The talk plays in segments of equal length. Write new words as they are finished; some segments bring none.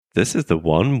This is the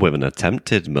one with an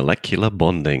attempted molecular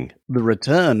bonding. The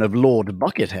return of Lord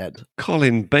Buckethead.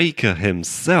 Colin Baker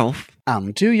himself.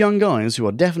 And two young guys who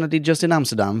are definitely just in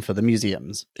Amsterdam for the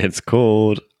museums. It's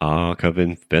called Arc of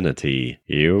Infinity.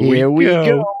 Here we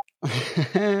go.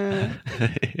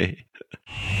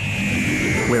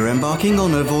 We're embarking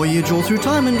on a voyage all through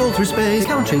time and all through space.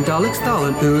 Encountering Daleks, Thal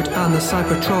and Ood, and the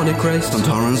Cybertronic race.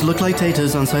 Santarans look like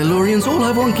taters, and Silurians all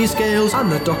have wonky scales.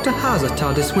 And the Doctor has a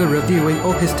TARDIS, we're reviewing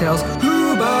all his tales.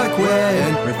 Who back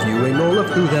when? Reviewing all of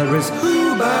who there is.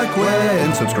 Who back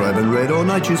when? Subscribe and rate on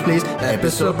iTunes, please.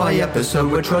 Episode by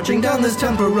episode, we're trudging down this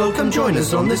temporal road. Come join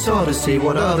us on this odyssey.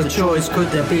 What other choice could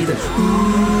there be than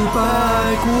who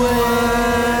back when?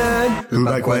 Who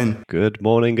back when? Good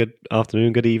morning, good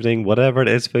afternoon, good evening, whatever it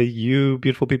is for you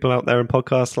beautiful people out there in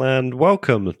podcast land.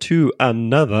 Welcome to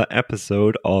another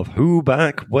episode of Who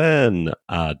Back When,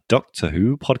 a Doctor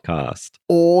Who podcast.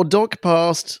 Or Doc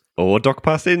Past. Or Doc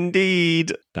Past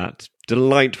indeed. That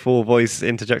delightful voice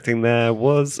interjecting there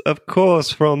was, of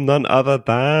course, from none other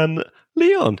than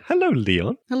Leon. Hello,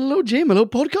 Leon. Hello, Jim. Hello,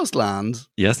 Podcast Land.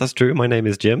 Yes, that's true. My name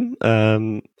is Jim.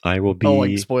 I will be... Oh,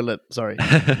 I spoil it. Sorry.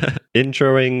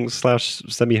 introing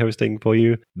 / semi-hosting for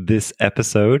you this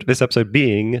episode. This episode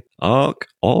being Arc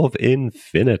of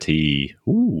Infinity.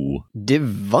 Ooh.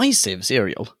 Divisive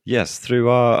serial. Yes, through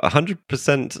our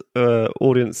 100%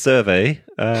 audience survey,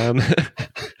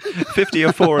 50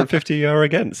 are for and 50 are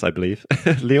against, I believe.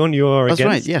 Leon, you are That's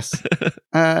against? That's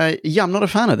right, yes. Yeah, I'm not a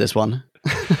fan of this one.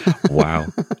 Wow.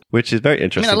 Which is very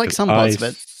interesting. I mean, I like some parts of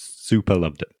it. Super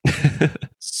loved it.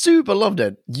 Super loved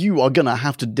it. You are going to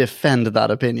have to defend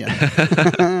that opinion.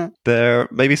 There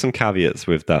may be some caveats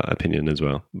with that opinion as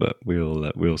well, but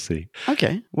we'll see.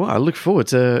 Okay. Well, I look forward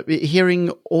to hearing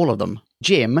all of them.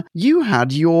 Jim, you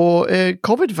had your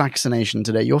COVID vaccination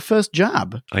today, your first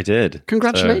jab. I did.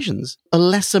 Congratulations. A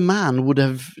lesser man would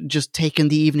have just taken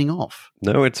the evening off.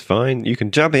 No, it's fine. You can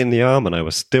jab me in the arm and I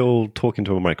was still talking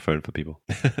to a microphone for people.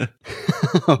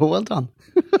 Well done.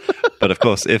 But of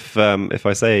course, if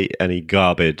I say any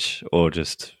garbage or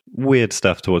just weird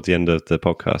stuff towards the end of the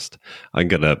podcast, I'm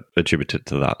going to attribute it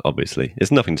to that, obviously.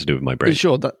 It's nothing to do with my brain.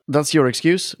 Sure, that's your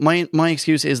excuse. My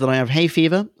excuse is that I have hay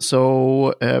fever.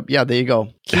 So, yeah, there you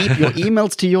go. Keep your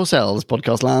emails to yourselves,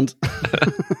 Podcast Land.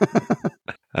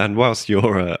 And whilst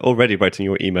you're already writing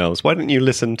your emails, why don't you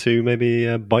listen to maybe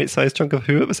a bite-sized chunk of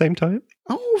Who at the same time?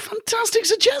 Oh, fantastic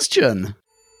suggestion.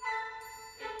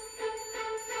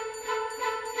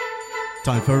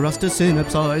 Time for us to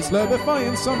synopsize, clarify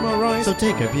and summarize. So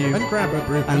take a view and grab a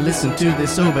brew and listen to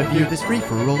this overview, this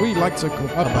free-for-all. We like to call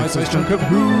a bite-sized chunk of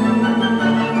Who.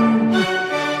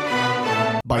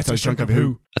 Bite-sized chunk of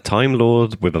Who. A Time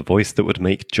Lord with a voice that would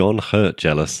make John Hurt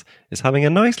jealous is having a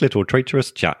nice little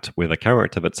traitorous chat with a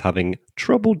character that's having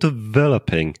trouble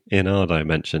developing in our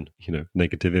dimension. You know,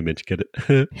 negative image, get it?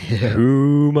 Yeah.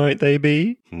 Who might they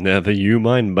be? Never you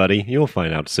mind, buddy. You'll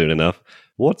find out soon enough.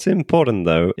 What's important,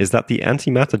 though, is that the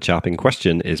antimatter chap in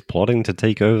question is plotting to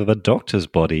take over the Doctor's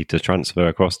body to transfer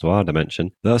across to our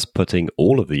dimension, thus putting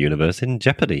all of the universe in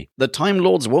jeopardy. The Time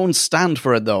Lords won't stand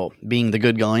for it, though, being the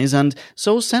good guys, and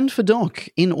so send for Doc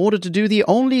in order to do the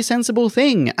only sensible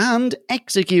thing and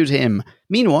execute him.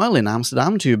 Meanwhile, in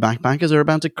Amsterdam, two backpackers are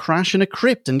about to crash in a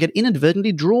crypt and get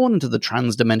inadvertently drawn into the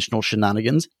trans-dimensional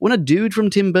shenanigans when a dude from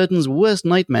Tim Burton's worst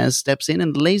nightmares steps in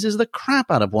and lasers the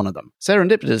crap out of one of them.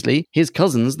 Serendipitously, his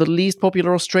cousin's the least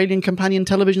popular Australian companion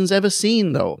television's ever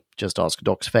seen, though. Just ask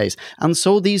Doc's face. And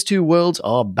so these two worlds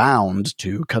are bound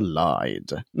to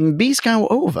collide. B-Scow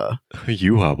over.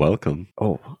 You are welcome.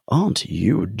 Oh, aren't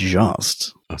you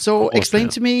just? So explain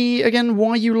to me again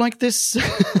why you like this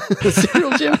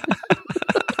serial, Jim.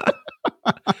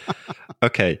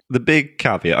 Okay, the big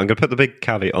caveat, I'm going to put the big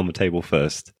caveat on the table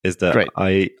first, is that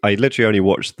I literally only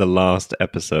watched the last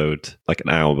episode like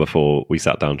an hour before we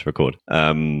sat down to record.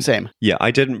 Same. Yeah, I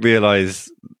didn't realise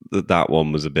that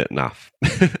one was a bit naff.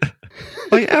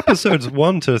 Like episodes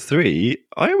 1 to 3,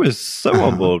 I was so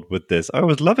on board with this. I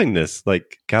was loving this.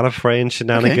 Like Gallifreyan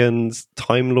shenanigans,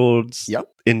 Time Lords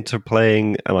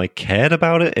interplaying, and I cared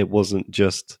about it. It wasn't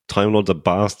just Time Lords are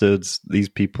bastards. These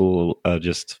people are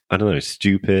just, I don't know,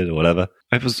 stupid or whatever.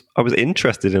 I was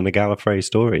interested in a Gallifrey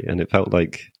story, and it felt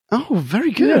like... Oh,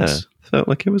 very good. Yeah, felt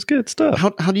like it was good stuff.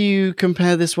 How do you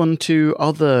compare this one to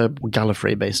other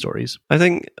Gallifrey-based stories? I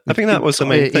think that was the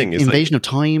main thing. Invasion of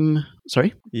Time.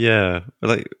 Sorry? Yeah.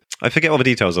 Like, I forget all the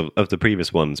details of the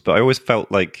previous ones, but I always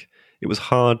felt like it was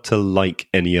hard to like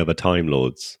any other Time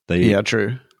Lords. Yeah,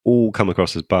 true. All come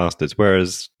across as bastards,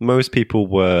 whereas most people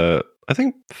were, I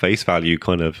think, face value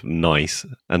kind of nice.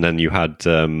 And then you had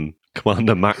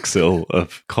Commander Maxwell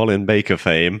of Colin Baker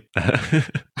fame,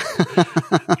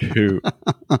 who,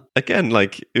 again,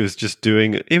 like, he was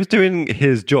doing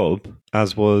his job,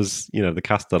 as was, the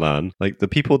Castellan. Like, the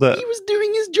people that... He was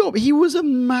doing his job. He was a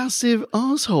massive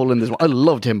asshole in this one. I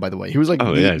loved him, by the way. He was like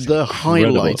the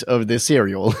highlight of this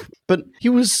serial. But he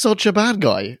was such a bad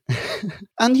guy.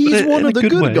 And he's one of the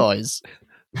good guys.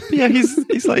 Yeah,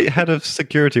 he's like head of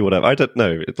security, whatever. I don't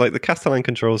know. It's like the Castellan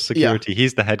controls security. Yeah.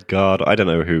 He's the head guard. I don't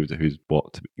know who's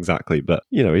what exactly, but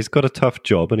he's got a tough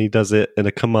job and he does it in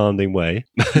a commanding way.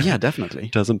 Yeah,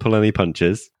 definitely. Doesn't pull any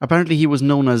punches. Apparently, he was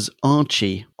known as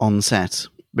Archie on set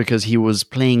because he was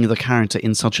playing the character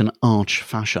in such an arch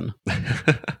fashion.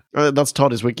 That's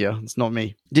Todd's Wikia. It's not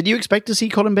me. Did you expect to see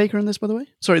Colin Baker in this, by the way?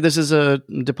 Sorry, this is a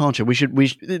departure.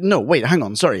 No, wait, hang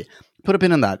on. Sorry. Put a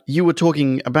pin in that. You were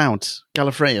talking about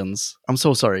Gallifreyans. I'm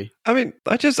so sorry. I mean,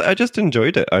 I just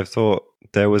enjoyed it. I thought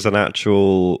there was an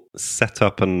actual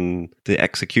setup and the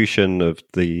execution of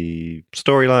the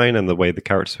storyline and the way the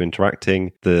characters were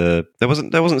interacting. There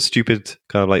wasn't stupid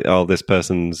kind of like, oh, this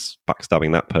person's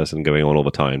backstabbing that person going on all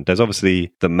the time. There's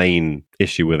obviously the main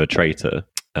issue with a traitor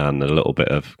and a little bit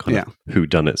of kind of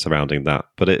whodunit surrounding that.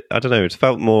 But I don't know, it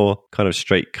felt more kind of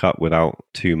straight cut without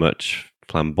too much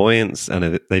flamboyance,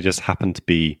 and they just happen to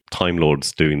be Time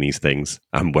Lords doing these things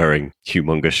and wearing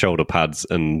humongous shoulder pads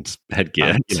and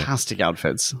headgear. Fantastic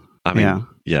outfits. I mean,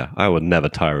 yeah, I would never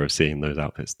tire of seeing those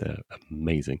outfits. They're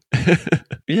amazing.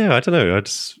 Yeah, I don't know.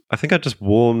 I think I just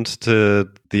warmed to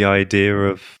the idea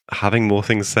of having more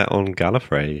things set on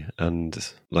Gallifrey. And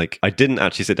like, I didn't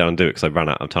actually sit down and do it because I ran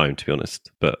out of time, to be honest.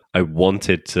 But I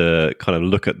wanted to kind of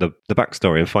look at the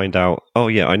backstory and find out, oh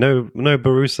yeah, I know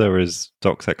Barusa is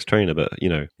Doc's ex-trainer, but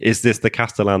is this the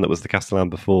Castellan that was the Castellan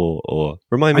before? Or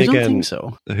remind me again, I don't think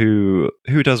so.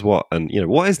 Who does what? And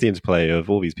what is the interplay of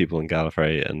all these people in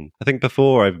Gallifrey? And I think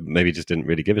before I maybe just didn't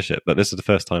really give a shit, but this is the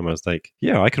first time I was like,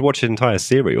 yeah, I could watch an entire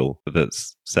serial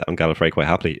that's set on Gallifrey quite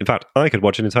happily. In fact, I could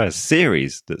watch an entire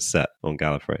series that's set on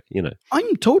Gallifrey,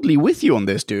 I'm totally with you on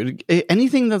this, dude.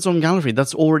 Anything that's on Gallifrey,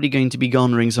 that's already going to be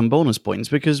garnering some bonus points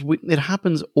because it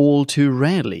happens all too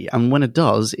rarely. And when it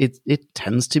does, it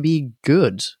tends to be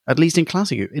good. At least in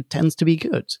Classic, it tends to be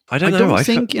good. I don't know. I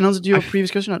think, in answer to your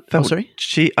previous question,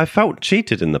 I felt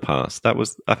cheated in the past. I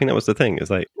think that was the thing. It's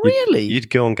like, really? You'd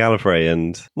go on Gallifrey,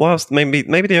 and whilst maybe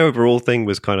the overall thing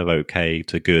was kind of okay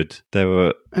to good, there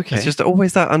were... Okay. It's just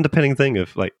always that underpinning thing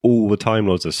of like all the Time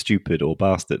Lords are stupid or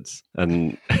bastards.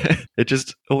 And it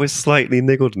just always slightly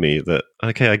niggled me that,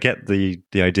 okay, I get the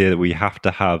idea that we have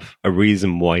to have a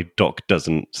reason why Doc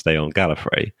doesn't stay on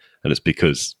Gallifrey. And it's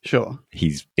because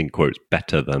he's, in quotes,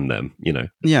 better than them,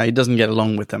 Yeah, he doesn't get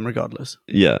along with them regardless.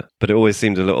 Yeah, but it always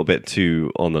seemed a little bit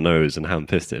too on the nose and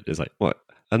ham-fisted. It's like, what?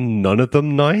 And none of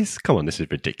them nice? Come on, this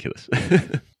is ridiculous.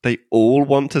 They all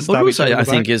want to stab each other. I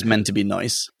think is meant to be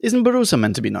nice. Isn't Barusa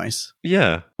meant to be nice?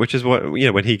 Yeah, which is what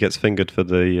when he gets fingered for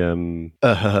the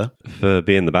for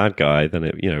being the bad guy, then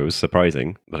it was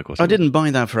surprising. But of course, I didn't buy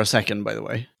that for a second. By the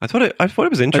way, I thought it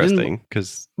was interesting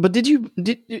because. But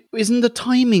isn't the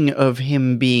timing of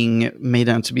him being made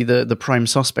out to be the prime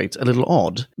suspect a little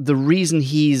odd? The reason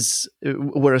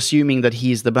we're assuming that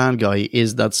he's the bad guy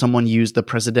is that someone used the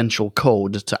presidential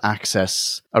code to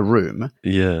access a room.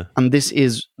 Yeah, and this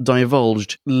is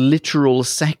divulged literal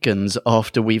seconds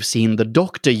after we've seen the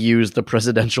Doctor use the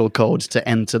presidential code to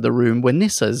enter the room where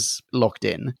Nissa's locked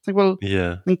in. It's like, well,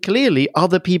 yeah. And clearly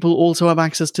other people also have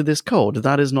access to this code.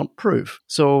 That is not proof.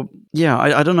 So, yeah,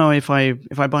 I don't know if I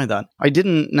buy that. I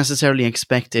didn't necessarily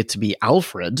expect it to be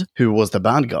Alfred who was the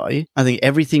bad guy. I think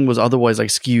everything was otherwise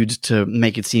like skewed to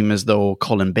make it seem as though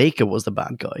Colin Baker was the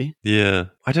bad guy. Yeah.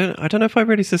 I don't know if I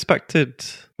really suspected...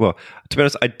 Well, to be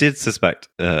honest, I did suspect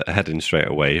Hedin straight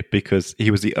away because he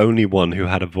was the only one who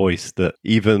had a voice that,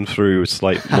 even through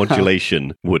slight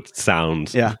modulation, would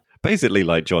sound basically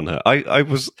like John Hurt.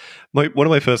 One of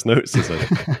my first notes is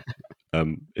like,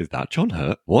 is that John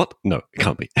Hurt? What? No, it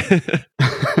can't be.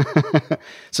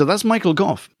 So that's Michael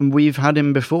Gough. We've had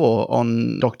him before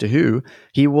on Doctor Who.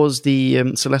 He was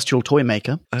the Celestial Toy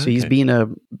Maker. So he's been a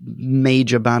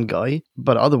major bad guy,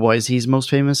 but otherwise he's most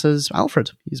famous as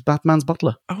Alfred. He's Batman's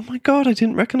butler. Oh my god, I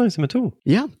didn't recognize him at all.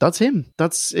 Yeah, that's him.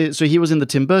 So he was in the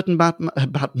Tim Burton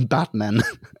Batman.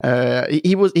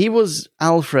 He was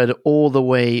Alfred all the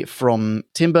way from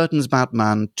Tim Burton's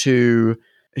Batman to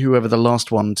whoever the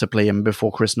last one to play him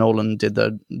before Chris Nolan did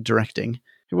the directing.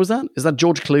 Who was that? Is that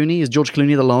George Clooney? Is George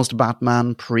Clooney the last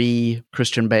Batman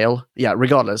pre-Christian Bale? Yeah,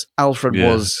 regardless. Alfred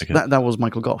was... okay. That was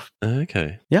Michael Gough.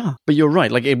 Okay. Yeah, but you're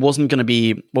right. Like, it wasn't going to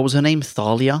be... What was her name?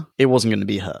 Thalia? It wasn't going to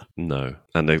be her. No.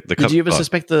 And the Did you ever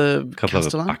suspect the couple of the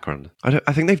Castellan? background?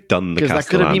 I think they've done the Because Castellan. that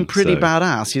could have been pretty so-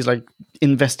 badass. He's like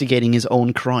investigating his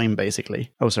own crime,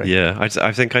 basically. Oh, sorry. Yeah,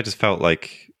 I think I just felt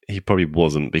like he probably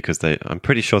wasn't because I'm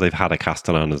pretty sure they've had a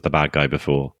Castellan as the bad guy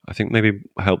before. I think maybe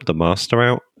helped the Master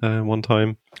out one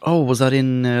time. Oh, was that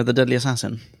in The Deadly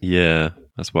Assassin? Yeah,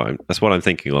 that's what I'm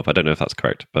thinking of. I don't know if that's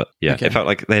correct, but yeah, Okay. it felt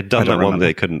like they had done I don't that one. remember.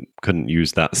 They couldn't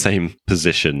use that same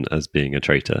position as being a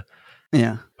traitor.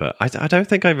 Yeah. But I don't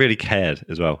think I really cared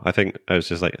as well. I think I was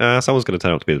just like, someone's going to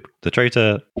turn out to be the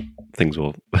traitor. Things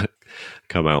will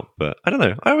come out. But I don't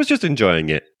know. I was just enjoying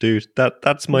it, dude.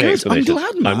 That's my Good. explanation. I'm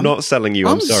glad, man. I'm not selling you.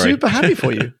 I'm sorry. super happy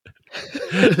for you.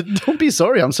 Don't be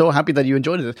sorry. I'm so happy that you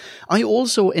enjoyed it. I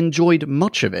also enjoyed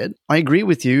much of it. I agree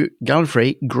with you.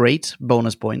 Gallifrey, great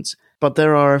bonus points. But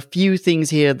there are a few things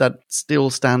here that still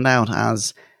stand out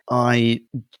as I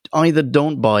either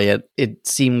don't buy it, it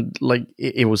seemed like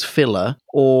it was filler,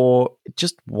 or it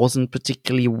just wasn't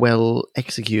particularly well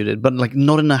executed, but like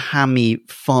not in a hammy,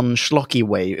 fun, schlocky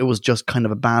way. It was just kind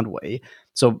of a bad way.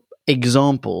 So,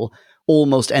 example,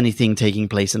 almost anything taking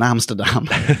place in Amsterdam.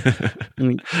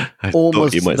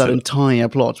 Almost that entire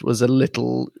plot was a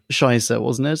little scheisse,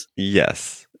 wasn't it?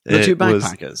 Yes. The two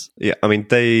backpackers. Yeah, I mean,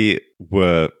 they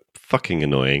were fucking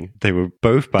annoying. They were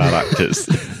both bad actors.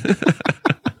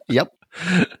 Yep.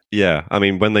 Yeah, I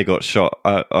mean, when they got shot,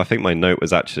 I think my note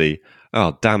was actually,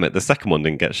 oh, damn it, the second one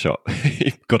didn't get shot.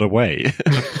 He got away.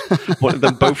 Wanted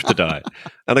them both to die.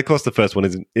 And of course, the first one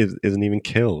isn't even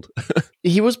killed.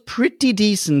 He was pretty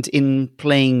decent in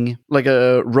playing like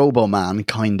a Robo-Man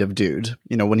kind of dude.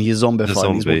 You know, when he's zombified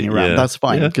and he's walking around. Yeah. That's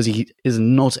fine, because he is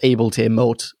not able to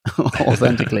emote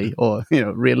authentically or,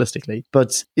 realistically.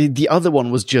 But the other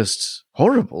one was just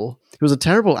horrible. He was a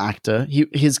terrible actor.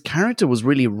 His character was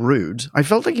really rude. I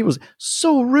felt like he was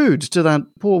so rude to that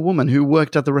poor woman who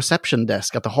worked at the reception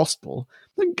desk at the hostel.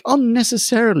 Like,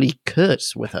 unnecessarily curt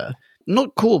with her.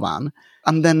 Not cool, man.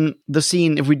 And then the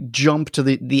scene, if we jump to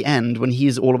the end, when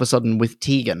he's all of a sudden with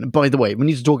Tegan. By the way, we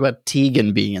need to talk about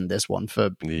Tegan being in this one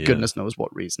for goodness knows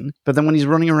what reason. But then when he's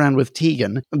running around with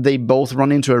Tegan, they both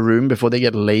run into a room before they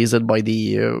get lasered by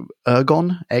the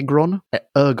Ergon.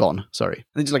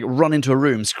 They just like run into a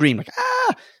room, scream like,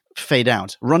 ah! Fade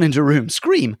out. Run into a room,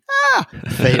 scream, ah!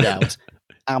 Fade out.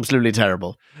 Absolutely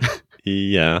terrible.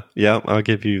 Yeah, I'll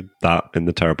give you that in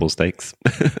the terrible stakes.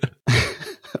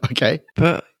 Okay.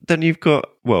 But then you've got,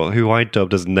 who I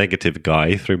dubbed as negative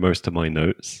guy through most of my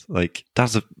notes. Like,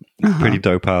 that's a pretty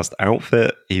dope-ass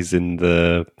outfit. He's in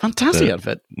the... Fantastic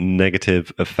outfit.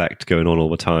 Negative effect going on all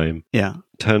the time. Yeah.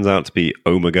 Turns out to be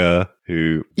Omega,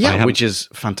 who... Yeah, which is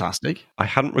fantastic. I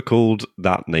hadn't recalled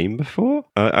that name before.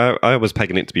 I was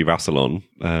pegging it to be Rassilon.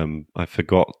 I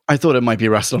forgot. I thought it might be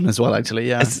Rassilon as well, actually,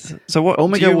 yeah. So what?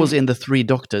 Omega was in the Three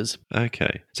Doctors.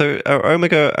 Okay. So are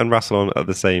Omega and Rassilon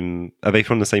are they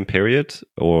from the same period?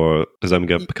 Or does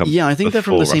Omega become... Yeah, I think they're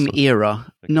from the same Rassilon?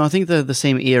 era. Okay. No, I think they're the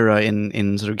same era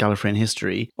in sort of Gallifreyan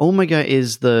history. Omega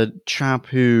is the chap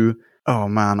who... Oh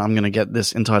man, I'm going to get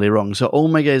this entirely wrong. So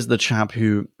Omega is the chap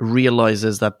who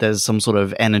realizes that there's some sort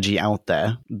of energy out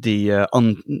there.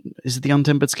 Is it the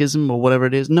Untempered Schism or whatever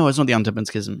it is? No, it's not the Untempered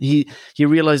Schism. He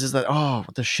realizes that,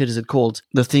 what the shit is it called?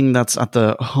 The thing that's at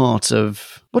the heart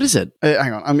of... What is it?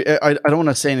 Hang on. I don't want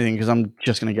to say anything because I'm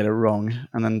just going to get it wrong.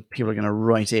 And then people are going to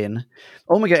write in.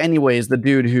 Omega, anyway, is the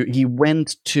dude who he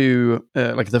went to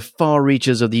like the far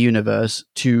reaches of the universe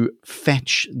to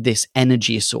fetch this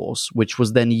energy source, which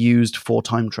was then used for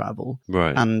time travel.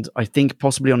 Right. And I think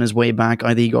possibly on his way back,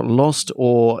 either he got lost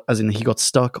or as in he got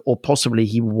stuck, or possibly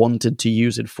he wanted to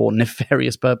use it for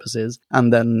nefarious purposes.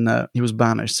 And then he was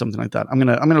banished, something like that. I'm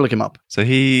gonna look him up. So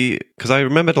because I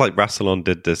remembered like Rassilon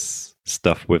did this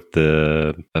stuff with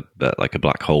like a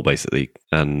black hole basically,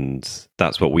 and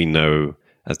that's what we know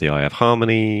as the Eye of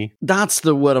Harmony. That's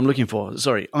the word I'm looking for.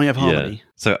 Sorry, Eye of Harmony. Yeah.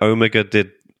 So Omega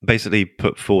did basically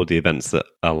put forward the events that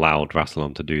allowed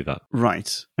Rassilon to do that.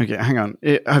 Right. Okay, hang on.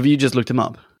 Have you just looked him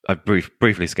up? I've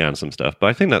briefly scanned some stuff, but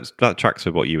I think that tracks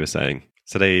with what you were saying.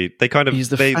 So they kind of... He's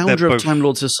the founder of Time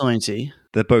Lord Society.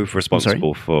 They're both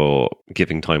responsible for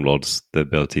giving Time Lords the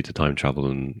ability to time travel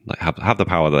and like have the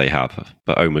power that they have.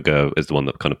 But Omega is the one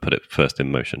that kind of put it first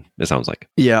in motion, it sounds like.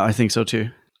 Yeah, I think so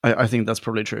too. I think that's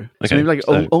probably true. Okay, so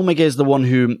maybe Omega is the one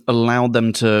who allowed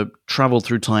them to travel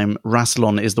through time.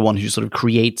 Rassilon is the one who sort of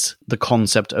creates the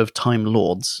concept of Time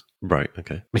Lords. Right,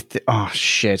 okay. Oh,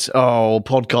 shit. Oh,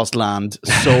 podcast land.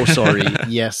 So sorry.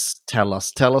 Yes, tell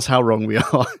us. Tell us how wrong we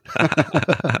are.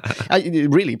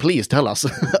 Really, please tell us.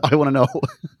 I want to know.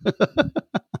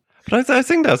 But I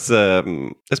think that's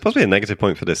it's possibly a negative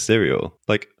point for this serial.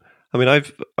 Like, I mean,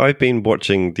 I've been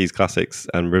watching these classics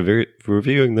and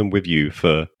reviewing them with you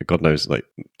for God knows, like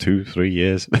 2-3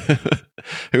 years.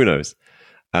 Who knows?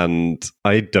 And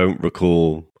I don't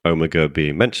recall Omega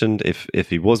being mentioned. If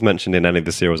he was mentioned in any of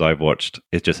the serials I've watched,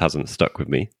 it just hasn't stuck with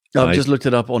me. I've just looked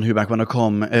it up on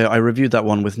whobackwanna.com. I reviewed that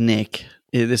one with Nick.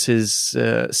 This is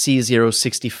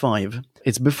C065.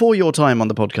 It's before your time on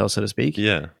the podcast, so to speak.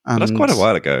 Yeah, that's quite a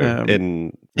while ago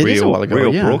in real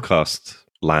broadcast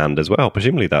land as well.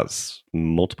 Presumably that's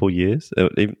multiple years.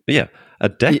 A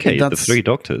decade, the Three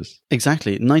Doctors.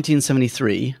 Exactly.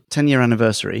 1973, 10-year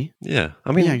anniversary. Yeah,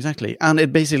 I mean... Yeah, exactly. And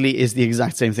it basically is the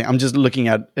exact same thing. I'm just looking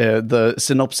at the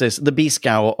synopsis, the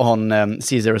B-scow on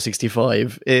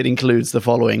C065. It includes the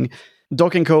following.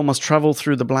 Doc and Co. must travel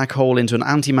through the black hole into an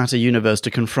antimatter universe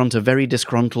to confront a very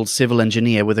disgruntled civil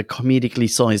engineer with a comedically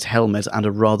sized helmet and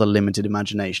a rather limited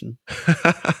imagination.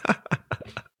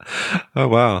 Oh,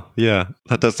 wow. Yeah,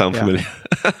 that does sound familiar.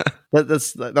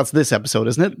 That's this episode,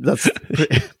 isn't it? That's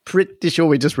pretty sure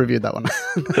we just reviewed that one.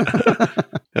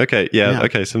 Okay, yeah,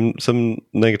 okay. Some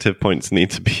negative points need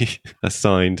to be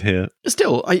assigned here.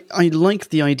 Still, I like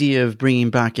the idea of bringing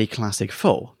back a classic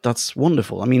foe. That's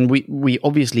wonderful. I mean, we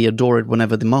obviously adore it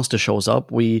whenever the Master shows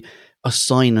up. We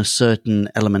assign a certain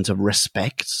element of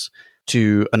respect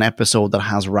to an episode that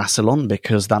has Rassilon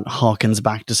because that harkens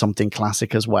back to something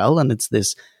classic as well, and it's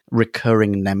this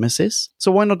recurring nemesis.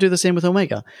 So why not do the same with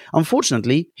Omega?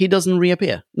 Unfortunately, he doesn't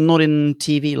reappear. Not in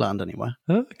TV land anywhere.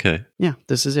 Okay. Yeah,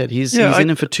 this is it. He's in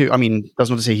it for 2. I mean, that's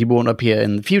not to say he won't appear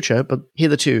in the future, but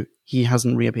hitherto, he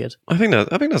hasn't reappeared. I think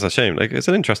that's a shame. Like, it's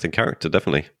an interesting character,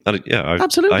 definitely.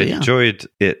 Absolutely. I enjoyed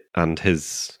it and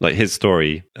his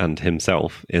story and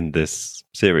himself in this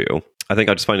serial. I think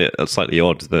I just find it slightly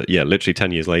odd that, literally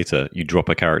 10 years later, you drop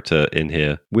a character in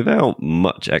here without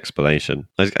much explanation.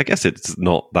 I guess it's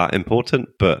not that important,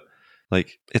 but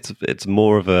like it's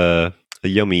more of a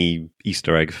yummy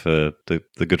Easter egg for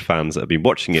the good fans that have been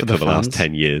watching it for the last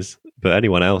 10 years. But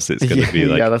anyone else, it's going to be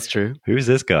like, yeah, that's true. Who is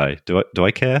this guy? Do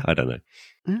I care? I don't know.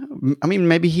 Yeah, I mean,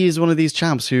 maybe he is one of these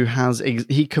champs who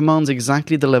he commands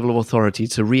exactly the level of authority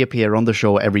to reappear on the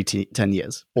show every 10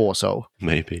 years or so.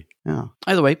 Maybe. Yeah.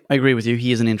 Either way, I agree with you.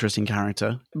 He is an interesting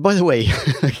character. By the way,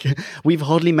 we've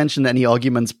hardly mentioned any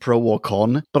arguments pro or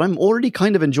con, but I'm already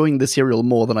kind of enjoying the serial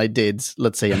more than I did,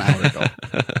 let's say, an hour ago.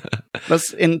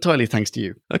 That's entirely thanks to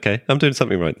you. Okay, I'm doing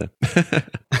something right there.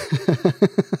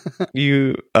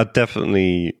 You are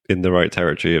definitely in the right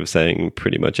territory of saying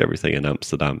pretty much everything in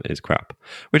Amsterdam is crap,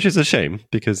 which is a shame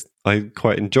because I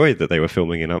quite enjoyed that they were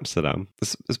filming in Amsterdam.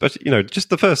 Especially, just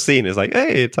the first scene is like,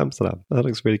 hey, it's Amsterdam. That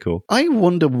looks really cool. I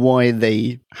wonder why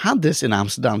they had this in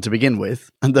Amsterdam to begin with.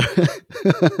 And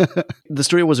the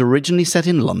story was originally set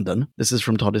in London. This is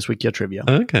from TARDIS Wikia Trivia.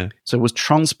 Okay. So it was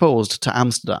transposed to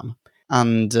Amsterdam.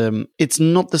 And it's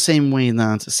not the same way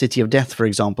that City of Death, for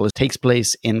example, takes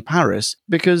place in Paris,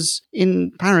 because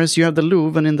in Paris you have the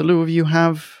Louvre, and in the Louvre you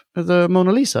have the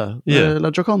Mona Lisa, La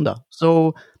Gioconda.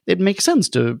 So it makes sense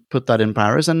to put that in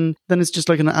Paris, and then it's just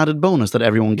like an added bonus that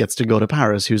everyone gets to go to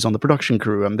Paris who's on the production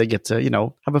crew, and they get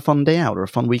to, have a fun day out or a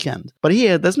fun weekend. But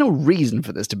here, there's no reason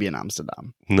for this to be in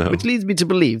Amsterdam. No. Which leads me to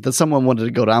believe that someone wanted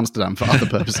to go to Amsterdam for other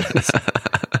purposes.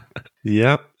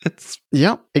 Yeah, it's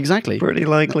exactly. Pretty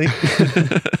likely.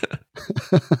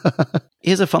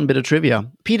 Here's a fun bit of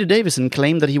trivia. Peter Davison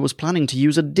claimed that he was planning to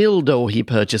use a dildo he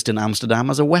purchased in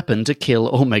Amsterdam as a weapon to kill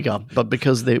Omega, but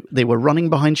because they were running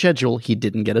behind schedule, he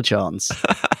didn't get a chance.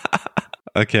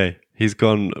 Okay, he's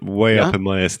gone way up in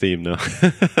my esteem now.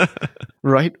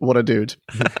 Right? What a dude.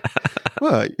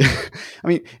 Well, I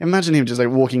mean, imagine him just like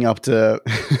walking up to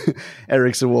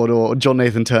Eric Saward or John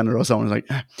Nathan Turner or someone like,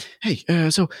 hey,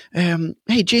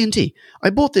 hey, J&T,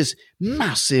 I bought this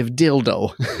massive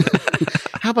dildo.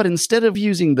 How about instead of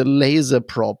using the laser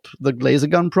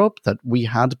gun prop that we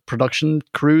had production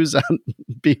crews at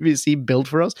BBC build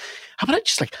for us, how about I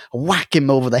just like whack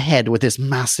him over the head with this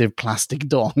massive plastic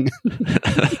dong?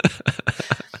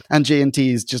 And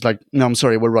J&T is just like, no, I'm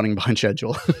sorry, we're running behind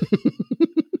schedule.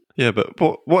 Yeah, but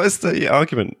what is the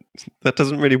argument? that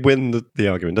doesn't really win the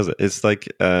argument, does it? It's like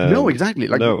no, exactly.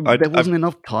 Like no, there wasn't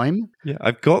enough time. Yeah,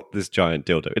 I've got this giant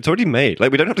dildo. It's already made.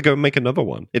 Like we don't have to go and make another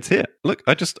one. It's here. Look,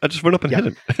 I just run up and hit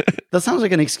him. That sounds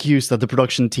like an excuse that the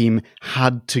production team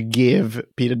had to give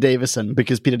Peter Davison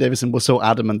because Peter Davison was so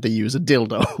adamant they use a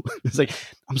dildo. It's like,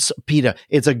 Peter,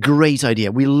 it's a great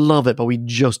idea. We love it, but we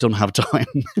just don't have time.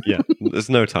 Yeah, there's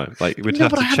no time. Like we'd no,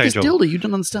 have but to I have change this dildo. You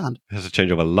don't understand. We have to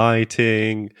change over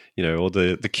lighting. You know, all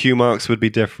the cue marks would be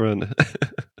different.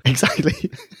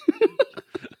 Exactly.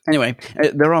 Anyway,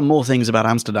 there are more things about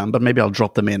Amsterdam, but maybe I'll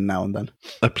drop them in now and then.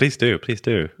 Please do.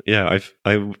 Yeah,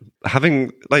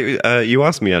 you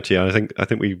asked me actually. I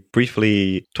think we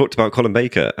briefly talked about Colin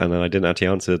Baker, and I didn't actually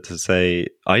answer to say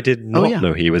I did not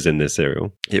know he was in this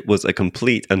serial. It was a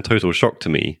complete and total shock to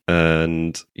me,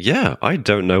 and yeah, I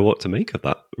don't know what to make of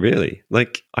that. Really,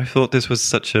 like I thought this was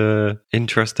such a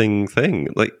interesting thing.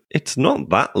 Like it's not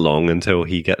that long until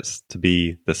he gets to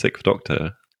be the Sixth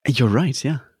Doctor. You're right.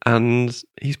 Yeah. And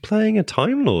he's playing a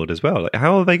Time Lord as well. Like,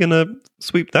 how are they going to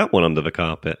sweep that one under the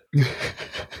carpet?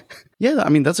 Yeah, I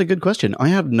mean, that's a good question. I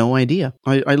have no idea.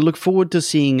 I look forward to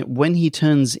seeing when he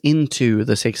turns into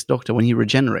the Sixth Doctor, when he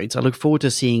regenerates. I look forward to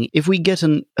seeing if we get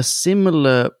a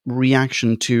similar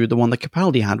reaction to the one that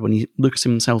Capaldi had when he looks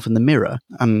himself in the mirror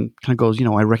and kind of goes,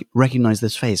 I recognize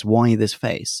this face. Why this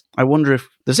face? I wonder if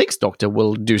the Sixth Doctor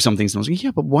will do something similar. Yeah,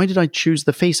 but why did I choose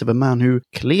the face of a man who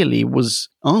clearly was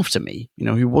after me?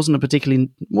 Who wasn't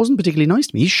particularly nice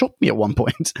to me. He shot me at one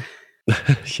point.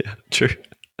 Yeah, true.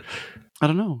 I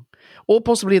don't know. Or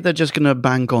possibly they're just going to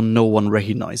bank on no one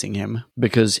recognizing him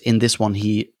because in this one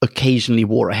he occasionally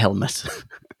wore a helmet.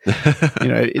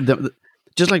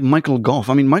 Just like Michael Gough.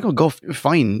 I mean, Michael Gough,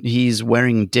 fine, he's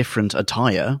wearing different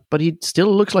attire, but he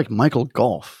still looks like Michael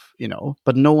Gough,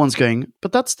 But no one's going,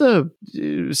 but that's the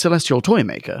Celestial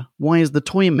Toymaker. Why is the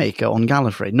Toymaker on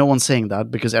Gallifrey? No one's saying that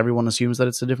because everyone assumes that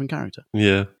it's a different character.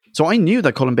 Yeah. So I knew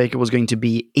that Colin Baker was going to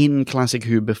be in Classic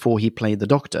Who before he played the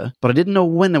Doctor, but I didn't know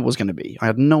when it was going to be. I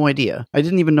had no idea. I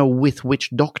didn't even know with which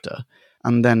Doctor.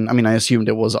 And then, I assumed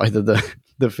it was either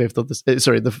the fifth or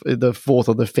the fourth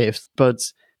or the fifth. But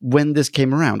when this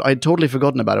came around, I'd totally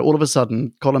forgotten about it. All of a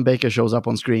sudden, Colin Baker shows up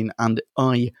on screen and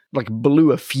I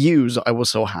blew a fuse. I was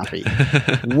so happy.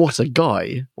 What a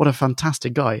guy. What a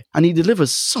fantastic guy. And he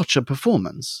delivers such a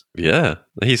performance. Yeah.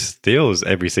 He steals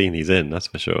every scene he's in, that's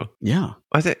for sure. Yeah.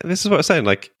 I think this is what I'm saying.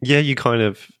 Like, yeah, he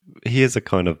is a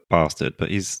kind of bastard, but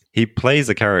he plays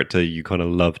a character you kind of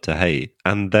love to hate.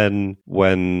 And then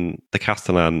when the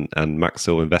Castellan and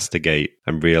Maxwell investigate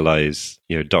and realize,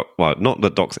 not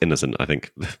that Doc's innocent, I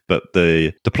think, but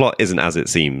the plot isn't as it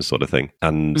seems, sort of thing.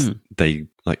 And they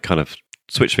kind of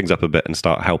switch things up a bit and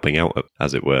start helping out,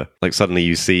 as it were. Like suddenly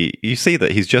you see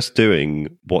that he's just doing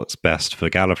what's best for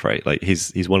Gallifrey. Like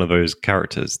he's one of those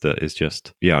characters that is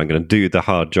just, I'm going to do the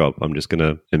hard job. I'm just going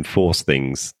to enforce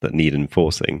things that need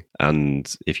enforcing.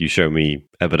 And if you show me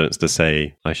evidence to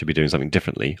say I should be doing something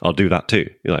differently, I'll do that too.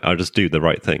 I'll just do the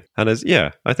right thing. And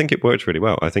I think it works really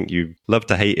well. I think you love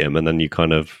to hate him and then you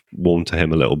kind of warm to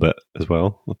him a little bit as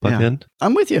well by the end.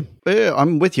 I'm with you.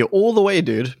 I'm with you all the way,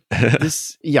 dude.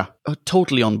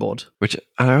 Totally on board. Which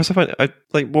I also find,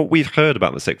 what we've heard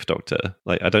about the Sixth Doctor,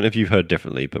 I don't know if you've heard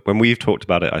differently, but when we've talked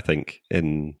about it, I think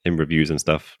in reviews and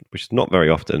stuff, which is not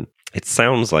very often, it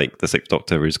sounds like the Sixth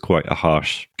Doctor is quite a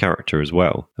harsh character as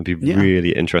well. It'd be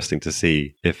really interesting to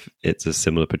see if it's a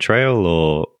similar portrayal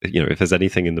or, if there's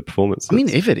anything in the performance.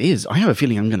 If it is, I have a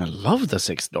feeling I'm going to love the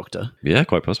Sixth Doctor. Yeah,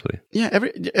 quite possibly. Yeah,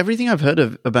 everything I've heard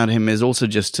about him is also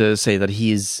just to say that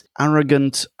he's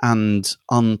arrogant and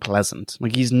unpleasant.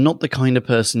 He's not the kind of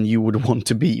person you would want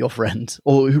to be your friend.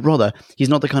 Or rather, he's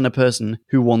not the kind of person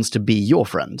who wants to be your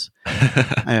friend.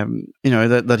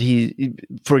 That he,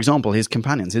 for example, his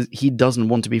companions, he doesn't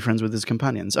want to be friends with his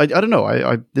companions. I don't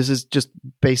know. This is just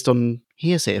based on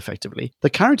hearsay, effectively. The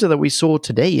character that we saw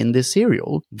today in this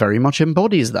serial very much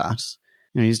embodies that.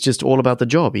 He's just all about the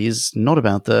job. He's not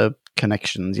about the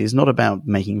connections. He's not about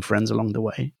making friends along the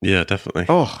way. Yeah, definitely.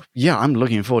 Oh, yeah, I'm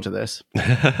looking forward to this.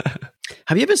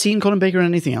 Have you ever seen Colin Baker in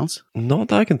anything else? Not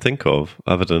that I can think of,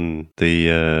 other than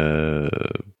the,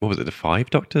 what was it, the Five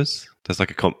Doctors? There's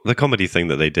the comedy thing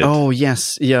that they did. Oh,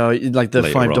 yes. Yeah, like the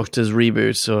Five Doctors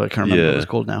reboot, so I can't remember what it's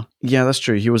called now. Yeah, that's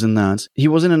true. He was in that. He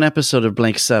was in an episode of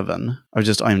Blake 7. I've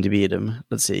just IMDb'd him.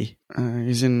 Let's see.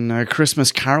 He's in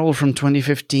Christmas Carol from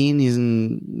 2015. He's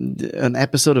in an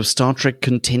episode of Star Trek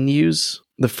Continues.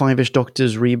 The Five-ish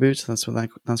Doctors reboot. That's what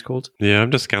that's called. Yeah,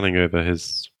 I'm just scanning over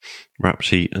his rap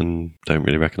sheet and don't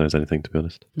really recognize anything, to be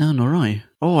honest. No, nor I.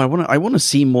 Oh, I want to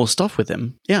see more stuff with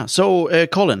him. Yeah. So,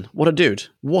 Colin, what a dude!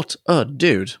 What a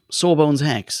dude! Sawbones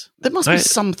Hex. There must be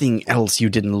something else you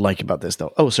didn't like about this,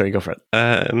 though. Oh, sorry, go for it.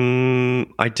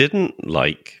 I didn't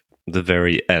like the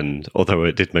very end, although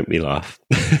it did make me laugh.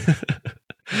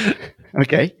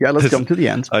 Okay, yeah, let's jump to the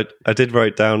end. I did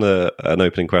write down an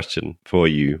opening question for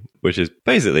you, which is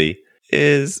basically,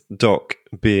 is Doc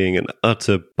being an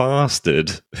utter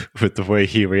bastard with the way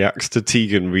he reacts to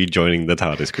Tegan rejoining the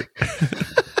TARDIS crew?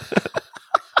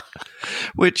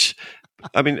 Which,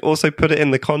 I mean, also put it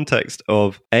in the context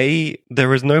of,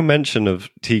 there is no mention of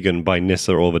Tegan by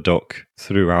Nyssa or the Doc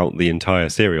throughout the entire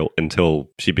serial until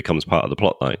she becomes part of the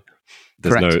plotline.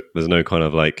 There's no kind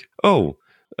of like,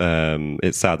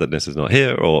 it's sad that Nissa's not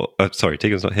here, or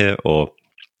Tegan's not here, or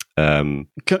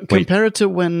compare it to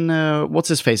when what's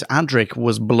his face Adric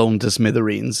was blown to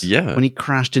smithereens. Yeah, when he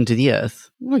crashed into the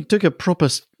earth, like took a proper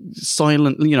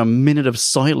silent, minute of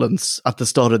silence at the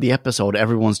start of the episode.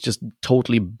 Everyone's just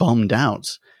totally bummed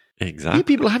out. Exactly,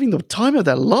 people are having the time of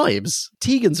their lives.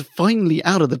 Tegan's finally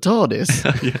out of the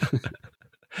TARDIS.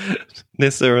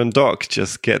 Nyssa and Doc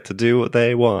just get to do what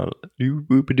they want.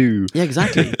 Yeah,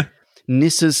 exactly.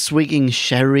 Nissa's swigging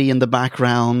sherry in the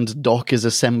background. Doc is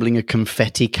assembling a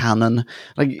confetti cannon.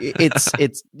 Like it's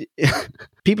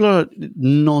people are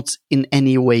not in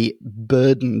any way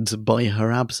burdened by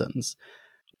her absence.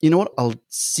 You know what? I'll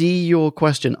see your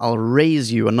question. I'll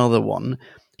raise you another one.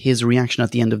 His reaction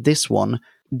at the end of this one.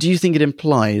 Do you think it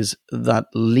implies that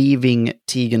leaving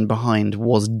Tegan behind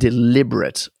was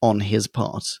deliberate on his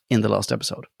part in the last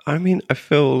episode? I mean, I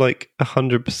feel like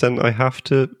 100% I have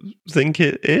to think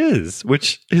it is,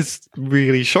 which is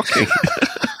really shocking.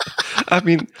 I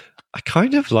mean, I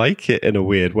kind of like it in a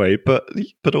weird way,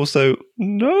 but also,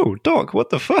 no, Doc,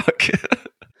 what the fuck?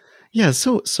 Yeah,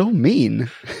 so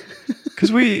mean.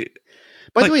 Because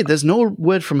By the way, there's no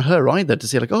word from her either to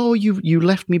say like, "Oh, you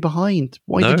left me behind.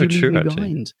 Why did you leave me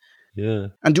behind?" Yeah.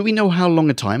 And do we know how long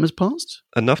a time has passed?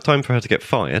 Enough time for her to get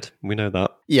fired. We know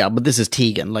that. Yeah, but this is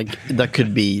Tegan. Like that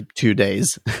could be 2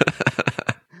 days.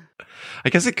 I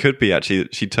guess it could be actually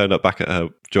that she turned up back at her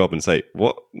job and say,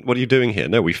 "What are you doing here?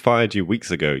 No, we fired you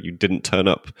weeks ago. You didn't turn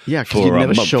up." Yeah, because you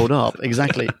never showed up.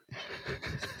 Exactly.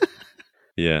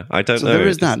 Yeah, I don't know. There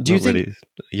is that. Do you think?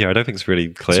 I don't think it's really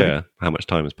clear how much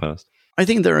time has passed. I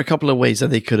think there are a couple of ways that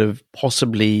they could have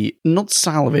possibly not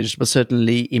salvaged, but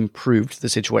certainly improved the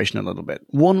situation a little bit.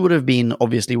 One would have been,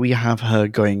 obviously, we have her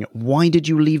going, "Why did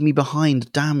you leave me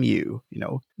behind? Damn you!"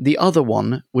 The other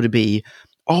one would be,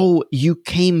 "Oh, you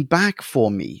came back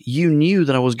for me. You knew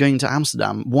that I was going to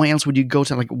Amsterdam. Why else would you go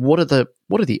to? Like, what are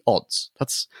the odds?"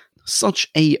 That's such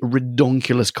a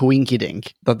redonkulous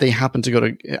coinkydink that they happen to go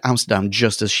to Amsterdam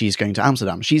just as she's going to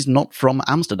Amsterdam. She's not from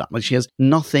Amsterdam. Like, she has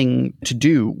nothing to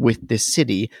do with this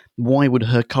city. Why would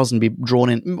her cousin be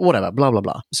drawn in? Whatever, blah, blah,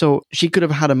 blah. So she could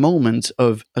have had a moment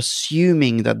of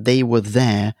assuming that they were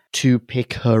there to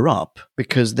pick her up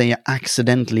because they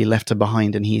accidentally left her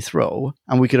behind in Heathrow.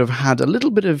 And we could have had a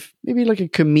little bit of maybe like a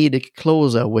comedic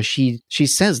closer where she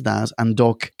says that and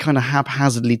Doc kind of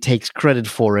haphazardly takes credit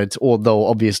for it, although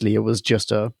obviously it was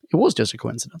just a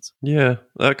coincidence. Yeah,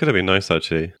 that could have been nice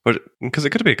actually. But because it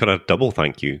could have been kind of double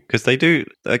thank you. Because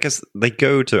I guess they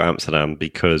go to Amsterdam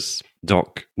because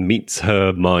Doc meets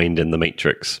her mind in the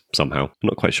Matrix somehow. I'm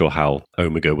not quite sure how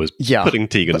Omega was putting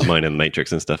Tegan's mind in the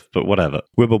Matrix and stuff, but whatever.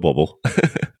 Wibble wobble.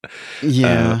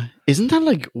 Yeah. Isn't that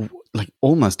like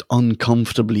almost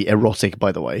uncomfortably erotic,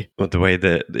 by the way? The way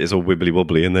that it's all wibbly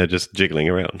wobbly and they're just jiggling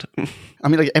around. I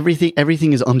mean, like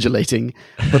everything is undulating,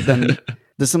 but then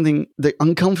there's something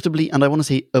uncomfortably and I want to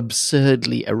say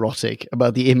absurdly erotic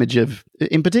about the image of,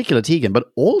 in particular, Tegan,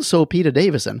 but also Peter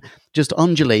Davison, just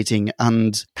undulating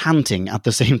and panting at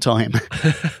the same time.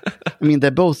 I mean,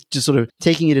 they're both just sort of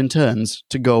taking it in turns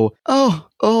to go, oh,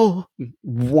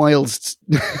 whilst,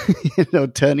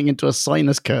 turning into a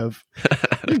sinus curve.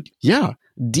 Yeah,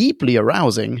 deeply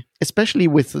arousing, especially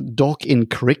with Doc in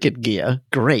cricket gear.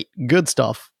 Great, good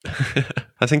stuff.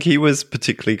 I think he was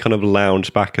particularly kind of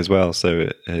lounged back as well, so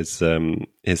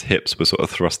his hips were sort of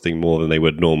thrusting more than they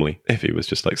would normally if he was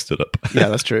just like stood up. Yeah,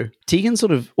 that's true. Tegan's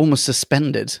sort of almost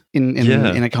suspended in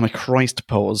a kind of Christ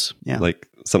pose. Yeah, like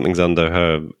something's under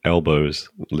her elbows,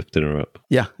 lifting her up.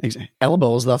 Yeah, exactly.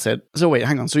 Elbows, that's it. So wait,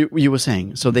 hang on. So you were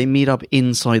saying, so they meet up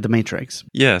inside the Matrix?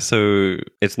 Yeah, so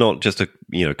it's not just a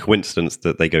coincidence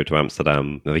that they go to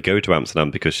Amsterdam. They go to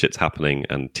Amsterdam because shit's happening,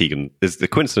 and Tegan. There's the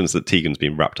coincidence that Tegan's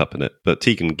been wrapped up in it, but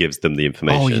Tegan gives them the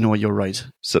information. Oh, you know what? You're right.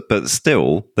 So, but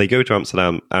still, they go to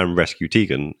Amsterdam and rescue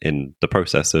Tegan in the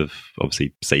process of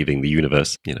obviously saving the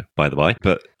universe. By the way,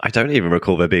 but I don't even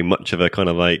recall there being much of a kind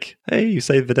of like, "Hey, you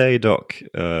saved the day, Doc."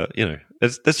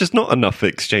 There's just not enough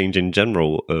exchange in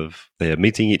general of they're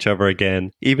meeting each other again.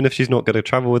 Even if she's not going to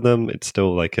travel with them, it's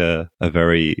still like a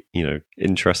very,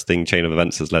 interesting chain of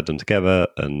events has led them together.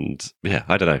 And yeah,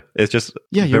 I don't know. It's just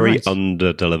very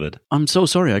under-delivered. I'm so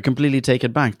sorry. I completely take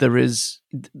it back. There is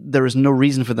no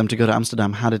reason for them to go to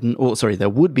Amsterdam there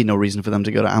would be no reason for them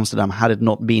to go to Amsterdam had it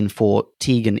not been for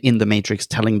Tegan in the Matrix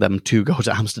telling them to go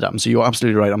to Amsterdam. So you're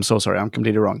absolutely right. I'm so sorry. I'm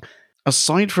completely wrong.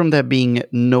 Aside from there being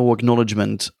no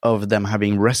acknowledgement of them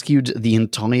having rescued the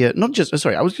entire,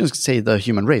 I was going to say the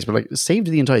human race, but like saved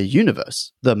the entire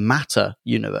universe, the Matter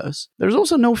universe, there's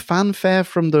also no fanfare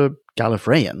from the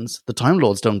Gallifreyans. The Time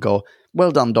Lords don't go,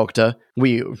 "Well done, Doctor.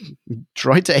 We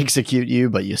tried to execute you,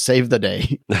 but you saved the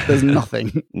day." There's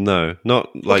nothing. No, not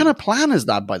like... What kind of plan is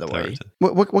that, by the way?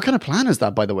 What kind of plan is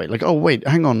that, by the way? Like, oh, wait,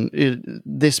 hang on.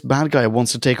 This bad guy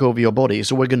wants to take over your body,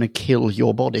 so we're going to kill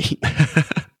your body.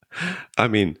 I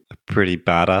mean, a pretty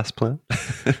badass plan.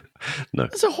 No.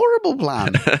 It's a horrible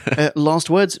plan. Last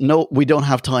words? No, we don't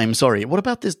have time. Sorry. What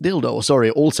about this dildo?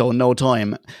 Sorry, also no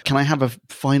time. Can I have a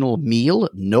final meal?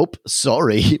 Nope.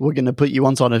 Sorry. We're going to put you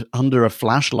under a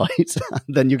flashlight.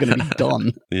 Then you're going to be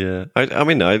done. Yeah. I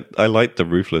mean, I like the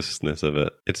ruthlessness of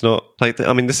it. It's not like,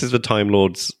 this is the Time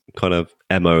Lords kind of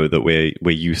MO that we're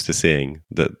used to seeing,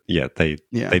 that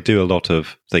they do a lot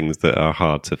of things that are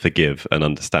hard to forgive and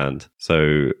understand.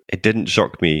 So it didn't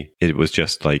shock me. It was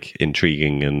just like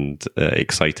intriguing and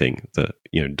exciting that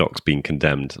Doc's being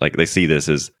condemned. Like they see this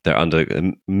as they're under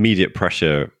immediate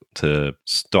pressure to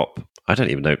stop. I don't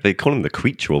even know. They call him the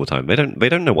creature all the time. They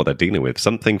don't know what they're dealing with.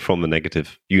 Something from the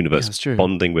negative universe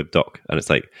bonding with Doc, and it's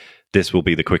like this will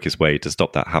be the quickest way to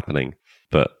stop that happening.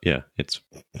 But yeah, it's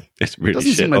really doesn't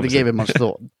shit. Seem like they gave it much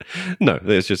thought. No,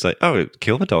 it's just like, oh,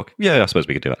 kill the dog. Yeah, I suppose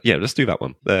we could do that. Yeah, let's do that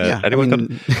one.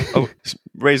 Anyone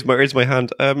raise my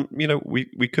hand.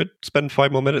 We could spend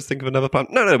 5 more minutes thinking of another plan.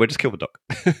 No, we'll just kill the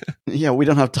dog. Yeah, we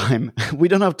don't have time. We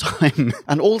don't have time.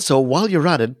 And also, while you're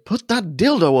at it, put that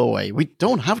dildo away. We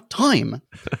don't have time.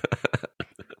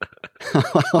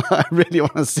 I really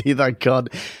want to see that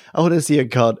cut. I want to see a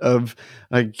cut of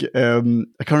I can't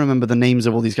remember the names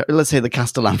of all these guys. Let's say the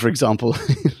Castellan, for example.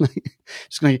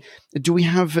 Do we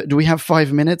have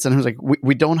 5 minutes? And I was like,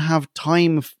 we don't have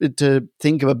time to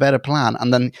think of a better plan.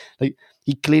 And then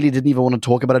he clearly didn't even want to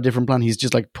talk about a different plan. He's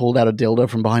just pulled out a dildo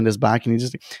from behind his back, and he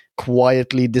just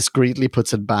quietly, discreetly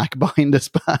puts it back behind his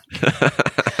back.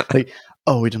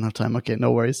 Oh, we don't have time. Okay,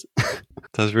 no worries.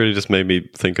 That's really just made me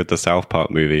think of the South Park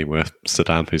movie where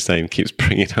Saddam Hussein keeps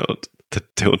bringing out the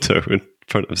dildo in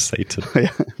front of Satan.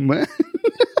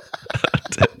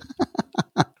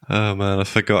 Oh man, I've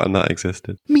forgotten that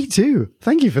existed. Me too.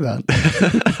 Thank you for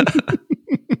that.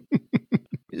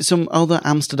 Some other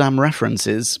Amsterdam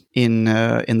references in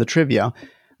the trivia.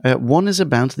 One is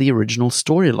about the original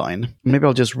storyline. Maybe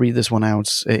I'll just read this one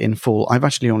out in full. I've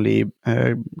actually only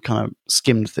kind of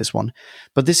skimmed this one.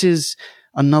 But this is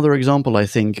another example, I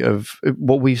think, of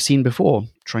what we've seen before.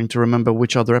 Trying to remember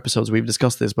which other episodes we've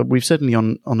discussed this. But we've certainly,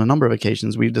 on a number of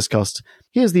occasions, we've discussed,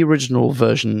 here's the original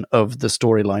version of the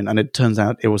storyline. And it turns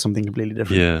out it was something completely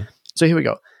different. Yeah. So here we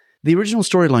go. The original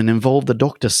storyline involved the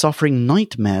Doctor suffering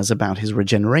nightmares about his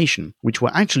regeneration, which were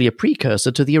actually a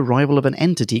precursor to the arrival of an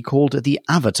entity called the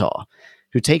Avatar,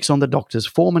 who takes on the Doctor's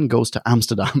form and goes to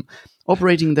Amsterdam.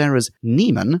 Operating there as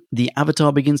Neiman, the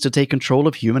Avatar begins to take control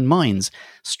of human minds,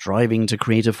 striving to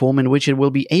create a form in which it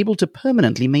will be able to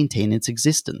permanently maintain its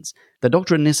existence. The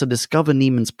Doctor and Nyssa discover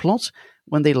Neiman's plot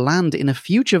when they land in a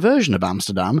future version of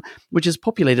Amsterdam, which is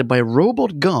populated by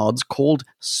robot guards called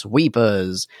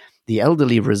Sweepers, the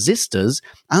elderly Resistors,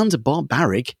 and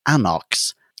barbaric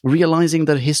Anarchs. Realizing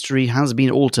that history has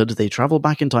been altered, they travel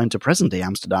back in time to present-day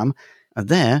Amsterdam, and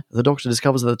there, the Doctor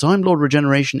discovers that the Time Lord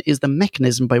regeneration is the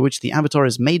mechanism by which the Avatar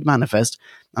is made manifest,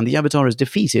 and the Avatar is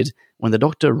defeated when the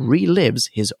Doctor relives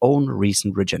his own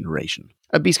recent regeneration.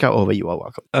 B Scout over, you are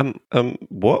welcome.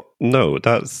 What? No,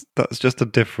 that's just a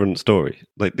different story.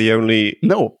 The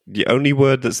only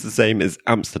word that's the same is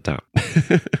Amsterdam.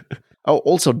 Oh,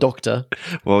 also Doctor.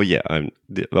 Well, yeah,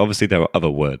 obviously there were other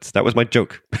words. That was my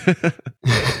joke.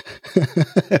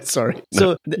 Sorry.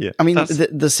 So,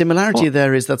 the similarity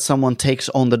there is that someone takes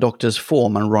on the Doctor's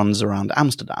form and runs around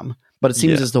Amsterdam. But it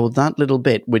seems as though that little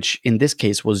bit, which in this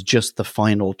case was just the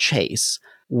final chase,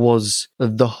 was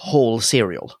the whole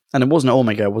serial. And it wasn't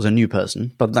Omega, it was a new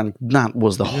person, but then that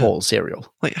was the whole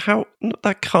serial. Like, how?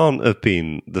 That can't have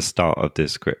been the start of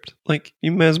this script. Like,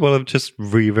 you may as well have just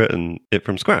rewritten it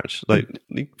from scratch. Like,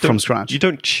 From scratch. You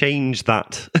don't change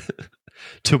that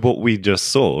to what we just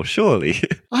saw, surely.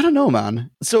 I don't know,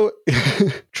 man. So,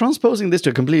 transposing this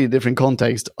to a completely different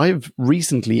context, I've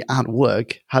recently at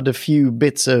work had a few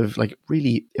bits of, like,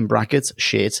 really, in brackets,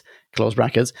 shit, close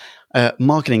brackets,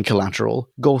 marketing collateral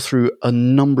go through a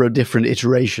number of different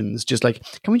iterations. Just like,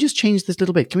 can we just change this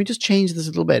little bit? Can we just change this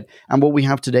little bit? And what we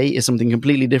have today is something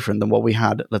completely different than what we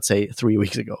had, let's say, 3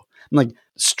 weeks ago. Like,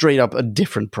 straight up a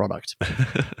different product.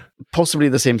 Possibly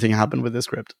the same thing happened with this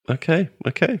script. Okay.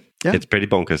 Yeah. It's pretty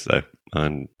bonkers, though.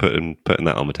 I'm putting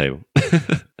that on the table.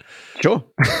 Sure.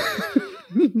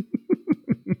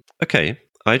 Okay.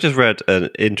 I just read an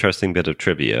interesting bit of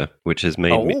trivia, which has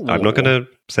made me... I'm not going to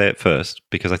say it first,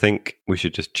 because I think we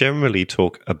should just generally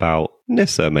talk about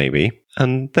Nyssa, maybe.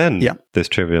 And then this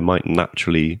trivia might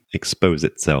naturally expose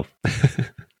itself.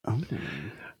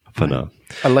 For now.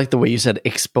 I like the way you said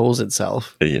expose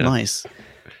itself. Yeah. Nice.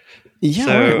 Yeah,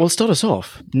 So- all right, well, start us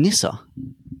off. Nyssa.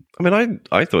 I mean,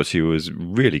 I thought she was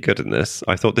really good in this.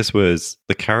 I thought this was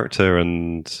the character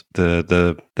and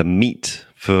the meat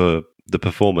for the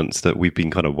performance that we've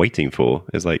been kind of waiting for.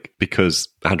 Is like, because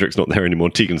Adric's not there anymore,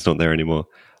 Tegan's not there anymore.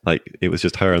 Like, it was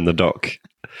just her and the Doc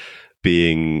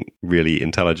being really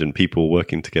intelligent people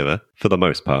working together for the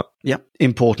most part. Yeah,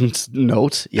 important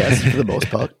note. Yes, for the most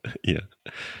part. Yeah.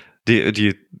 Do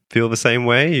you feel the same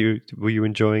way? Were you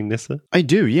enjoying Nyssa? I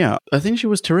do, yeah. I think she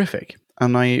was terrific.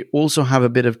 And I also have a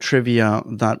bit of trivia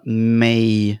that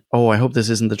may... Oh, I hope this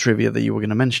isn't the trivia that you were going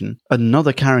to mention.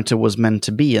 Another character was meant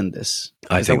to be in this.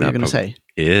 Is that what you're going to say?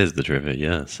 Is the trivia,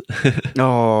 yes.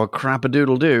 Oh,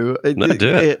 crap-a-doodle-doo. No,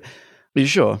 do it. Are you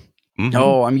sure? Mm-hmm.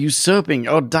 Oh, I'm usurping.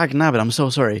 Oh, dag-nabbit, I'm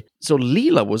so sorry. So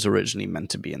Leela was originally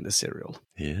meant to be in this serial.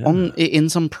 Yeah. In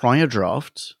some prior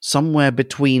draft, somewhere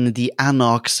between the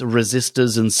Anarchs,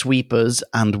 Resistors, and Sweepers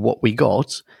and what we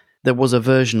got, there was a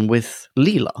version with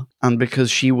Leela. And because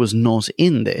she was not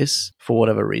in this, for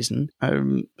whatever reason,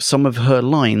 some of her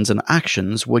lines and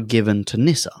actions were given to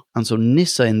Nyssa. And so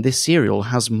Nyssa in this serial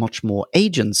has much more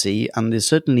agency and is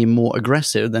certainly more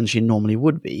aggressive than she normally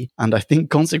would be. And I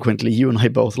think consequently you and I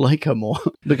both like her more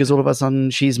because all of a sudden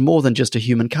she's more than just a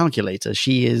human calculator.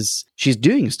 She's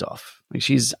doing stuff. Like,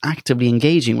 she's actively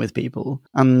engaging with people.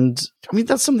 And I mean,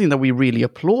 that's something that we really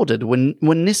applauded when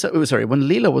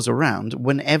Leela was around.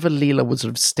 Whenever Leela would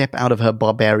sort of step out of her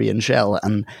barbarian shell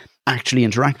and actually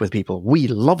interact with people, we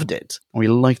loved it. We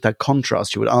liked that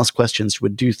contrast. She would ask questions, she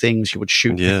would do things, she would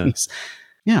shoot things.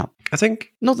 Yeah. I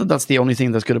think... Not that that's the only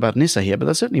thing that's good about Nyssa here, but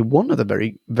that's certainly one of the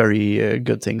very, very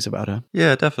good things about her.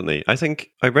 Yeah, definitely. I think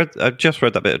I just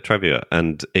read that bit of trivia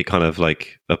and it kind of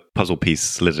like a puzzle piece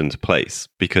slid into place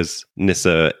because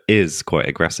Nyssa is quite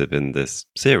aggressive in this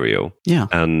serial. Yeah.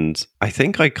 And I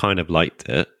think I kind of liked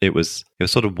it. It was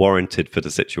sort of warranted for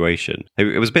the situation.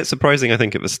 It was a bit surprising, I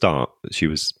think, at the start that she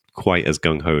was quite as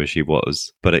gung-ho as she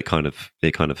was, but it kind of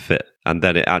fit. And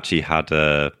then it actually had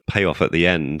a payoff at the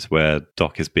end where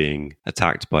Doc is being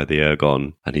attacked by the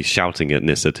Ergon and he's shouting at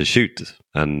Nyssa to shoot.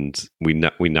 And we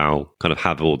now kind of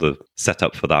have all the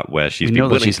setup for that where she's been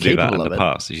willing to do that in the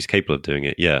past. She's capable of doing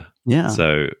it, yeah. Yeah.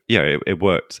 So, yeah, it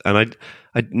worked. And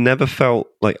I never felt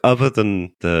like, other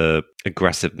than the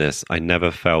aggressiveness, I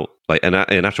never felt like an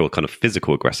actual kind of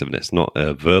physical aggressiveness, not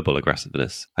a verbal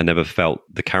aggressiveness. I never felt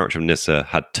the character of Nyssa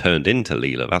had turned into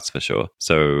Leela, that's for sure.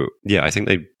 So, yeah, I think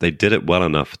they did it well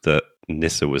enough that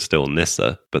Nyssa was still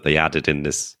Nyssa, but they added in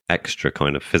this extra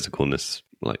kind of physicalness,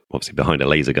 like obviously behind a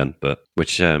laser gun, but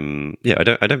which I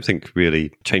don't think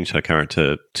really changed her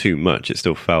character too much. It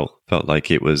still felt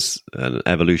like it was an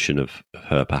evolution of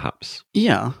her, perhaps.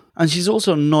 Yeah. And she's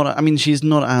also not, I mean, she's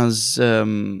not as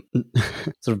sort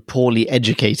of poorly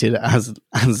educated as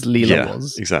Leela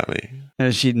was. Exactly.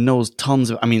 She knows tons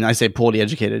of, I mean, I say poorly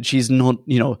educated. She's not,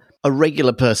 a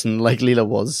regular person like Leela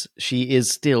was. She is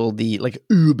still the like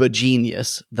uber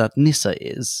genius that Nyssa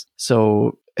is.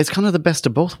 So it's kind of the best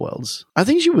of both worlds. I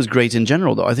think she was great in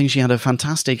general, though. I think she had a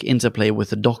fantastic interplay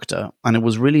with the Doctor, and it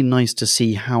was really nice to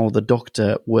see how the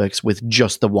Doctor works with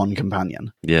just the one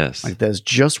companion. Yes. Like, there's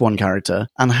just one character,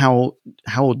 and how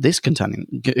this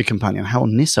companion, how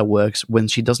Nyssa works when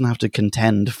she doesn't have to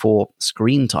contend for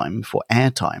screen time, for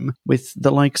airtime, with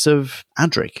the likes of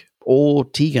Adric. Or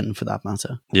Tegan, for that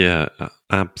matter. Yeah,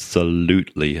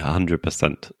 absolutely,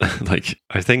 100%. Like,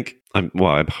 I think I'm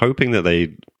hoping that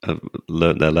they have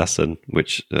learned their lesson,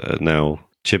 which now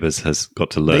Chibbers has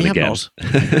got to learn again. Not.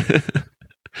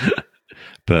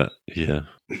 But yeah,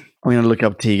 I'm going to look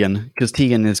up Tegan, because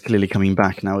Tegan is clearly coming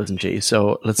back now, isn't she?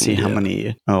 So let's see how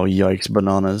many... Oh, yikes,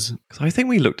 bananas. Because I think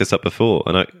we looked this up before,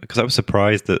 and because I was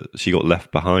surprised that she got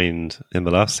left behind in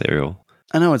the last serial.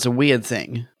 I know, it's a weird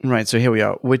thing. Right, so here we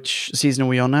are. Which season are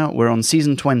we on now? We're on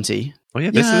season 20. Oh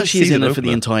yeah, this is she's in it opener. for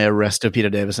the entire rest of Peter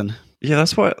Davison. Yeah,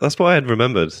 that's why I had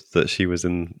remembered that she was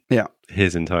in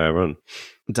his entire run.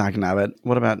 Dagnabbit.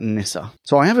 What about Nyssa?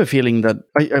 So I have a feeling that,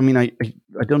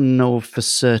 I don't know for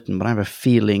certain, but I have a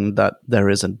feeling that there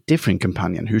is a different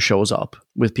companion who shows up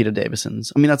with Peter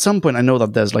Davison's. I mean, at some point I know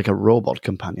that there's like a robot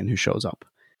companion who shows up.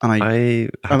 And I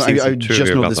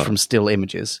just know this from still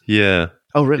images. Yeah.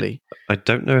 Oh, really? I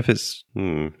don't know if it's...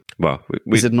 Well,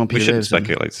 we shouldn't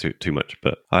speculate like too much,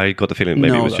 but I got the feeling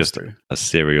maybe it was just a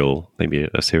serial, maybe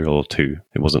a serial or two.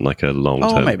 It wasn't like a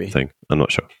long-term thing. I'm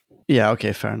not sure. Yeah,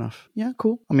 okay, fair enough. Yeah,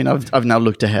 cool. I mean, I've now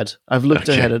looked ahead. I've looked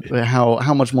ahead at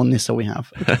how much more Nyssa we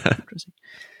have. Interesting.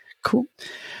 Cool.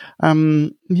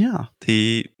 Yeah.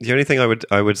 The only thing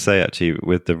I would say actually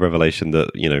with the revelation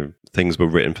that, you know, things were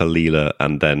written for Leela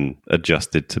and then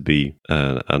adjusted to be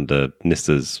under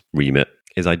Nyssa's remit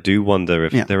is I do wonder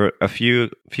if there are a few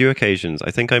occasions,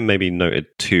 I think I maybe noted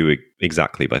two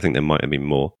exactly, but I think there might have been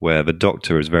more, where the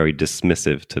Doctor is very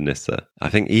dismissive to Nyssa. I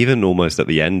think even almost at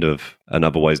the end of an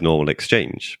otherwise normal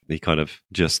exchange, he kind of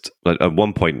just, like, at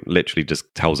one point, literally just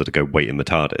tells her to go wait in the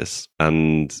TARDIS.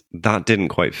 And that didn't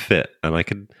quite fit. And I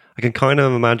can kind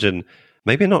of imagine,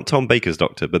 maybe not Tom Baker's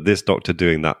Doctor, but this Doctor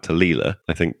doing that to Leela.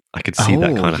 I think I could see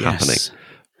that kind of happening.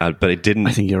 But it didn't.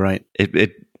 I think you're right.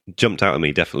 It jumped out at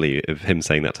me, definitely, of him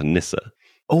saying that to Nyssa.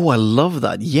 Oh, I love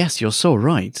that. Yes, you're so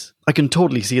right. I can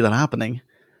totally see that happening.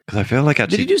 Because I feel like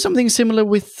actually... Did he do something similar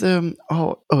with...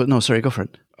 Oh, no, sorry, go for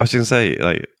it. I was going to say,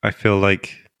 like, I feel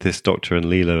like this Doctor and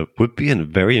Leela would be a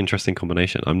very interesting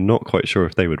combination. I'm not quite sure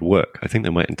if they would work. I think they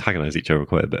might antagonize each other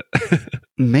quite a bit.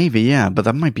 Maybe, yeah, but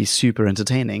that might be super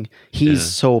entertaining. He's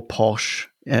so posh,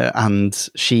 and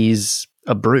she's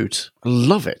a brute. I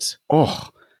love it. Oh,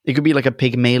 it could be like a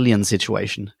Pygmalion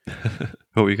situation.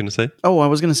 What were you going to say? Oh, I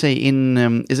was going to say,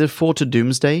 is it 4 to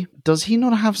Doomsday? Does he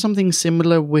not have something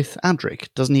similar with Adric?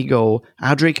 Doesn't he go,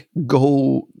 Adric,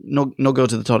 go, no go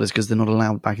to the TARDIS because they're not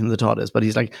allowed back into the TARDIS. But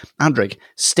he's like, Adric,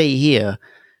 stay here,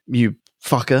 you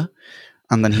fucker.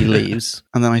 And then he leaves.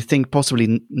 And then I think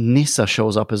possibly Nyssa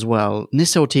shows up as well.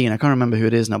 Nyssa or Tegan, I can't remember who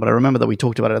it is now, but I remember that we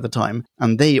talked about it at the time.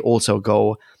 And they also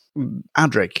go,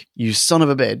 Adric, you son of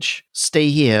a bitch, stay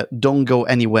here, don't go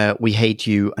anywhere, we hate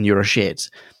you and you're a shit.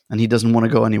 And he doesn't want to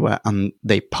go anywhere, and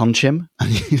they punch him, and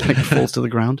he like falls to the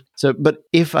ground. So, but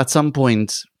if at some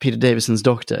point Peter Davison's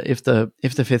Doctor, if the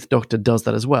Fifth Doctor does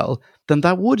that as well, then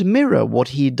that would mirror what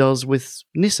he does with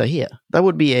Nyssa here. That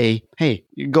would be a, hey,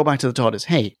 go back to the TARDIS.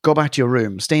 Hey, go back to your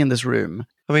room. Stay in this room.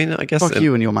 I mean, I guess... Fuck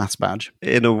you and your maths badge.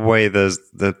 In a way, there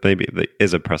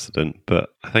is a precedent, but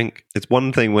I think it's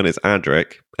one thing when it's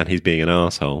Adric and he's being an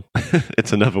arsehole.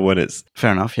 It's another when it's...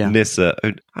 Fair enough, yeah. Nyssa.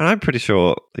 And I'm pretty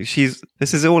sure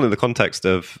this is all in the context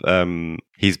of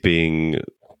he's being,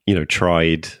 you know,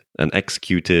 tried and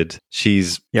executed.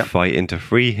 She's fighting to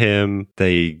free him.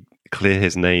 They clear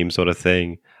his name sort of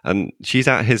thing. And she's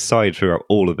at his side throughout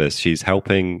all of this. She's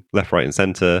helping left, right, and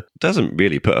center. Doesn't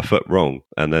really put a foot wrong.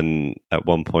 And then at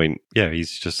one point,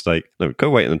 he's just like, no,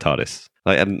 go wait in the TARDIS.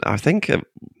 Like, and I think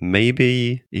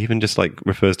maybe even just like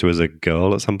refers to her as a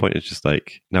girl at some point. It's just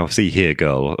like, now see here,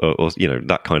 girl, or you know,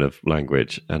 that kind of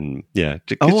language. And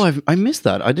I missed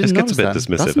that. I didn't notice that.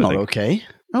 Dismissive, that's not okay.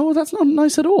 Oh, that's not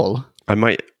nice at all. I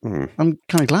might. I'm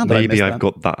kind of glad that maybe I've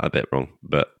got that a bit wrong,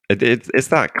 but it's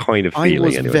that kind of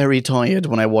feeling. I was very tired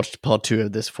when I watched part 2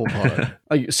 of this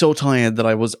 4-parter. So tired that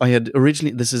I had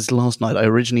originally, this is last night, I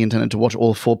originally intended to watch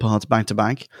all 4 parts back to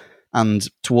back. And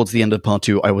towards the end of part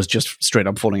 2, I was just straight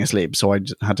up falling asleep. So I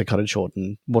had to cut it short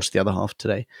and watch the other half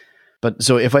today. But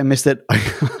so if I missed it,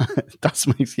 that's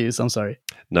my excuse. I'm sorry.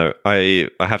 No, I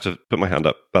have to put my hand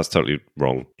up. That's totally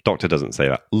wrong. Doctor doesn't say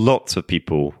that. Lots of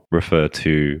people refer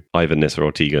to either Nyssa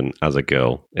or Tegan as a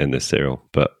girl in this serial,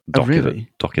 but Doc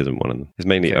isn't one of them. It's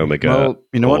mainly Omega. Well,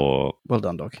 you know what? Well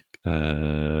done, Doc.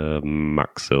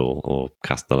 Maxil or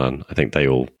Castellan. I think they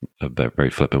all are very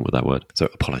flippant with that word. So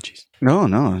apologies. No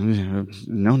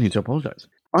need to apologize.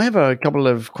 I have a couple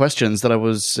of questions that I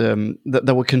was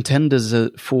that were contenders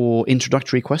for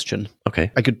introductory question. Okay.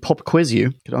 I could pop quiz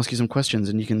you. Could ask you some questions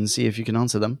and you can see if you can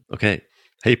answer them. Okay.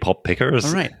 Hey, pop pickers.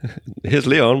 All right. Here's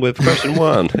Leon with question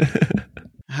 1.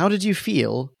 How did you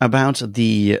feel about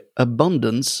the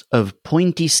abundance of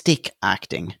pointy stick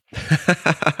acting?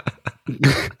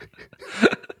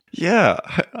 Yeah,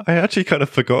 I actually kind of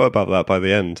forgot about that by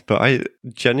the end, but I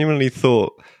genuinely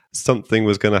thought something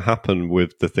was going to happen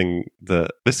with the thing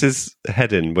that this is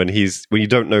heading when you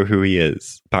don't know who he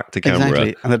is. Back to camera.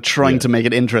 Exactly. And they're trying to make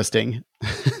it interesting.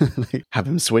 Have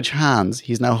him switch hands.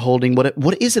 He's now holding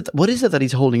what is it that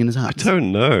he's holding in his hands? I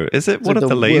don't know. Is it It's one like of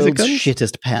the laser world's guns?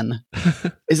 shittest pen.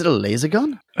 Is it a laser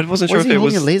gun? I wasn't Why sure is if he it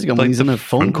holding was a laser gun when he's the in a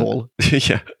phone front- call?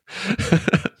 Yeah.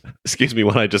 Excuse me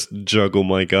while I just juggle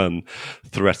my gun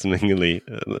threateningly.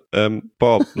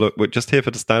 Bob, look, we're just here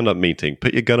for the stand-up meeting.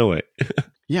 Put your gun away.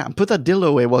 Yeah, put that dildo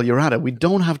away while you're at it. We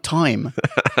don't have time.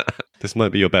 This might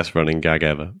be your best running gag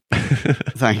ever.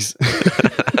 Thanks.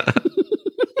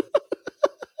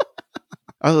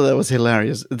 I thought that was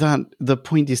hilarious. That the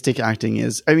pointy stick acting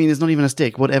is, I mean, it's not even a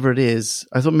stick, whatever it is.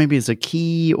 I thought maybe it's a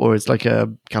key or it's like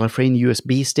a Gallifreyan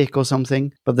USB stick or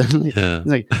something. But then it's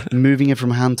like moving it from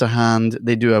hand to hand.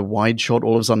 They do a wide shot.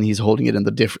 All of a sudden he's holding it in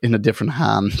a different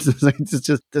hand. It's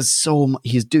just, there's so much,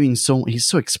 he's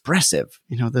so expressive.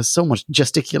 You know, there's so much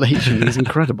gesticulation. He's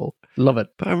incredible. Love it.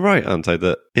 But I'm right, aren't I,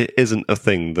 that it isn't a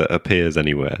thing that appears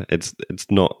anywhere. It's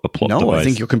not a plot device. No, I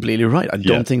think you're completely right. I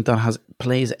don't think that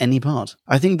plays any part.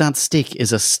 I think that stick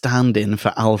is a stand-in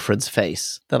for Alfred's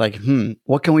face. They're like,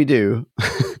 what can we do?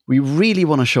 We really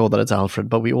want to show that it's Alfred,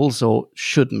 but we also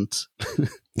shouldn't.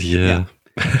 Yeah.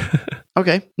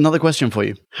 Okay, another question for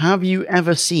you. Have you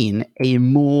ever seen a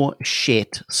more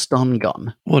shit stun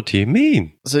gun? What do you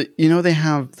mean? So, you know, they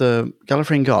have the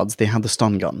Gallifreyan guards, they have the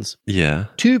stun guns. Yeah.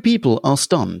 2 people are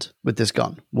stunned with this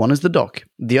gun. One is the Doc.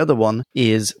 The other one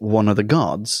is one of the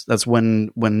guards. That's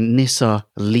when Nyssa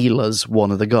Leela's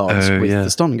one of the guards with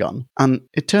the stun gun. And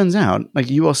it turns out, like,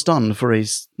 you are stunned for a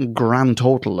grand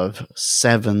total of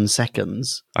 7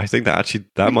 seconds. I think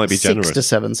that might be generous. 6 to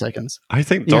 7 seconds. I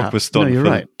think Doc was stunned for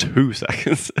right. 2 seconds.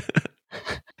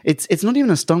 It's not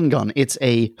even a stun gun. It's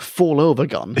a fall-over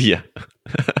gun. Yeah.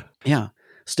 Yeah.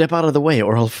 Step out of the way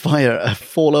or I'll fire a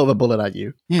fall-over bullet at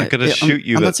you. Yeah, I'm going to shoot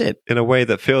you and that's it. in a way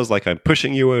that feels like I'm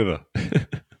pushing you over.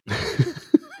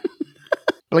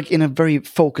 Like in a very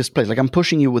focused place. Like I'm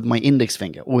pushing you with my index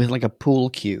finger with like a pull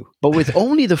cue. But with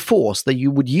only the force that you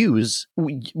would use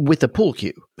with a pull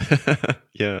cue.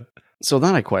 Yeah. So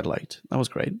that I quite liked. That was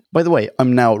great. By the way,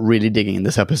 I'm now really digging in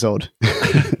this episode.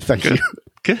 Thank you.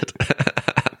 Good.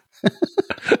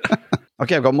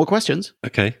 Okay, I've got more questions.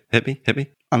 Okay, hit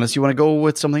me. Unless you want to go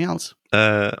with something else.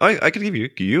 I could give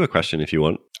you a question if you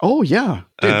want. Oh, yeah.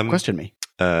 Question me.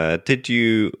 Did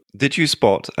you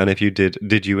spot, and if you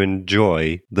did you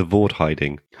enjoy the Vord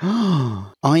hiding?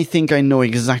 I think I know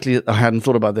exactly. I hadn't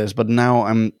thought about this, but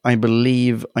now I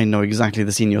believe I know exactly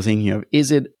the scene you're thinking of.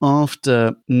 Is it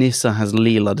after Nyssa has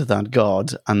Leela'd that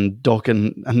guard and Doc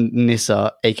and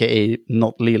Nyssa, aka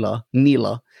not Leela,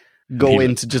 Neela, go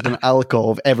into just an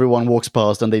alcove, everyone walks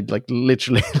past and they like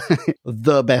literally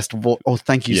the best oh,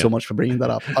 thank you so much for bringing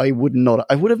that up. I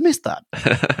would have missed that.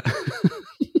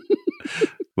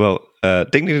 Well,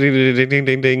 ding, ding, ding, ding, ding,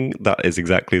 ding, ding. That is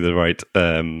exactly the right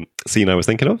scene I was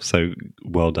thinking of. So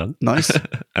well done. Nice.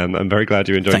 And I'm very glad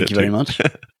you enjoyed it. Thank you very much.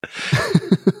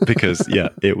 Because,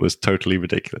 it was totally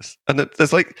ridiculous. And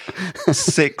there's like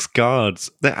 6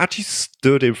 guards that actually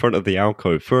stood in front of the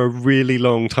alcove for a really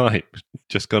long time.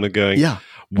 Just kind of going,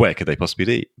 where could they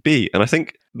possibly be? And I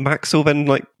think Maxwell then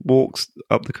like walks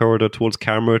up the corridor towards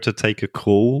camera to take a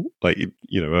call, like,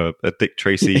 a Dick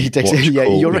Tracy he takes watch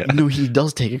call. You're right. No, he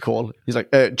does take a call. He's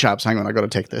like, chaps, hang on, I got to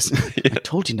take this. I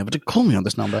told you never to call me on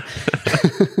this number.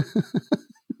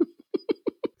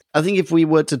 I think if we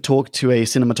were to talk to a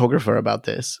cinematographer about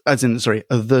this, the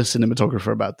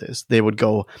cinematographer about this, they would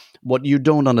go, what you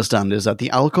don't understand is that the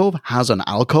alcove has an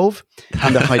alcove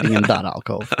and they're hiding in that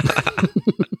alcove.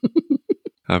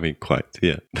 I mean, quite,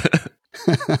 yeah.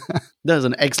 That's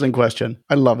an excellent question.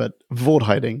 I love it. Vord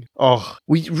hiding. Oh,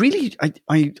 we really,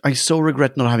 I so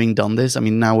regret not having done this. I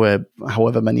mean, now we're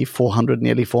however many,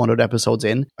 nearly 400 episodes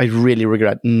in. I really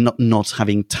regret not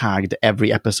having tagged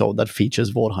every episode that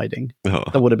features Vord hiding. Oh.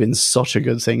 That would have been such a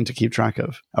good thing to keep track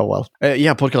of. Oh, well.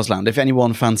 Podcast land. If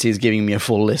anyone fancies giving me a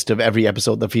full list of every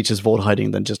episode that features Vord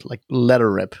hiding, then just like let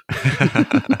her rip.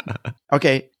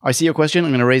 Okay, I see your question.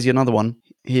 I'm going to raise you another one.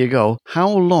 Here you go. How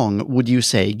long would you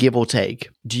say, give or take,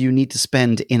 do you need to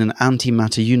spend in an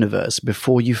antimatter universe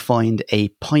before you find a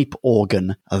pipe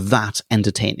organ that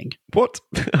entertaining? What?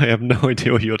 I have no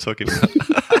idea what you're talking about.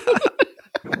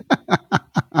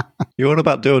 You're on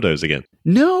about dildos again?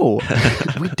 No,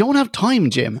 we don't have time,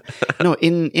 Jim. No,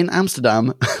 in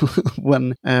Amsterdam,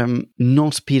 when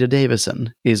not Peter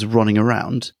Davison is running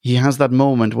around, he has that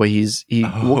moment where he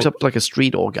walks up like a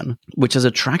street organ, which has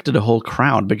attracted a whole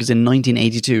crowd because in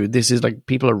 1982, this is like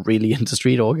people are really into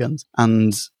street organs.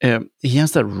 And he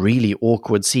has that really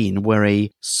awkward scene where a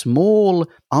small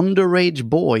underage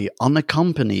boy,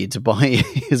 unaccompanied by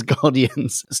his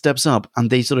guardians, steps up and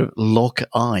they sort of lock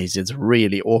eyes. It's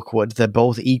really awkward. They're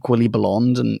both equally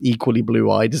blonde and equally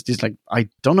blue-eyed. It's just like, I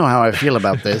don't know how I feel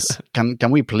about this. Can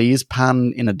we please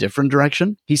pan in a different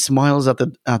direction? He smiles at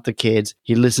the kid.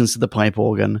 He listens to the pipe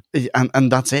organ,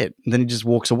 and that's it. And then he just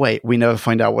walks away. We never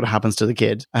find out what happens to the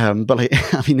kid. But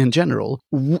I mean, in general,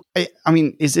 I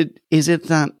mean, is it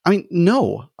that? I mean,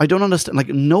 no, I don't understand. Like,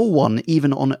 no one,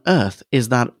 even on Earth, is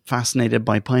that fascinated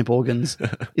by pipe organs.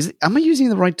 Am I using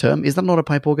the right term? Is that not a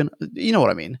pipe organ? You know what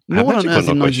I mean? No one on Earth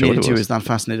in 1982 is that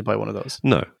fascinated by one of those.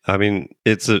 No, I mean,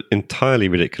 it's an entirely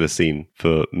ridiculous scene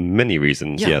for many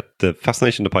reasons. Yeah, the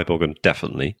fascination of the pipe organ,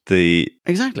 definitely.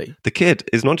 Exactly. The kid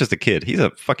is not just a kid; he's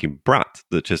a fucking brat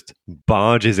that just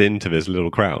barges into this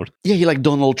little crowd. Yeah, he like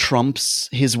Donald Trumps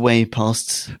his way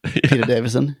past Peter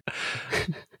Davison.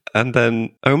 And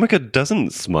then Omega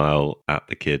doesn't smile at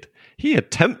the kid. He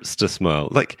attempts to smile.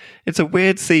 Like, it's a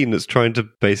weird scene that's trying to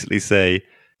basically say,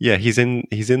 yeah, he's in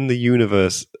the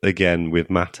universe again with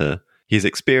matter. He's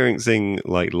experiencing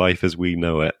like life as we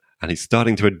know it, and he's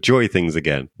starting to enjoy things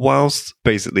again, whilst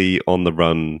basically on the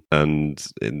run and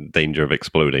in danger of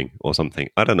exploding or something.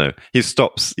 I don't know. He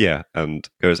stops, and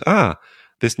goes,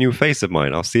 this new face of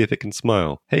mine, I'll see if it can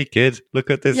smile. Hey, kid, look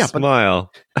at this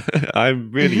smile.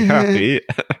 I'm really happy.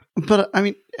 But, I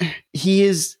mean, he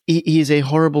is a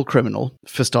horrible criminal,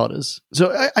 for starters.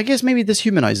 So I guess maybe this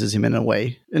humanizes him in a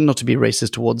way, and not to be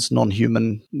racist towards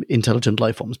non-human intelligent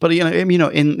life forms. But,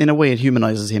 in a way it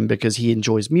humanizes him because he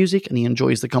enjoys music and he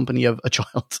enjoys the company of a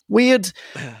child. Weird,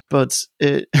 but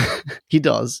he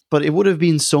does. But it would have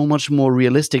been so much more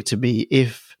realistic to me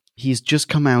if he's just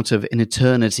come out of an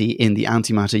eternity in the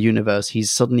antimatter universe.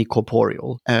 He's suddenly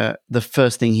corporeal. The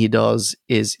first thing he does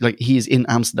is, like, he's in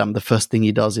Amsterdam. The first thing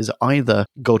he does is either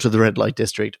go to the red light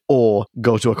district or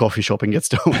go to a coffee shop and get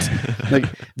stoned.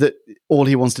 All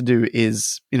he wants to do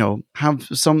is, have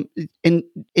some,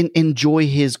 enjoy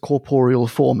his corporeal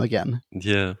form again.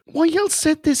 Yeah. Why else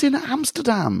set this in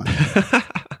Amsterdam?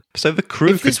 So the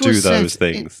crew could do those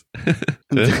things.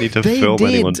 They don't need to film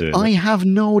anyone doing it. I have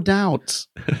no doubt.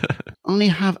 I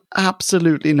have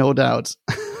absolutely no doubt.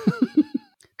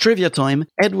 Trivia time.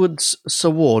 Edward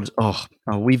Saward.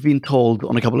 We've been told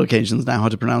on a couple of occasions now how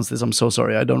to pronounce this. I'm so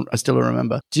sorry. I still don't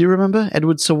remember. Do you remember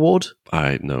Edward Saward?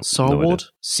 Saward?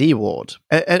 Seward.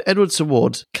 Edward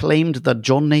Saward claimed that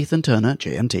John Nathan Turner,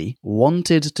 JNT,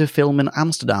 wanted to film in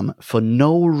Amsterdam for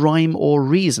no rhyme or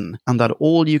reason, and that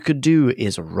all you could do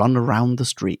is run around the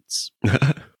streets.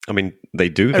 I mean, they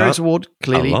do that Eric Saward,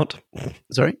 clearly, a lot.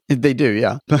 Sorry? They do,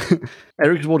 yeah.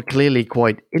 Eric Saward, clearly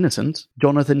quite innocent.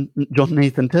 John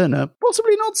Nathan Turner,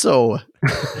 possibly not so.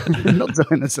 Not so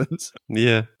innocent.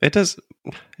 Yeah, it does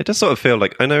sort of feel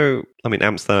like,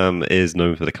 Amsterdam is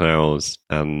known for the canals,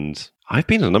 and I've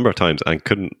been a number of times and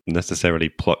couldn't necessarily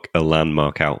pluck a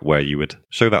landmark out where you would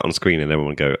show that on screen and everyone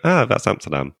would go, that's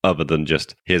Amsterdam, other than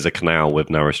just, here's a canal with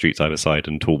narrow streets either side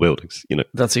and tall buildings,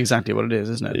 That's exactly what it is,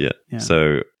 isn't it? Yeah.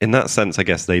 So in that sense, I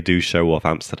guess they do show off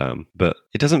Amsterdam, but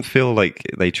it doesn't feel like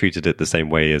they treated it the same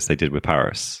way as they did with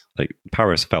Paris. Like,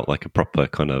 Paris felt like a proper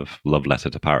kind of love letter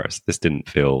to Paris. This didn't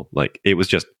feel like it was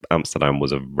just Amsterdam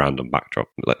was a random backdrop.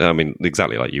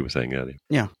 Exactly like you were saying earlier.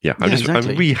 Yeah. I'm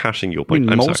rehashing your point.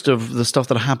 Most of the stuff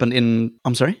that happened in...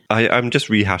 I'm sorry? I'm just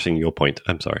rehashing your point.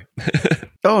 I'm sorry.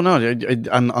 Oh, no,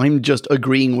 and I'm just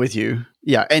agreeing with you.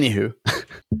 Yeah, anywho.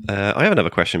 I have another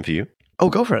question for you. Oh,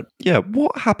 go for it. Yeah,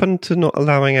 what happened to not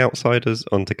allowing outsiders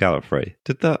onto Gallifrey?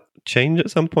 Did that change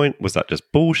at some point? Was that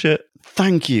just bullshit?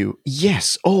 Thank you.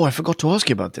 Yes. Oh, I forgot to ask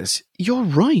you about this. You're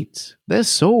right. They're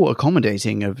so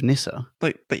accommodating of Nyssa.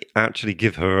 Like, they actually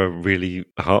give her a really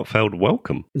heartfelt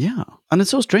welcome. Yeah. And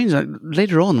it's so strange. Like,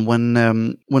 later on,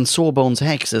 when Sawbones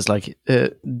Hex is like,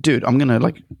 dude, I'm going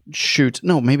to, shoot...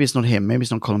 No, maybe it's not him. Maybe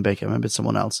it's not Colin Baker. Maybe it's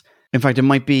someone else. In fact, it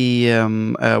might be,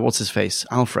 what's his face?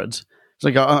 Alfred. It's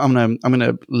like, I'm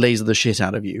gonna laser the shit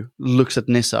out of you. Looks at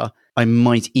Nyssa. I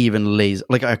might even laser...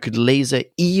 I could laser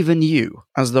even you.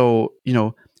 As though,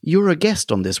 you're a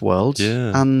guest on this world.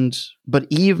 Yeah. But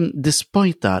even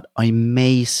despite that, I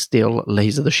may still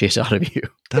laser the shit out of you.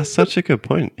 That's such a good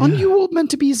point. Aren't you all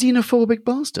meant to be xenophobic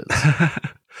bastards?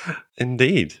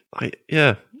 Indeed. I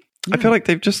feel like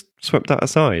they've just swept that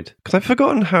aside. Because I've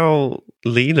forgotten how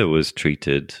Leela was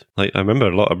treated. I remember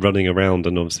a lot of running around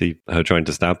and obviously her trying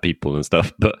to stab people and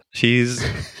stuff, but she's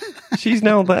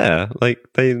now there.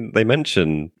 They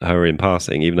mention her in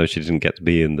passing, even though she didn't get to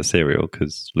be in the serial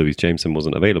because Louise Jameson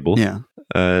wasn't available. Yeah.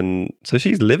 And so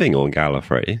she's living on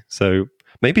Gallifrey. So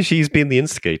maybe she's been the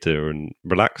instigator and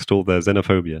relaxed all their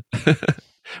xenophobia.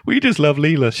 We just love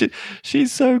Leela.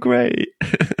 She's so great.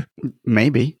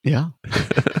 Maybe, yeah.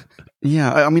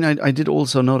 Yeah, I mean, I did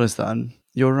also notice that.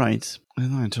 You're right.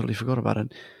 I totally forgot about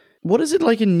it. What is it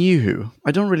like in New Who?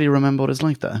 I don't really remember what it's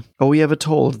like there. Are we ever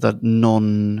told that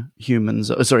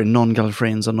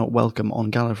non-Gallifreyans are not welcome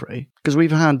on Gallifrey? Because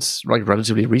we've had, like,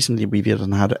 relatively recently, we've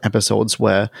even had episodes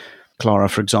where Clara,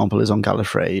 for example, is on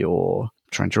Gallifrey, or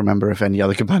trying to remember if any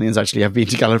other companions actually have been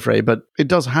to Gallifrey, but it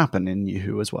does happen in New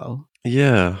Who as well.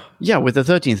 Yeah. Yeah, with the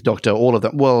 13th Doctor, all of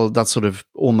that, well, that's sort of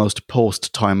almost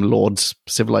post-Time Lords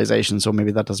civilization, so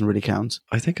maybe that doesn't really count.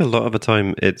 I think a lot of the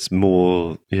time it's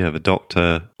more, the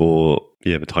Doctor, or,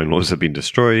 the Time Lords have been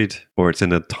destroyed, or it's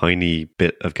in a tiny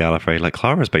bit of Gallifrey. Like,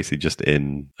 Clara's basically just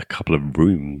in a couple of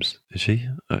rooms, is she?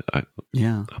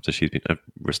 Yeah. After she's been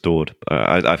restored.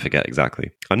 I forget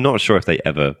exactly. I'm not sure if they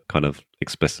ever kind of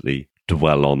explicitly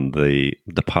dwell on the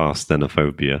past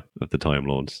xenophobia of the Time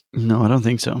Lords. No, I don't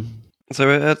think so. So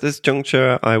at this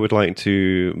juncture, I would like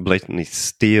to blatantly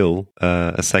steal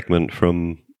a segment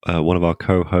from one of our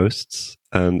co-hosts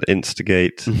and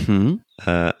instigate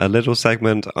a little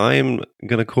segment I'm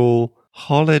going to call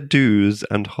Holido's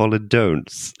and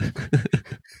Holidon'ts.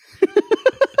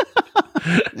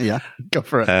 Yeah, go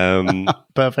for it.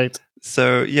 Perfect.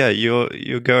 So yeah,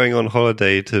 you're going on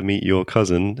holiday to meet your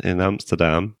cousin in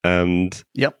Amsterdam, and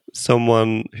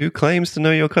someone who claims to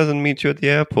know your cousin meets you at the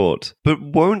airport, but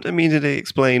won't immediately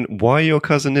explain why your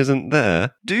cousin isn't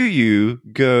there. Do you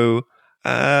go,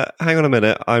 hang on a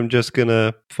minute, I'm just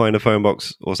gonna find a phone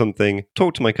box or something,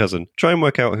 talk to my cousin, try and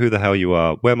work out who the hell you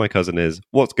are, where my cousin is,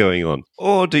 what's going on?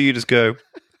 Or do you just go,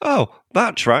 oh,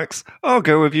 that tracks, I'll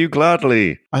go with you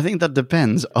gladly? I think that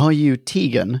depends. Are you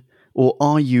Tegan? Or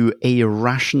are you a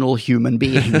rational human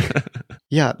being?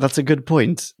 Yeah, that's a good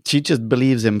point. She just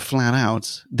believes him flat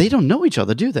out. They don't know each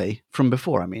other, do they? From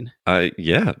before, I mean.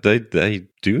 Yeah, they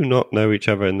do not know each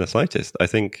other in the slightest. I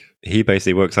think he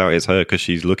basically works out it's her because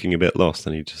she's looking a bit lost,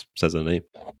 and he just says her name.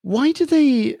 Why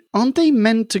aren't they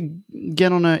meant to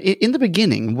get on in the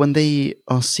beginning, when they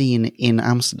are seen in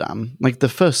Amsterdam, like the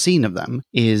first scene of them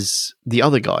is the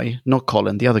other guy, not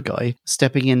Colin, the other guy,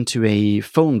 stepping into a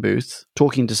phone booth,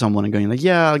 talking to someone and going like,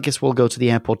 yeah, I guess we'll go to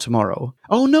the airport tomorrow.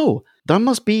 Oh no, that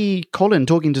must be Colin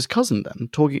talking to his cousin then,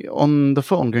 talking on the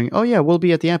phone going, oh yeah, we'll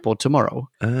be at the airport tomorrow.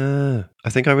 I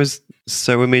think I was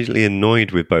so immediately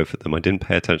annoyed with both of them, I didn't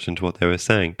pay attention to what they were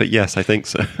saying. But yes, I think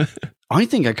so. I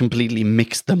think I completely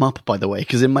mixed them up, by the way,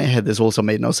 because in my head this also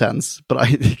made no sense. But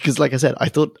because like I said, I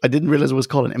didn't realize it was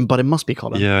Colin, but it must be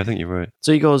Colin. Yeah, I think you're right.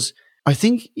 So he goes, I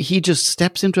think he just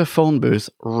steps into a phone booth,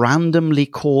 randomly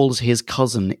calls his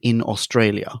cousin in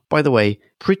Australia. By the way,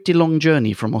 pretty long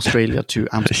journey from Australia to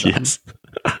Amsterdam. Yes.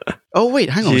 Oh, wait,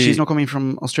 hang on. She's not coming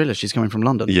from Australia. She's coming from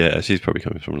London. Yeah, she's probably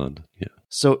coming from London. Yeah.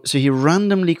 So he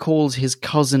randomly calls his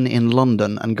cousin in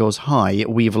London and goes, hi,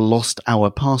 we've lost our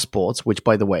passports, which,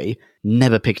 by the way,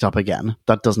 never picked up again.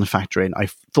 That doesn't factor in. I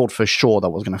thought for sure that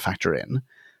was going to factor in.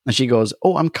 And she goes,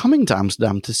 oh, I'm coming to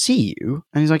Amsterdam to see you.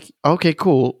 And he's like, okay,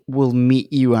 cool. We'll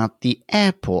meet you at the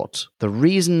airport. The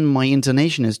reason my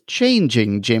intonation is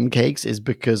changing, Jim Cakes, is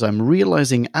because I'm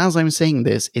realizing as I'm saying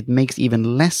this, it makes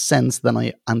even less sense than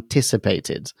I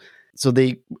anticipated. So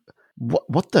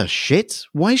what the shit?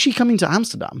 Why is she coming to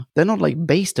Amsterdam? They're not like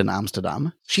based in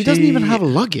Amsterdam. She doesn't even have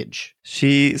luggage.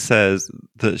 She says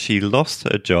that she lost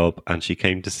her job and she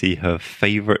came to see her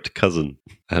favorite cousin.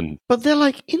 But they're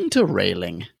like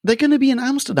interrailing. They're going to be in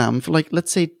Amsterdam for like,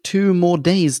 let's say 2 more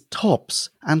days tops.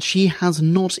 And she has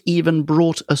not even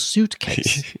brought a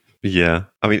suitcase. Yeah.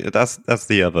 I mean, that's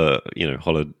the other,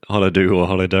 holido or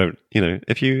holidon't.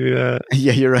 If you...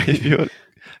 yeah, you're right. If you're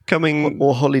coming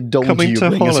to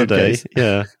holiday,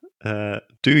 yeah.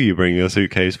 Do you bring a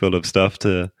suitcase full of stuff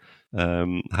to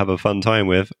have a fun time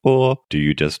with, or do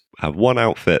you just have one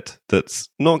outfit that's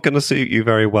not going to suit you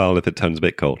very well if it turns a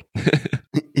bit cold?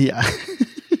 Yeah.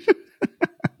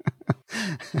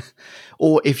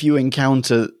 Or if you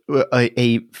encounter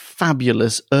a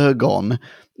fabulous ergon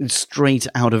straight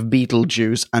out of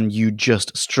Beetlejuice and you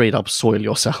just straight up soil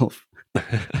yourself.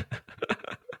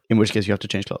 In which case you have to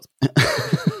change clothes.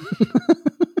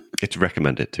 It's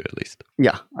recommended to, at least.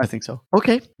 Yeah, I think so.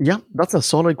 Okay, yeah, that's a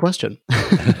solid question.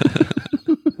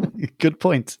 Good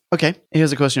point. Okay,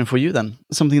 here's a question for you then.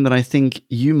 Something that I think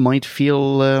you might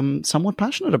feel somewhat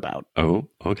passionate about. Oh,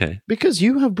 okay. Because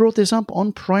you have brought this up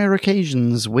on prior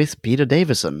occasions with Peter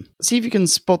Davison. See if you can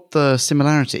spot the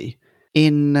similarity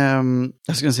in, I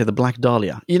was going to say the Black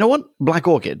Dahlia. You know what? Black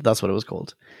Orchid, that's what it was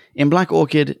called. In Black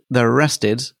Orchid, they're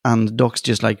arrested, and Doc's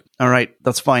just like, all right,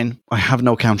 that's fine. I have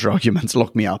no counter-arguments,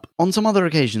 lock me up. On some other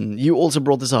occasion, you also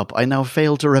brought this up. I now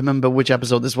fail to remember which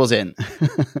episode this was in.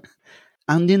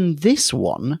 And in this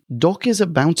one, Doc is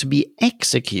about to be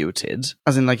executed,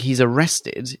 as in like he's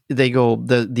arrested. They go,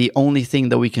 the only thing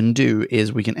that we can do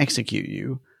is we can execute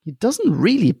you. He doesn't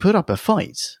really put up a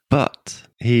fight. But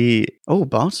he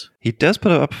does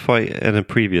put up a fight in a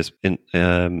previous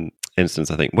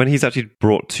instance, I think. When he's actually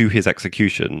brought to his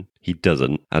execution, he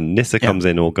doesn't. And Nyssa comes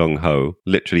in all gung-ho,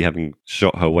 literally having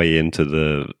shot her way into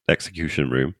the execution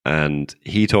room. And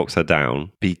he talks her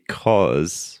down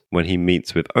because when he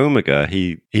meets with Omega,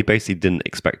 he basically didn't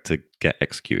expect to get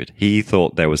executed. He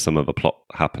thought there was some other plot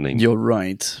happening. You're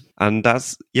right. And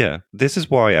this is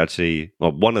why actually,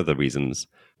 well, one of the reasons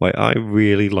why I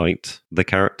really liked the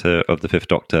character of the Fifth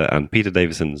Doctor and Peter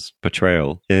Davison's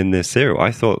portrayal in this serial.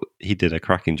 I thought he did a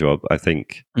cracking job. I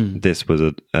think this was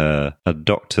a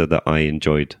Doctor that I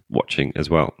enjoyed watching as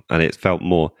well. And it felt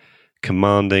more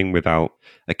commanding without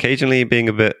occasionally being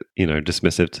a bit,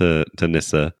 dismissive to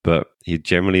Nyssa, but he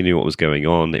generally knew what was going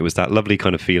on. It was that lovely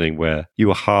kind of feeling where you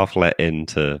were half let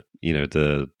into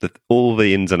the all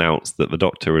the ins and outs that the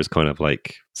Doctor is kind of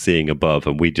like seeing above,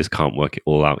 and we just can't work it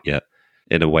all out yet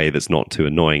in a way that's not too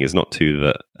annoying. It's not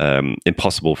too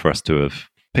impossible for us to have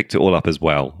picked it all up as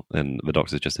well. And the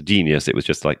Doctor's just a genius. It was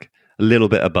just like a little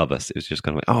bit above us. It was just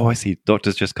kind of like, oh, I see.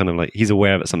 Doctor's just kind of like, he's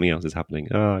aware that something else is happening.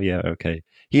 Oh, yeah, okay.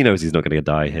 He knows he's not going to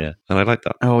die here. And I like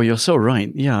that. Oh, you're so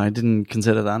right. Yeah, I didn't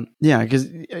consider that. Yeah, because,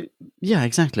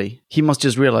 exactly. He must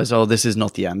just realize, oh, this is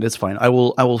not the end. It's fine. I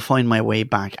will find my way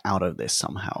back out of this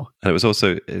somehow. And it was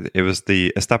also, it was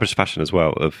the established fashion as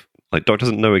well of, like, Doctor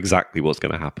doesn't know exactly what's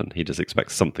going to happen. He just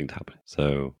expects something to happen.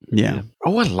 So, yeah.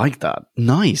 Oh, I like that.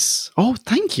 Nice. Oh,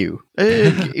 thank you.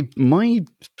 My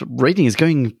rating is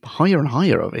going higher and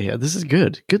higher over here. This is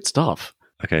good. Good stuff.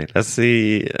 Okay, let's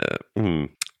see.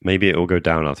 Maybe it will go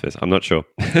down after this. I'm not sure.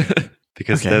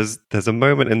 Because there's a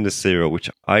moment in this serial which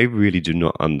I really do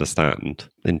not understand.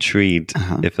 Intrigued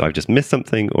if I've just missed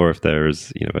something or if there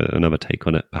is, another take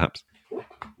on it, perhaps.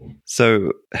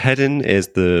 So Hedin is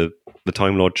the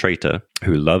Time Lord traitor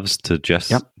who loves to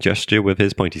gesture with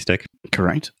his pointy stick.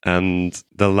 Correct. And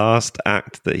the last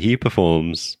act that he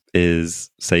performs is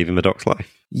saving the Doc's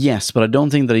life. Yes, but I don't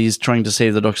think that he's trying to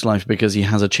save the Doc's life because he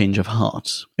has a change of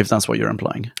heart, if that's what you're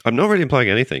implying. I'm not really implying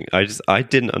anything. I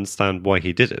didn't understand why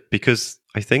he did it, because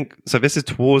I think, so this is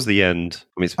towards the end.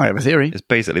 I mean, I have a theory. It's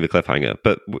basically the cliffhanger,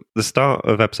 but the start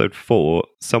of episode 4,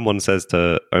 someone says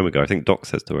to Omega, I think Doc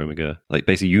says to Omega, like,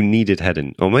 basically, you needed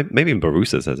Hedin, or maybe even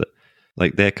Barusa says it.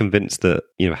 Like, they're convinced that,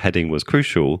 Hedin was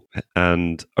crucial,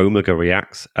 and Omega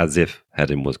reacts as if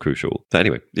Hedin was crucial. So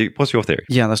anyway, what's your theory?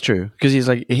 Yeah, that's true. Because he's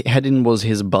like, Hedin was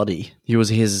his buddy. He was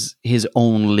his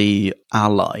only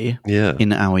ally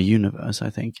in our universe, I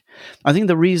think. I think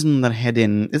the reason that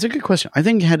Hedin... It's a good question. I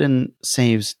think Hedin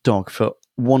saves Doc for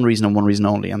one reason and one reason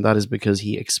only, and that is because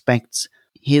he expects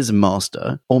his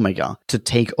master, Omega, to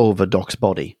take over Doc's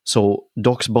body. So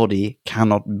Doc's body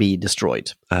cannot be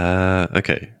destroyed.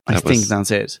 Okay. I think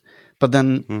that's it. But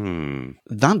then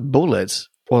that bullet,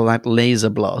 or that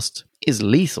laser blast, is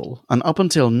lethal. And up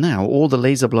until now, all the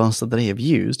laser blasts that they have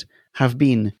used have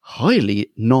been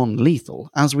highly non-lethal,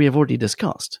 as we have already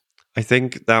discussed. I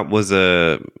think that was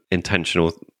a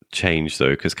intentional change,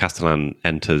 though, because Castellan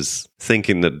enters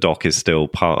thinking that Doc is still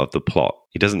part of the plot.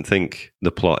 He doesn't think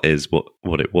the plot is what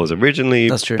it was originally.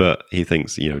 That's true. But he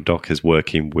thinks, Doc is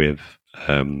working with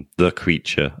the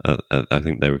creature. I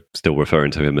think they're still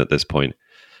referring to him at this point.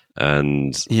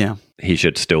 And he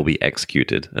should still be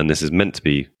executed. And this is meant to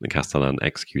be the Castellan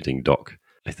executing Doc,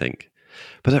 I think.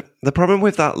 But the problem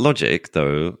with that logic,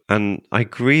 though, and I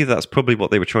agree that's probably what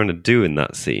they were trying to do in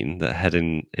that scene, that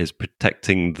Hedin is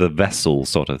protecting the vessel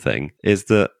sort of thing, is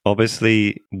that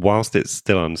obviously, whilst it's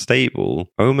still unstable,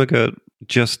 Omega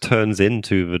just turns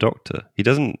into the Doctor. He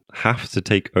doesn't have to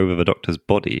take over the Doctor's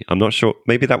body. I'm not sure.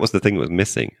 Maybe that was the thing that was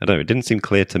missing. I don't know. It didn't seem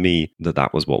clear to me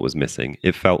that was what was missing.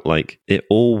 It felt like it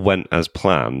all went as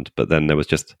planned, but then there was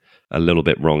just a little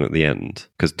bit wrong at the end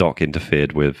because Doc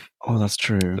interfered with. Oh, that's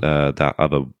true. That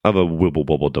other wibble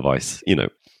bobble device.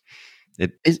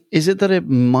 Is it that it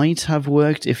might have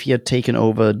worked if he had taken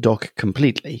over Doc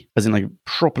completely, as in like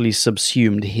properly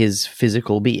subsumed his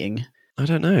physical being? I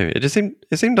don't know. It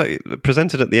seemed like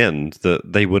presented at the end that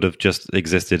they would have just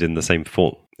existed in the same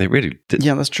form. It really did.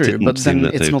 Yeah, that's true. But then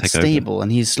it's not stable, and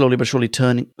he's slowly but surely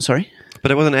turning. Sorry, but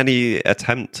there wasn't any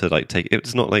attempt to take.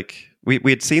 It's not like. We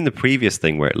had seen the previous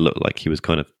thing where it looked like he was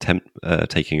kind of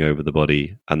taking over the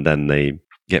body, and then they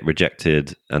get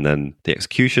rejected, and then the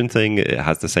execution thing, it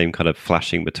has the same kind of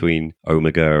flashing between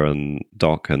Omega and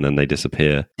Doc, and then they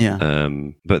disappear. Yeah.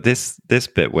 But this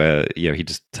bit where he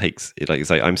just takes it, like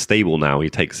it's like I'm stable now. He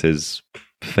takes his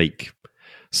fake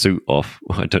suit off.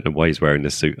 I don't know why he's wearing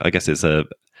this suit. I guess it's a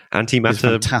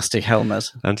Antimatter, fantastic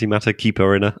helmet. Antimatter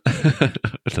keeper in a. I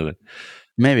don't know.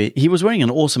 Maybe. He was wearing an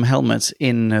awesome helmet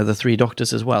in The Three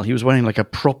Doctors as well. He was wearing like a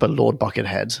proper Lord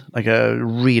Buckethead, like a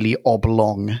really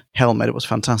oblong helmet. It was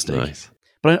fantastic. Nice.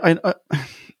 But I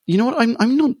you know what?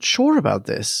 I'm not sure about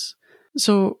this.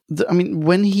 So,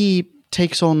 when he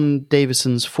takes on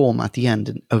Davison's form at the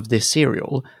end of this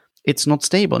serial, it's not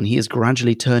stable, and he is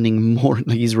gradually turning more,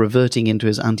 like he's reverting into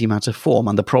his antimatter form.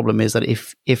 And the problem is that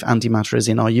if antimatter is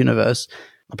in our universe,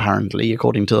 apparently,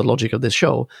 according to the logic of this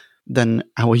show, then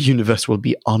our universe will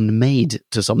be unmade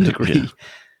to some degree. Yeah.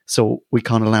 So we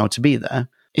can't allow it to be there.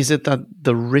 Is it that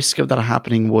the risk of that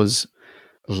happening was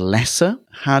lesser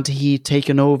had he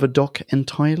taken over Doc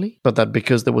entirely? But that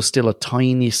because there was still a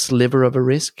tiny sliver of a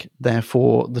risk,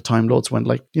 therefore the Time Lords went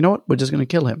like, you know what, we're just going to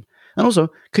kill him. And also,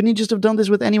 couldn't he just have done this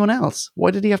with anyone else?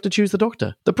 Why did he have to choose the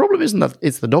Doctor? The problem isn't that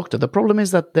it's the Doctor. The problem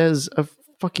is that there's a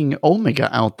fucking Omega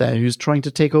out there who's trying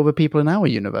to take over people in our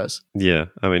universe. Yeah,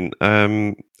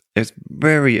 it's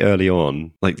very early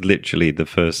on, like literally the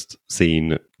first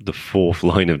scene, the fourth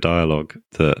line of dialogue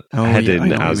that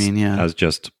Hedin as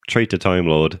just traitor Time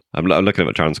Lord. I'm looking at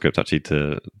my transcript actually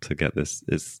to get this.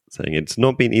 Is saying it's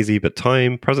not been easy, but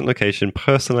time, present location,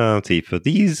 personality, for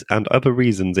these and other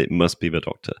reasons, it must be the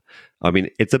Doctor.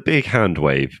 It's a big hand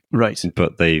wave. Right.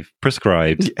 But they've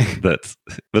prescribed that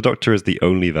the Doctor is the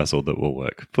only vessel that will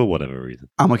work for whatever reason.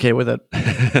 I'm okay with it.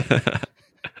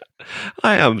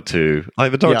 I am too.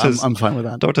 The Doctors, I'm fine with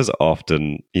that. Doctors are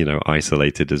often,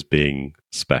 isolated as being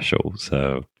special.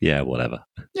 So yeah, whatever.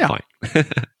 Yeah, fine.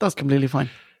 That's completely fine.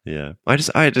 Yeah,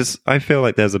 I feel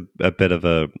like there's a bit of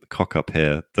a cock up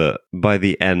here that by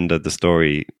the end of the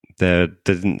story, there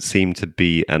didn't seem to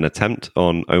be an attempt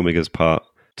on Omega's part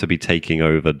to be taking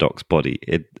over Doc's body.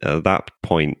 At that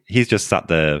point, he's just sat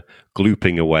there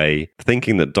glooping away,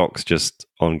 thinking that Doc's just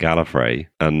on Gallifrey.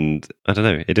 And I don't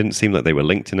know, it didn't seem like they were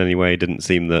linked in any way. It didn't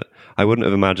seem that... I wouldn't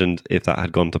have imagined if that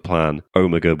had gone to plan,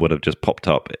 Omega would have just popped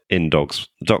up in Doc's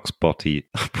body.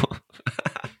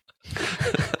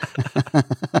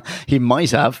 He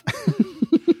might have.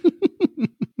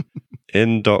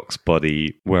 In Doc's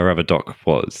body, wherever Doc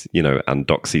was, and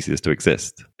Doc ceases to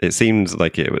exist. It seems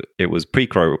like it was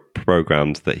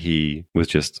pre-programmed that he was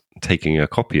just taking a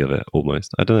copy of it,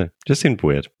 almost. I don't know. Just seemed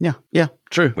weird. Yeah,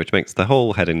 true. Which makes the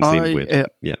whole heading seem weird.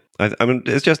 Yeah.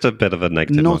 It's just a bit of a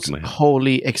negative mark in my head. Not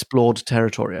wholly explored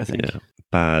territory, I think. Yeah.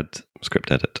 Bad script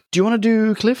edit. Do you want to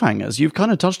do cliffhangers? You've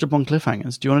kind of touched upon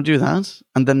cliffhangers. Do you want to do that?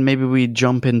 And then maybe we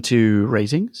jump into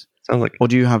ratings? Sounds like... Or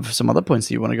do you have some other points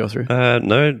that you want to go through?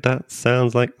 No, that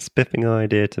sounds like a spiffing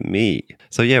idea to me.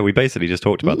 So yeah, we basically just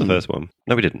talked about the first one.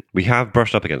 No, we didn't. We have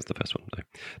brushed up against the first one. No.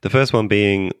 The first one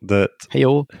being that... Hey,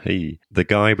 the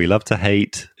guy we love to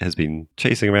hate has been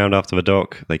chasing around after the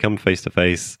Doc. They come face to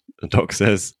face. The Doc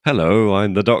says, "Hello,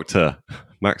 I'm the Doctor."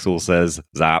 Maxwell says,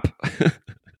 "Zap."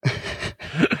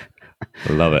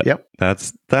 Love it. Yep.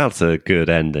 That's a good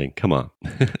ending. Come on.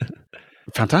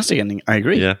 Fantastic ending. I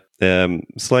agree. Yeah.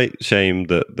 Slight shame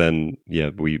that then,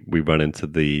 we run into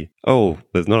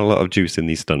there's not a lot of juice in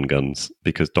these stun guns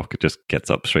because Doc just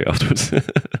gets up straight afterwards.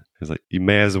 It's like, you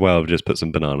may as well have just put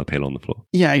some banana peel on the floor.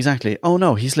 Yeah, exactly. Oh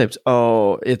no, he slipped.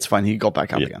 Oh, it's fine. He got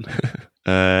back up again.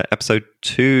 Episode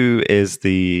 2 is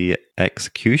the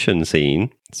execution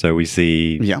scene. So we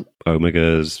see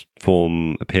Omega's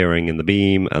form appearing in the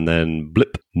beam, and then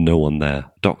blip, no one there.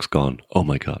 Doc's gone. Oh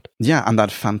my God. Yeah, and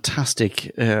that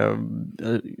fantastic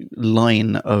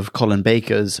line of Colin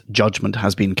Baker's "Judgment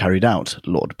has been carried out,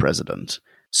 Lord President."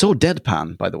 So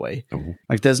deadpan, by the way. Oh.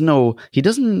 Like, he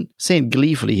doesn't say it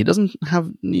gleefully. He doesn't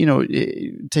have,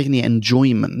 taking the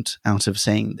enjoyment out of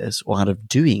saying this or out of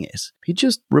doing it. He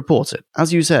just reports it.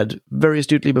 As you said very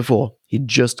astutely before, he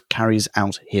just carries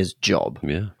out his job.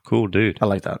 Yeah, cool dude. I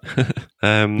like that.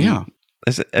 Yeah.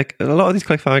 A lot of these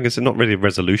cliffhangers are not really a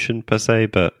resolution per se,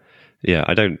 but yeah,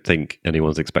 I don't think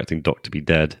anyone's expecting Doc to be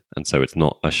dead. And so it's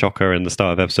not a shocker in the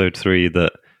start of episode 3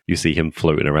 that you see him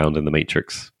floating around in the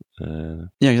Matrix.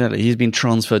 Yeah, exactly. He's been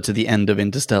transferred to the end of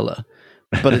Interstellar.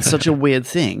 But it's such a weird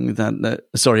thing that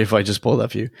sorry if I just spoiled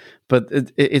that for you, but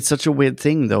it's such a weird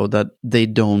thing, though, that they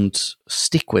don't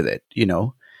stick with it,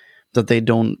 that they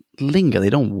don't linger.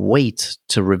 They don't wait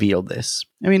to reveal this.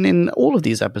 I mean, in all of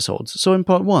these episodes. So in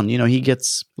part 1, he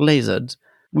gets lasered.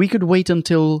 We could wait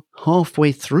until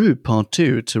halfway through part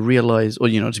 2 to realize, or,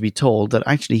 to be told that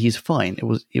actually he's fine.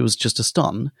 It was just a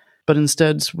stun. But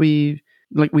instead, we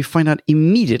Like, we find out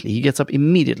immediately. He gets up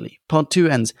immediately. Part 2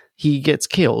 ends. He gets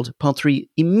killed. Part 3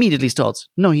 immediately starts.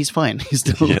 No, he's fine. He's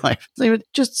still alive. So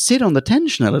just sit on the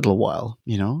tension a little while,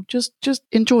 you know? Just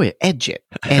enjoy it. Edge it.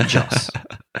 Edge us.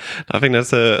 I think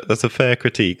that's a fair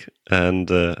critique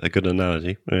and a good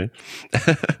analogy. Right?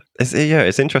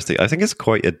 It's interesting. I think it's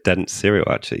quite a dense serial,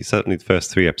 actually. Certainly the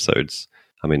first 3 episodes.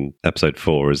 I mean, episode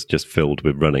 4 is just filled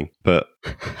with running. But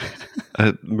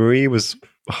Marie was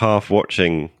half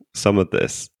watching some of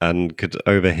this and could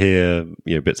overhear,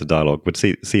 you know, bits of dialogue, would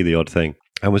see the odd thing,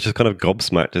 and was just kind of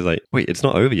gobsmacked. It's like, wait, it's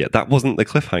not over yet. That wasn't the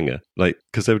cliffhanger. Like,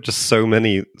 because there were just so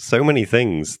many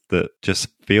things that just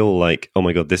feel like, oh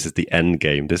my god, this is the end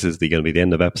game. This is going to be the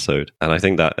end of episode. And I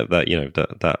think that you know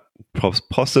that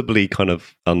possibly kind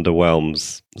of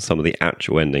underwhelms some of the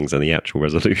actual endings and the actual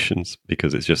resolutions,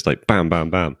 because it's just like bam, bam,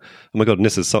 bam. Oh my god,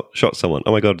 Nyssa shot someone.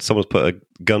 Oh my god, someone's put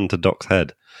a gun to Doc's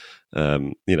head.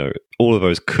 You know, all of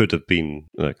those could have been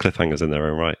cliffhangers in their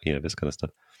own right, you know, this kind of stuff.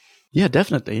 Yeah,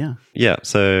 definitely, yeah. Yeah,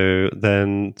 so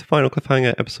then the final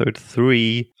cliffhanger, episode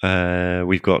 3,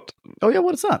 we've got... Oh yeah,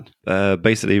 what is that?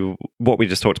 Basically, what we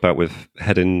just talked about with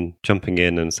Hedin jumping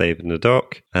in and saving the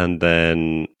Doc, and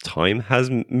then time has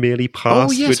merely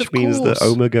passed, which means that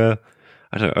Omega...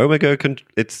 I don't know, Omega,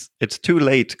 it's too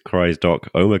late, cries Doc.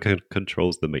 Omega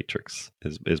controls the Matrix,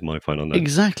 is my final note.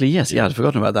 Exactly, yes, yeah, I'd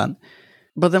forgotten about that.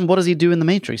 But then what does he do in the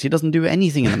Matrix? He doesn't do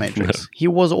anything in the Matrix. No. He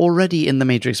was already in the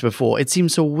Matrix before. It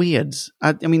seems so weird.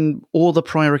 I mean, all the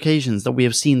prior occasions that we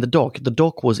have seen the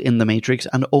Doc was in the Matrix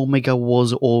and Omega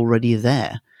was already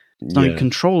there. Now he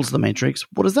controls the Matrix.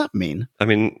 What does that mean? I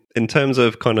mean, in terms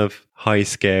of kind of high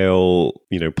scale,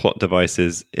 you know, plot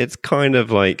devices, it's kind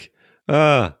of like,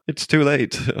 it's too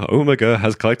late. Omega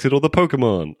has collected all the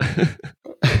Pokemon.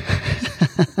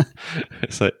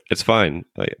 It's like, it's fine.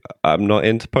 Like, I'm not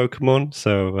into Pokemon,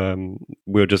 so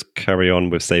we'll just carry on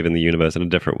with saving the universe in a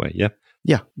different way. Yeah.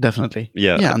 Yeah, definitely.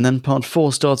 Yeah. And then part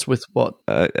 4 starts with what?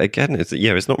 Again,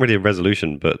 it's not really a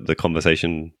resolution, but the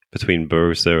conversation between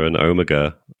Borusa and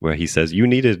Omega, where he says, "You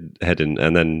needed Hedin,"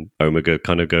 and then Omega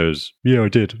kind of goes, "Yeah, I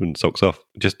did," and socks off,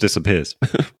 just disappears.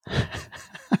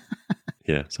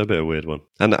 Yeah, so a bit of a weird one.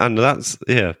 And this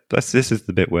is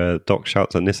the bit where Doc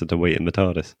shouts at Nyssa to wait in the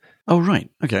TARDIS. Oh, right.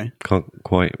 Okay. Can't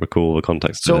quite recall the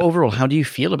context. So overall, how do you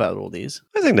feel about all these?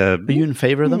 I think are you in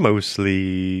favour of them?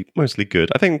 Mostly good.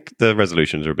 I think the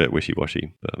resolutions are a bit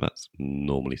wishy-washy, but that's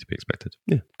normally to be expected.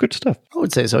 Yeah, good stuff. I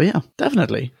would say so, yeah,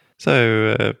 definitely.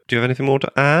 So, do you have anything more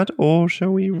to add, or shall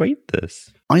we rate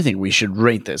this? I think we should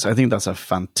rate this. I think that's a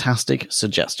fantastic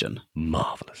suggestion.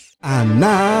 Marvellous. And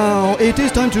now it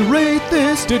is time to rate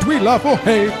this. Did we love or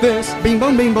hate this? Bing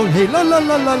bong, hey, la la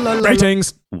la la la.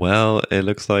 Ratings. Well, it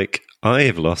looks like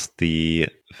I've lost the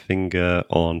finger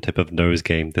on tip of nose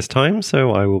game this time,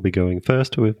 so I will be going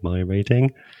first with my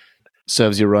rating.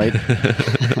 Serves you right.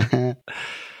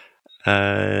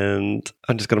 And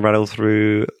I'm just going to rattle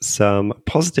through some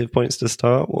positive points to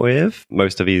start with.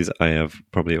 Most of these I have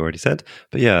probably already said.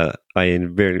 But yeah, I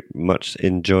very much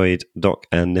enjoyed Doc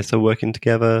and Nyssa working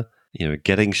together. You know,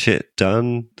 getting shit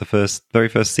done. The very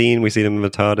first scene, we see them in the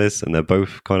TARDIS, and they're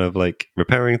both kind of like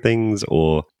repairing things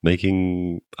or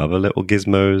making other little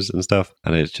gizmos and stuff.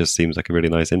 And it just seems like a really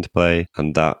nice interplay.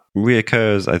 And that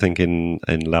reoccurs, I think, in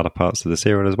latter parts of the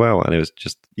serial as well. And it was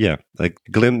just, yeah, a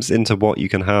glimpse into what you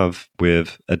can have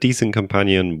with a decent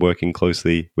companion working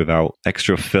closely without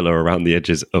extra filler around the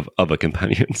edges of other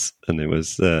companions. And it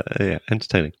was,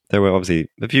 entertaining. There were obviously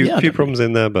a few problems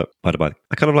in there, but by the by.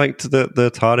 I kind of liked that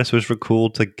the TARDIS was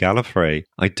recalled to Gallifrey.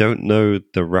 I don't know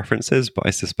the references, but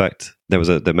I suspect there was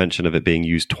the mention of it being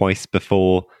used twice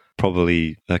before.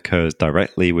 Probably occurs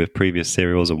directly with previous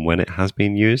serials and when it has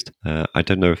been used. I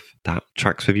don't know if that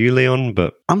tracks with you, Leon,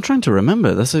 but I'm trying to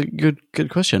remember. That's a good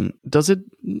question. Does it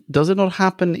not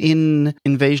happen in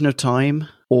Invasion of Time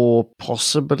or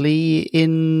possibly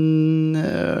in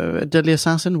Deadly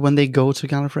Assassin when they go to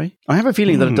Gallifrey? I have a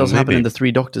feeling that it does happen in the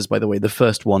Three Doctors, by the way, the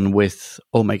first one with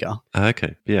Omega.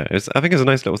 Okay, yeah. I think it's a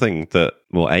nice little thing that,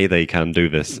 well, A, they can do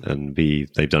this, and B,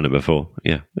 they've done it before.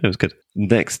 Yeah, it was good.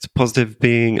 Next positive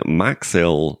being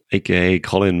Maxil, aka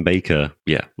Colin Baker.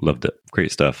 Yeah, loved it.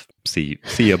 Great stuff. See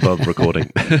above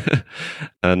recording.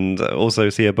 And also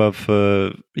see above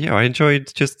for, I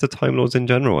enjoyed just the Time Lords in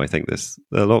general. I think this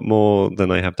a lot more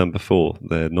than I have done before.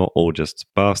 They're not all just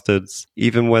bastards.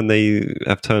 Even when they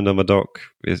have turned on the Doc,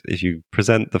 if you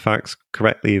present the facts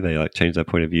correctly, they like change their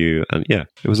point of view. And yeah,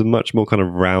 it was a much more kind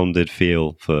of rounded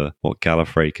feel for what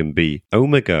Gallifrey can be.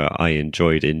 Omega I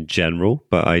enjoyed in general,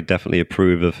 but I definitely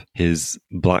approve of his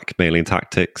blackmailing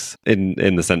tactics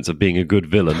in the sense of being a good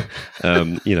good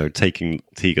villain, taking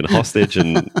Tegan hostage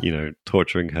and,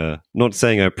 torturing her. Not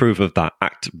saying I approve of that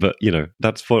act, but,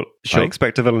 that's what I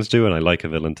expect a villain to do, and I like a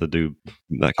villain to do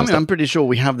that kind of stuff. I'm pretty sure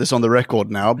we have this on the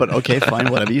record now, but okay,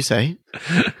 fine, whatever you say.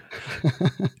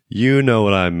 You know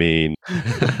what I mean.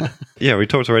 Yeah, we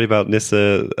talked already about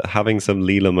Nyssa having some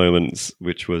Leela moments,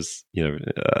 which was,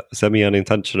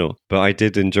 semi-unintentional. But I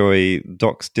did enjoy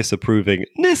Doc's disapproving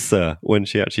Nyssa when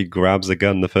she actually grabs a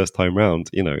gun the first time round.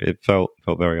 It felt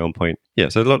very on point. Yeah,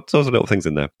 so lots of little things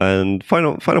in there. And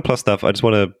final plus stuff, I just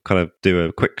want to kind of do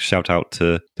a quick shout out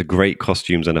to the great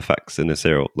costumes and effects in this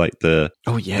serial. Like the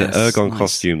Ergon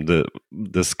costume, the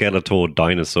Skeletor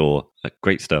dinosaur.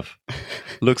 Great stuff.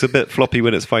 Looks a bit floppy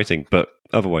when it's fighting, but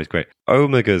otherwise great.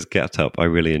 Omega's get-up I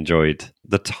really enjoyed.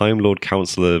 The Time Lord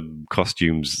Counselor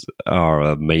costumes are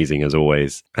amazing as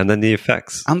always. And then the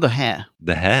effects. And the hair.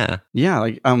 The hair? Yeah,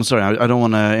 I'm sorry, I don't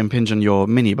want to impinge on your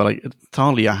mini, but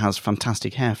Thalia has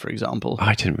fantastic hair, for example.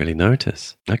 I didn't really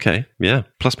notice. Okay, yeah.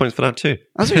 Plus points for that too.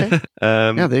 That's okay.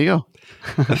 Yeah, there you go.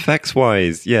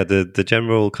 Effects-wise, yeah, the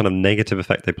general kind of negative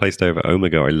effect they placed over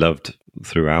Omega I loved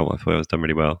throughout. I thought it was done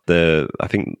really well. I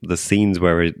think the scenes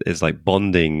where it is like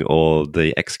bonding or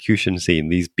the execution scene,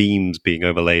 these beams being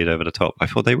overlaid over the top, I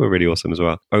thought they were really awesome as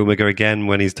well. Omega again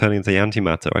when he's turning into the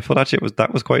antimatter, I thought actually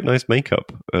that was quite nice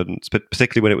makeup, and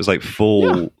particularly when it was like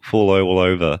full all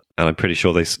over. And I'm pretty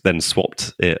sure they then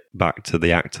swapped it back to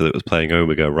the actor that was playing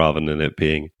Omega rather than it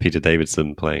being Peter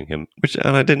Davidson playing him.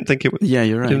 And I didn't think it was. Yeah,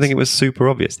 you're right. I didn't think it was super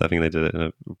obvious. I think they did it in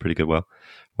a pretty good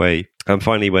way. And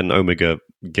finally, when Omega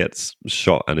gets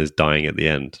shot and is dying at the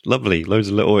end, lovely, loads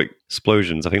of little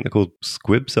explosions. I think they're called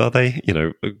squibs, are they?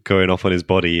 Going off on his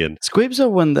body. And squibs are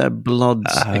when they're blood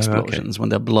explosions, when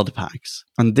they're blood packs.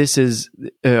 And this is,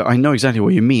 I know exactly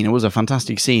what you mean. It was a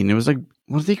fantastic scene. It was like,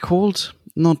 what are they called?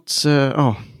 Not,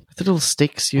 the little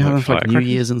sticks you have for like New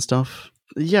Year's and stuff.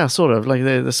 Yeah, sort of, like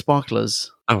the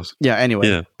sparklers. Oh. Yeah,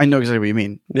 anyway, I know exactly what you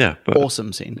mean. Yeah. But,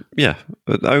 awesome scene. Yeah,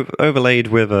 but overlaid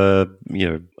with I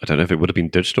don't know if it would have been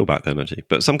digital back then, actually,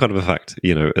 but some kind of effect,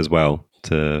 as well,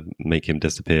 to make him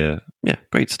disappear. Yeah,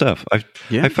 great stuff. I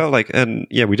felt like, and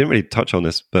yeah, we didn't really touch on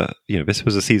this, but, this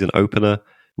was a season opener.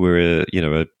 We're,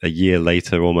 a year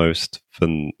later almost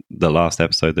from the last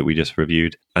episode that we just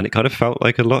reviewed. And it kind of felt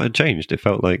like a lot had changed. It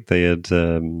felt like they had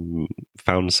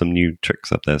found some new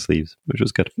tricks up their sleeves, which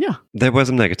was good. Yeah. There were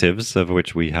some negatives, of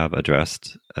which we have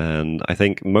addressed. And I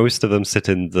think most of them sit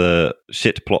in the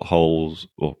shit plot holes,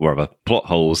 or wherever, plot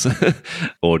holes,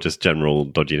 or just general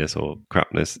dodginess or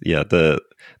crapness. Yeah, the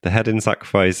head-in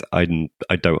sacrifice, I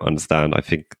don't understand. I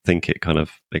think it kind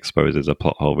of exposes a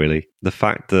plot hole, really. The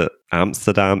fact that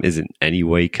Amsterdam is in any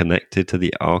way connected to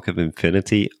the Arc of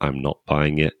Infinity, I'm not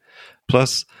buying it.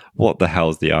 Plus, what the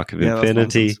hell's the Arc of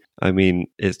Infinity? I mean,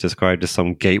 it's described as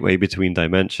some gateway between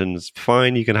dimensions.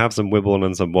 Fine, you can have some wibble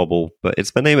and some wobble, but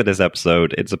it's the name of this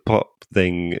episode. It's a plot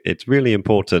thing. It's really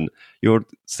important. You're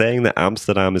saying that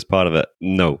Amsterdam is part of it.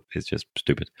 No, it's just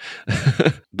stupid.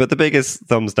 But the biggest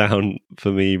thumbs down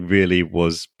for me really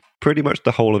was pretty much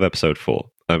the whole of episode 4.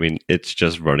 I mean, it's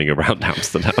just running around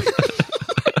Amsterdam.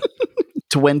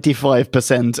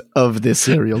 25% of this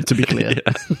serial, to be clear.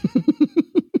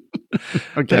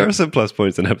 Okay. There are some plus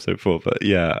points in episode 4, but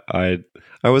yeah, I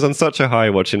was on such a high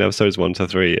watching episodes 1 to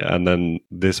 3, and then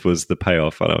this was the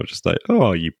payoff, and I was just like,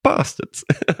 "Oh, you bastards!"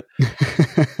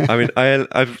 I mean,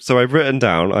 I've written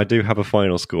down. I do have a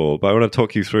final score, but I want to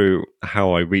talk you through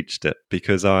how I reached it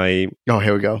because here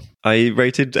we go. I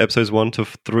rated episodes 1 to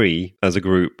 3 as a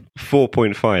group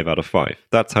 4.5 out of 5.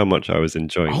 That's how much I was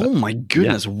enjoying. Oh my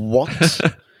goodness! Yeah. What?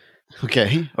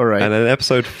 Okay, all right. And then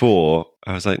episode 4,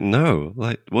 I was like, no,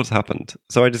 like, what's happened?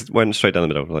 So I just went straight down the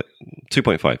middle, like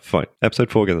 2.5, fine. Episode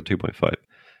 4 gets a 2.5.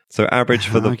 So average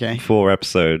for the 4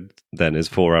 episode then is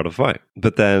 4 out of 5.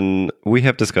 But then we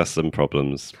have discussed some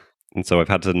problems. And so I've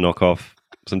had to knock off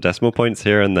some decimal points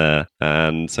here and there.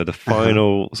 And so the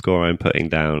final score I'm putting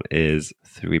down is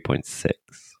 3.6.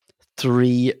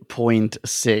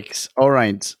 3.6. All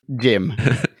right, Jim.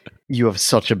 You have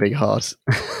such a big heart.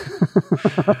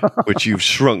 Which you've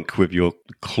shrunk with your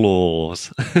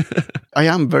claws. I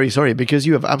am very sorry because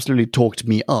you have absolutely talked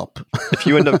me up. If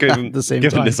you end up giving this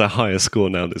a higher score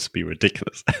now, this would be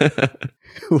ridiculous.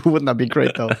 Wouldn't that be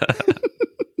great, though?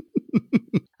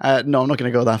 No, I'm not going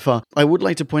to go that far. I would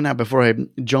like to point out before I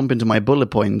jump into my bullet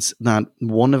points that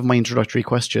one of my introductory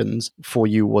questions for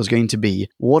you was going to be,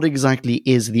 what exactly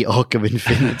is the Arc of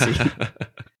Infinity?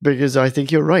 Because I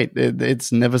think you're right.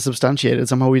 It's never substantiated.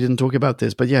 Somehow we didn't talk about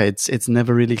this, but yeah, it's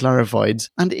never really clarified.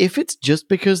 And if it's just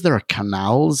because there are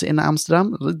canals in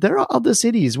Amsterdam, there are other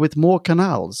cities with more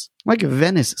canals. Like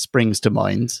Venice springs to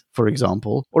mind, for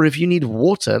example. Or if you need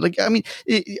water,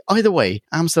 either way,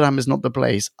 Amsterdam is not the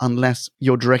place unless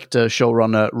your director,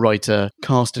 showrunner, writer,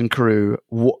 cast and crew,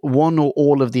 one or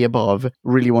all of the above,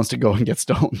 really wants to go and get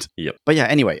stoned. Yep. But yeah,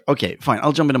 anyway, okay, fine.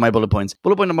 I'll jump into my bullet points.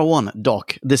 Bullet point number 1,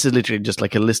 Doc. This is literally just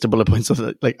like a list of bullet points so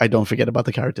that I don't forget about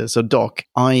the characters. So Doc,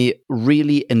 I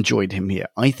really enjoyed him here.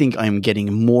 I think I'm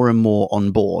getting more and more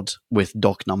on board with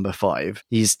Doc number 5.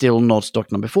 He's still not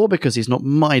Doc number 4 because he's not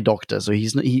my doctor. So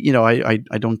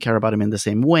I don't care about him in the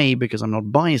same way because I'm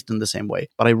not biased in the same way.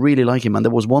 But I really like him. And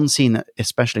there was one scene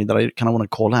especially that I kind of want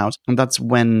to call out. And that's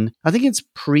when, I think it's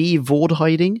pre-Vord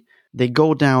hiding. They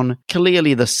go down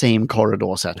clearly the same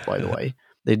corridor set, by the way.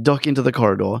 They duck into the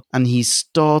corridor and he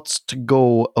starts to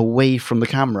go away from the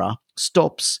camera,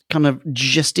 stops, kind of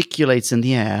gesticulates in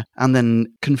the air, and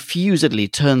then confusedly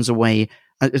turns away.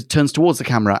 It turns towards the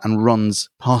camera and runs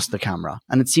past the camera.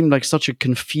 And it seemed like such a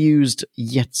confused,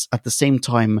 yet at the same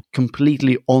time,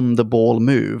 completely on the ball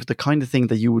move. The kind of thing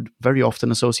that you would very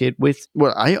often associate with,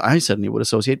 well, I certainly would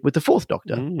associate with the 4th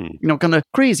Doctor. Kind of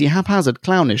crazy, haphazard,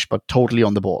 clownish, but totally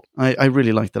on the ball. I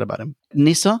really liked that about him.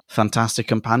 Nyssa, fantastic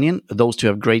companion. Those two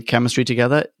have great chemistry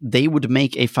together. They would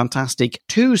make a fantastic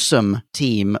twosome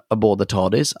team aboard the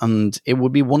TARDIS, and it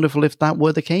would be wonderful if that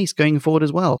were the case going forward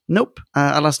as well. Nope.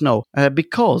 Alas, no.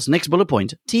 Because, next bullet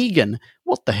point, Tegan.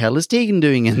 What the hell is Tegan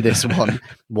doing in this one?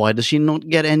 Why does she not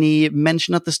get any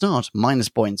mention at the start? Minus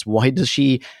points. Why does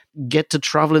she get to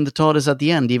travel in the TARDIS at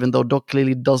the end, even though Doc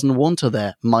clearly doesn't want her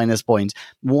there? Minus points.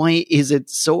 Why is it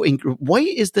so... why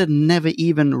is there never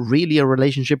even really a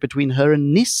relationship between her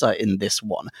and Nyssa in this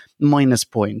one? Minus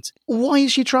point. Why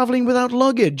is she traveling without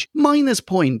luggage? Minus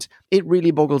point. It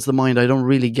really boggles the mind. I don't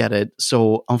really get it.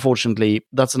 So, unfortunately,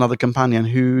 that's another companion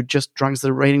who just drags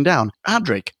the rating down.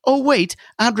 Adric. Oh, wait.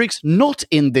 Adric's not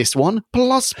in this one.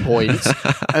 Plus points.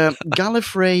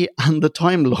 Gallifrey and the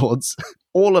Time Lords.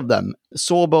 All of them.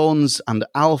 Sawbones and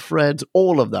Alfred.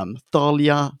 All of them.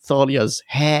 Thalia's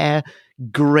hair.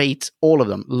 Great. All of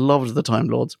them. Loved the Time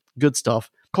Lords. Good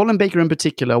stuff. Colin Baker in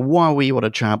particular. Wowee, what a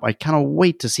chap. I cannot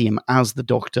wait to see him as the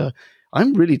Doctor.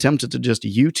 I'm really tempted to just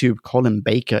YouTube Colin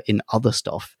Baker in other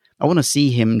stuff. I want to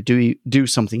see him do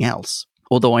something else.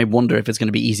 Although I wonder if it's going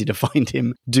to be easy to find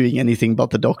him doing anything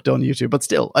but the Doctor on YouTube. But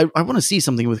still, I want to see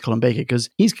something with Colin Baker because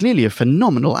he's clearly a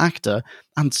phenomenal actor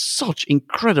and such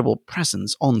incredible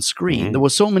presence on screen. There were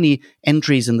so many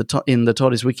entries in the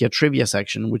TARDIS Wikia trivia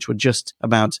section which were just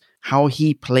about how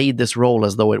he played this role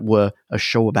as though it were a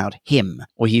show about him.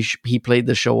 Or he played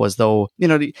the show as though,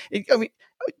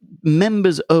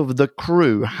 members of the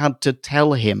crew had to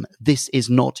tell him, this is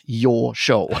not your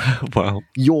show. Wow.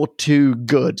 You're too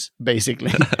good,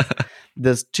 basically.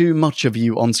 There's too much of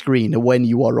you on screen when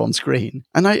you are on screen.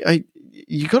 And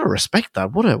you gotta respect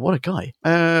that. What a guy.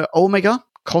 Omega,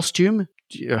 costume,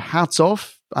 hats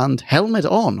off, and helmet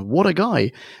on. What a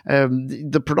guy.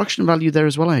 The production value there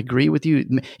as well, I agree with you.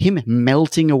 Him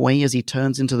melting away as he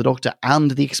turns into the Doctor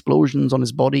and the explosions on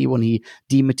his body when he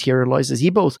dematerializes.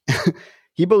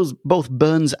 He both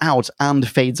burns out and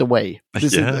fades away.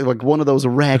 This is like one of those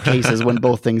rare cases when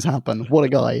both things happen. What a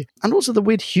guy. And also the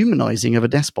weird humanizing of a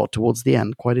despot towards the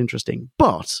end. Quite interesting.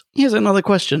 But here's another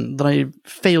question that I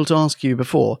failed to ask you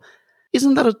before.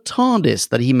 Isn't that a TARDIS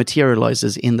that he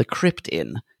materializes in the crypt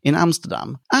in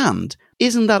Amsterdam? And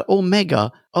isn't that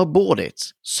Omega aboard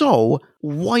it? So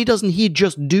why doesn't he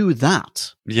just do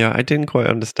that? Yeah, I didn't quite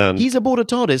understand. He's aboard a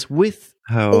TARDIS with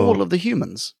all of the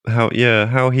humans. How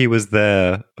he was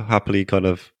there happily kind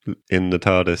of in the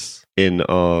TARDIS in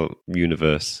our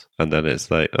universe. And then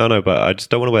it's like, oh no, but I just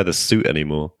don't want to wear the suit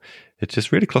anymore. It's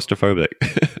just really claustrophobic.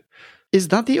 Is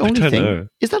that the only thing? Know.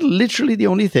 Is that literally the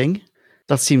only thing?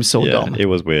 That seems so dumb. It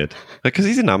was weird. Because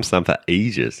he's in Amsterdam for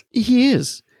ages. He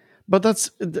is. But that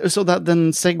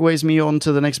then segues me on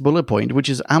to the next bullet point, which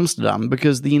is Amsterdam,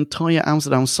 because the entire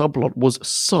Amsterdam subplot was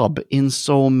sub in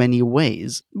so many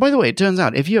ways. By the way, it turns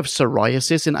out if you have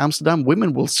psoriasis in Amsterdam,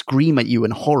 women will scream at you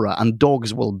in horror and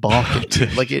dogs will bark at you.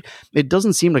 Like it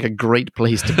doesn't seem like a great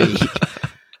place to be.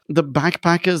 The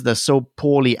backpackers, they're so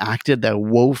poorly acted, they're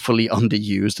woefully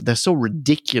underused, they're so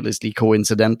ridiculously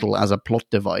coincidental as a plot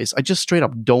device. I just straight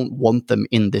up don't want them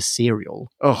in this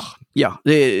serial. Ugh, yeah,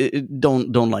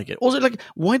 don't like it. Also, like,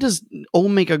 why does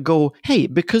Omega go, hey,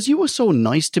 because you were so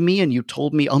nice to me and you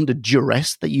told me under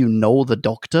duress that you know the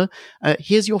Doctor,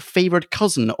 here's your favorite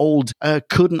cousin, old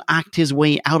couldn't act his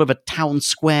way out of a town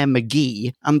square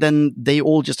McGee, and then they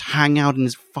all just hang out in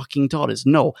his fucking TARDIS.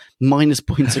 No, minus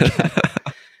points again.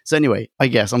 So anyway, I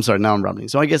guess, I'm sorry, now I'm rambling.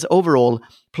 So I guess overall,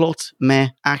 plot, meh,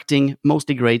 acting,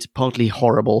 mostly great, partly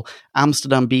horrible.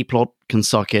 Amsterdam B-plot, can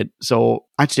suck it. So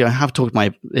actually, I have talked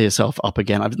myself up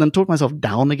again. I've then talked myself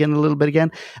down again a little bit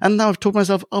again. And now I've talked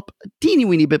myself up a teeny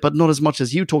weeny bit, but not as much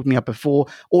as you talked me up before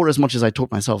or as much as I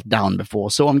talked myself down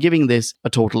before. So I'm giving this a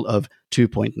total of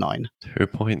 2.9.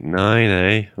 2.9,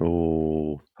 eh?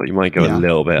 Oh, thought you might go a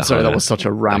little bit Sorry, higher. that was such a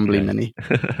rambly mini.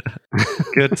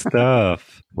 Good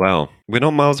stuff. Well, we're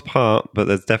not miles apart, but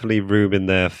there's definitely room in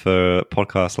there for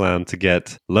podcast land to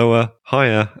get lower,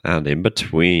 higher, and in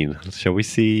between. Shall we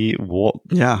see what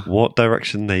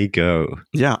direction they go?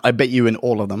 Yeah, I bet you in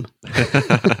all of them.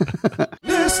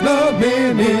 Listener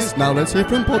minis. Now let's hear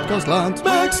from Podcast Land.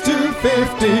 Max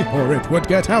 250, or it would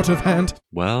get out of hand.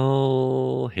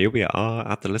 Well, here we are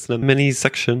at the listener minis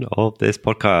section of this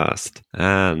podcast.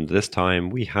 And this time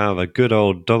we have a good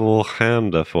old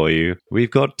double-hander for you.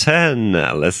 We've got 10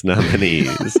 listener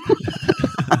minis.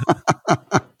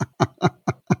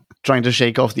 Trying to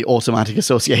shake off the automatic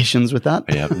associations with that.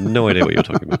 I have no idea what you're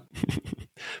talking about.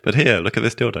 But here, look at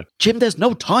this dildo. Jim, there's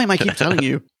no time, I keep telling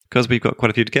you. Because we've got quite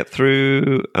a few to get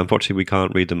through. Unfortunately, we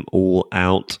can't read them all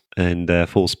out in their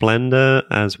full splendor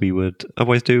as we would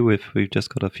otherwise do if we've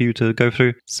just got a few to go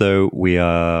through. So we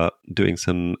are doing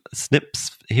some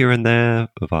snips here and there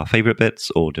of our favorite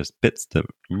bits or just bits that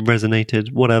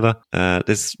resonated, whatever.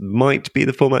 This might be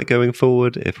the format going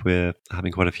forward if we're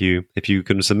having quite a few. If you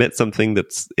can submit something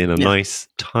that's in a nice,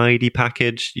 tidy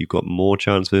package, you've got more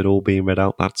chance of it all being read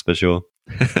out, that's for sure.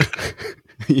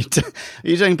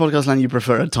 You're saying Podcast Land you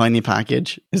prefer a tiny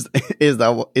package? Is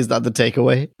that the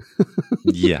takeaway?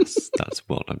 Yes, that's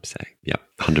what I'm saying. Yeah,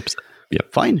 100%. Yeah,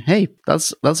 fine. Hey,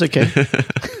 that's okay.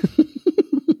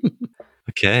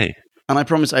 Okay. And I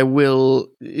promise I will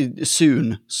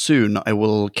soon. I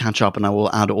will catch up and I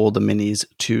will add all the minis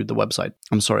to the website.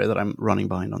 I'm sorry that I'm running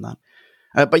behind on that.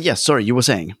 But yes, sorry, you were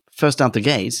saying. First out the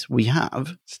gate, we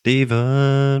have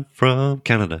Stephen from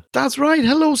Canada. That's right.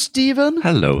 Hello, Stephen.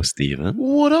 Hello, Stephen.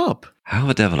 What up? How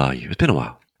the devil are you? It's been a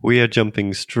while. We are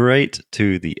jumping straight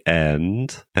to the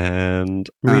end and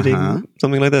reading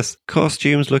something like this.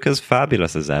 Costumes look as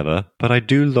fabulous as ever, but I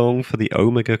do long for the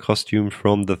Omega costume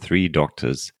from the Three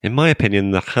Doctors. In my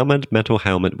opinion, the hammered metal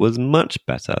helmet was much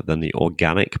better than the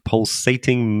organic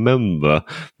pulsating member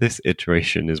this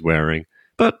iteration is wearing.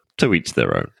 But to each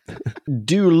their own.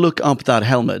 Do look up that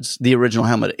helmet, the original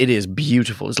helmet. It is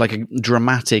beautiful. It's like a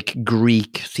dramatic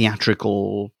Greek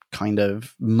theatrical kind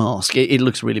of mask. It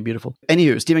looks really beautiful.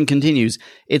 Anywho, Stephen continues,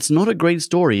 it's not a great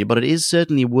story, but it is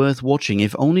certainly worth watching,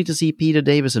 if only to see Peter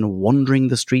Davison wandering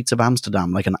the streets of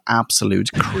Amsterdam like an absolute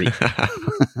creep.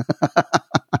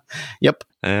 Yep.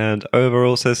 And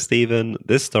overall, says Stephen,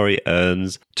 this story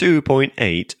earns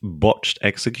 2.8 botched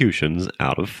executions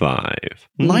out of 5.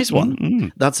 Nice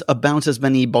one. That's about as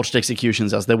many botched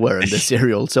executions as there were in this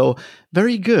serial. So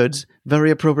very good, very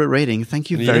appropriate rating.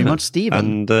 Thank you very much,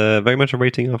 Stephen. And very much a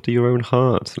rating after your own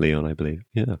heart, Leon, I believe.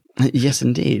 Yeah. Yes,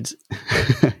 indeed.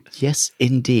 Yes,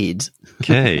 indeed.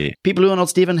 Okay. People who are not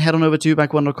Stephen, head on over to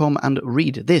back1.com and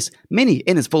read this mini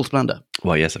in its full splendor.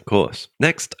 Well, yes, of course.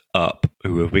 Next up,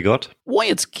 who have we got? Why,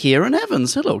 it's Kieran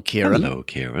Evans. Hello, Kieran. Hello,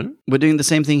 Kieran. We're doing the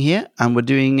same thing here, and we're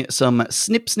doing some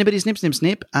snip,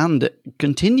 and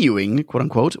continuing,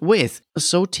 quote-unquote, with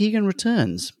So Tegan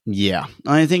Returns. Yeah,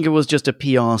 I think it was just a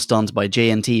PR stunt by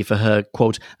JNT for her,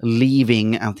 quote,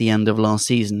 leaving at the end of last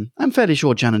season. I'm fairly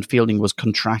sure Janet Fielding was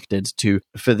contracted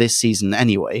for this season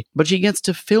anyway, but she gets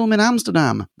to film in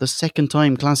Amsterdam, the second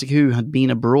time Classic Who had been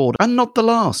abroad, and not the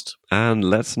last. And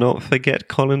let's not forget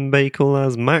Colin Bacall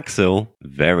as Maxil.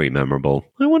 Very memorable.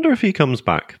 I wonder if he comes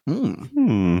back.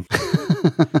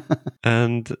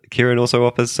 And Kieran also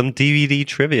offers some DVD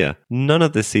trivia. None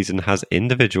of this season has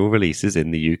individual releases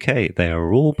in the UK. They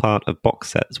are all part of box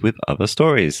sets with other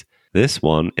stories. This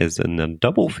one is in a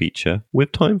double feature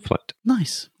with Time Flight.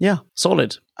 Nice. Yeah,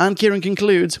 solid. And Kieran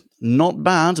concludes, not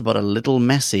bad, but a little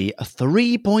messy. A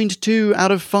 3.2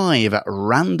 out of 5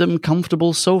 random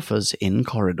comfortable sofas in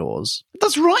corridors.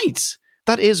 That's right.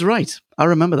 That is right. I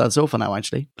remember that sofa now,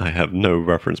 actually. I have no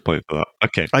reference point for that.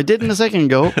 Okay. I didn't a second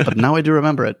ago, but now I do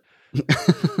remember it.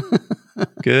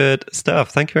 Good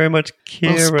stuff. Thank you very much,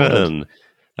 Kieran.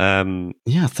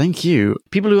 Yeah, thank you.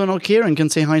 People who are not Kieran can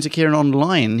say hi to Kieran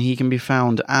online. He can be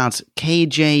found at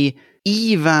KJ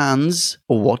Evans.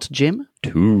 What, Jim?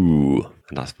 2.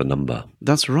 And that's the number.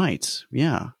 That's right.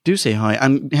 Yeah. Do say hi.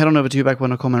 And head on over to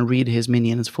back1.com and read his mini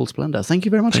in its full splendor. Thank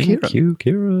you very much, Kieran. Thank you,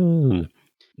 Kieran.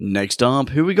 Next up,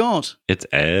 who we got? It's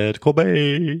Ed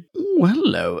Corbet. Oh,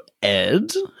 hello,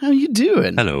 Ed. How you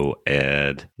doing? Hello,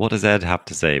 Ed. What does Ed have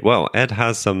to say? Well, Ed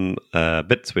has some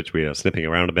bits which we are snipping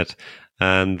around a bit,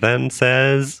 and then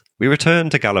says, we return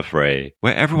to Gallifrey,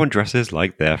 where everyone dresses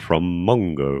like they're from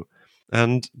Mongo.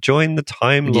 and join the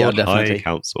Time Lord definitely. High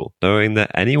Council, knowing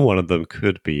that any one of them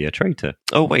could be a traitor.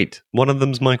 Oh, wait, one of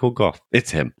them's Michael Goth.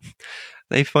 It's him.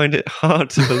 They find it hard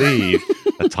to believe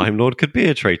a Time Lord could be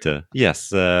a traitor.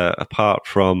 Yes, apart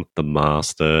from the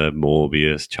Master,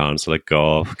 Morbius, Chancellor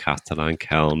Goth, Castellan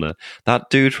Kellner, that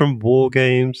dude from War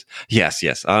Games.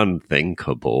 Yes,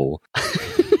 unthinkable.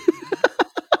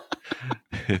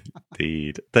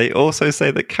 Indeed. They also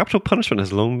say that capital punishment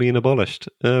has long been abolished.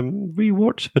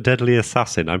 Rewatch The Deadly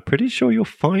Assassin. I'm pretty sure you're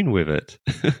fine with it.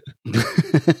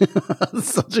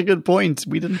 Such a good point.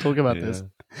 We didn't talk about this.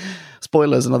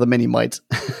 Spoilers, another mini might.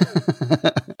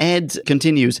 Ed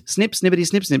continues, snip, snippety,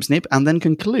 snip, snip, snip, and then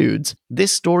concludes,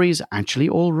 this story's actually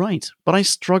all right, but I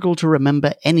struggle to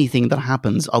remember anything that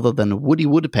happens other than Woody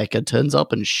Woodpecker turns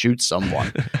up and shoots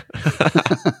someone.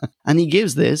 And he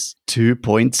gives this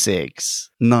 2.6.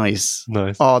 Nice.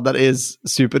 Oh, that is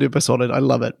super duper solid. I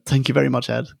love it. Thank you very much,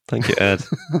 Ed. Thank you, Ed.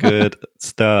 Good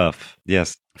stuff.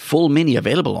 Yes. Full mini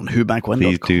available on whobackwhen.com.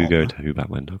 Please do go to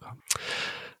whobackwhen.com.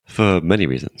 For many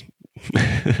reasons.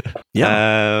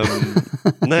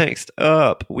 Next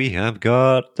up, we have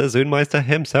got the Zoonmeister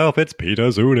himself. It's Peter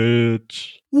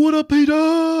Zunich. What up,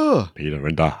 Peter? Peter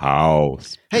in the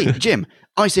house. Hey, Jim,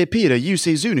 I say Peter, you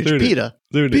say Zunich. Peter.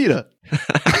 Peter.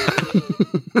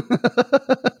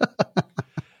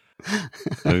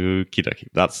 Okie dokie.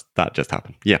 That just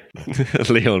happened. Yeah.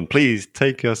 Leon, please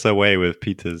take us away with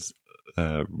Peter's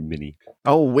mini.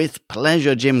 Oh, with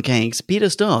pleasure, Jim Cakes. Peter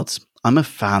starts. I'm a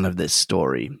fan of this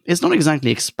story. It's not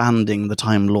exactly expanding the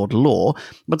Time Lord lore,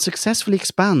 but successfully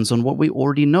expands on what we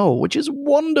already know, which is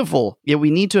wonderful. Yet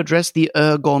we need to address the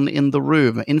Ergon in the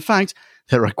room. In fact,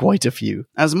 there are quite a few.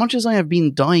 As much as I have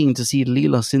been dying to see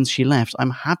Leela since she left, I'm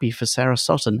happy for Sarah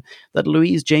Sutton that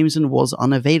Louise Jameson was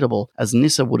unavailable, as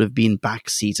Nyssa would have been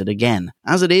back-seated again.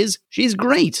 As it is, she's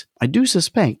great. I do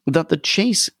suspect that the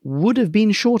chase would have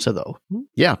been shorter, though.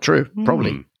 Yeah, true.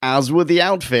 Probably. As with the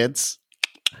outfits.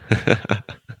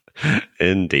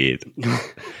 Indeed.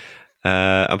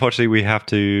 Unfortunately, we have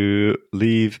to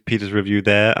leave Peter's review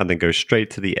there and then go straight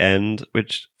to the end,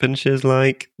 which finishes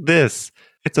like this.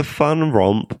 It's a fun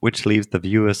romp which leaves the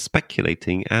viewer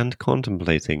speculating and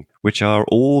contemplating, which are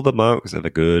all the marks of a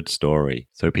good story.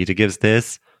 So Peter gives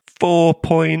this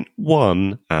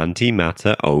 4.1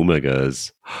 antimatter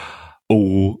omegas.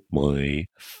 Oh my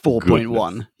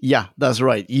 4.1. Yeah, that's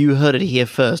right. You heard it here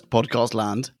first, Podcast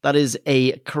Land. That is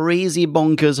a crazy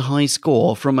bonkers high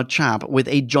score from a chap with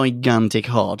a gigantic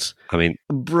heart. I mean,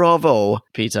 bravo,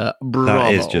 Peter. Bravo.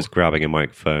 That is just grabbing a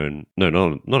microphone. No,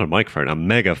 not a microphone, a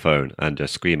megaphone, and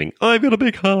just screaming, I've got a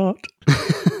big heart.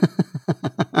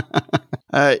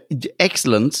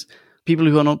 Excellent. People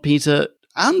who are not Peter...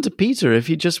 And Peter, if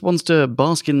he just wants to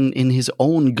bask in his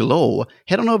own glow,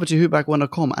 head on over to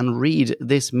whobackwhen.com and read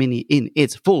this mini in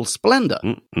its full splendor.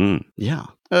 Yeah.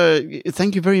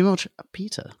 Thank you very much,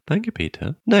 Peter. Thank you,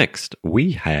 Peter. Next,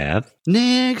 we have...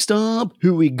 Next up,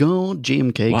 who we got,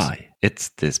 Jim Cakes. Why? It's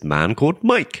this man called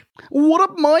Mike. What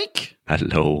up, Mike?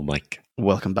 Hello, Mike.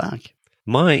 Welcome back.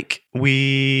 Mike,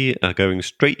 we are going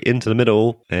straight into the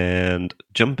middle and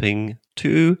jumping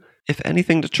to... If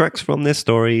anything detracts from this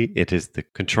story, it is the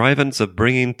contrivance of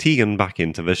bringing Tegan back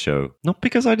into the show. Not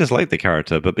because I dislike the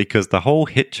character, but because the whole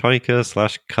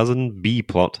hitchhiker/cousin B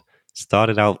plot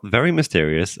started out very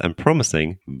mysterious and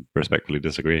promising, respectfully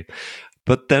disagree,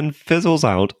 but then fizzles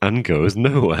out and goes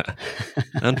nowhere.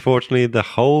 Unfortunately, the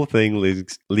whole thing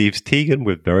leaves Tegan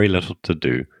with very little to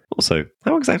do. Also,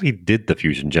 how exactly did the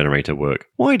fusion generator work?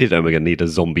 Why did Omega need a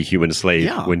zombie human slave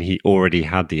when he already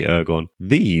had the Ergon?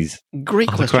 These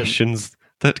Great are the questions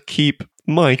that keep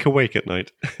Mike awake at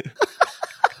night.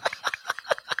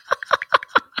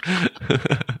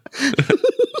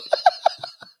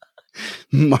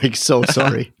 Mike, so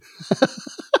sorry.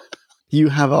 You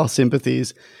have our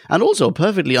sympathies. And also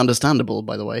perfectly understandable,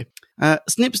 by the way.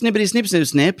 Snip, snippety, snip, snip,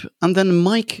 snip. And then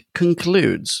Mike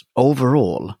concludes,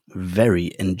 overall,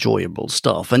 very enjoyable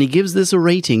stuff. And he gives this a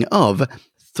rating of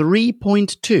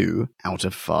 3.2 out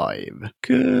of 5.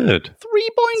 Good.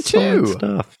 3.2. Solid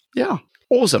stuff. Yeah.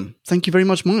 Awesome. Thank you very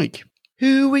much, Mike.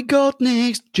 Who we got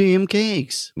next, Jim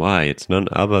Cakes? Why, it's none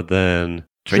other than...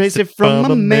 Tracy from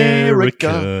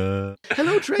America.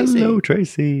 Hello, Tracy. Hello,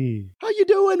 Tracy. How you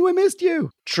doing? We missed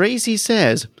you. Tracy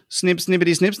says, snip,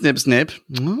 snippety, snip, snip, snip.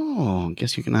 Oh,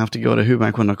 guess you're going to have to go to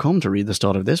whobackwhen.com to read the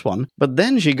start of this one. But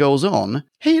then she goes on,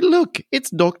 hey, look, it's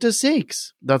Dr.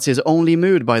 Six. That's his only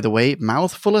mood, by the way,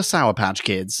 mouth full of Sour Patch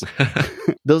Kids.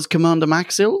 Does Commander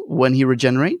Maxil, when he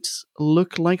regenerates,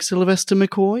 look like Sylvester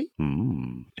McCoy?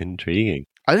 Intriguing.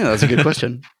 I think that's a good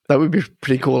question. That would be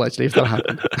pretty cool, actually, if that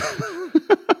happened.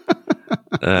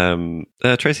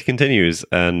 Tracy continues,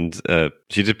 and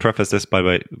she did preface this by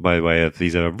way of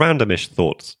these are randomish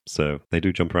thoughts, so they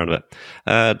do jump around a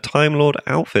bit. Time Lord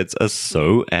outfits are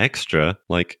so extra,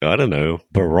 like, I don't know,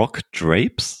 Baroque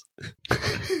drapes?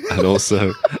 And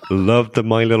also, love the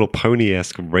My Little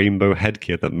Pony-esque rainbow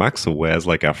headgear that Maxwell wears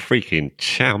like a freaking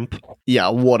champ. Yeah,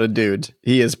 what a dude.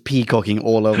 He is peacocking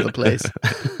all over the place.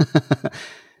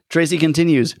 Tracy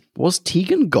continues, was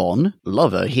Tegan gone?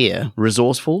 Lover here.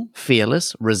 Resourceful,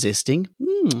 fearless, resisting.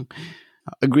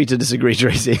 Agree to disagree,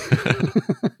 Tracy.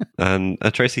 And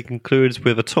Tracy concludes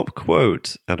with a top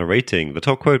quote and a rating. The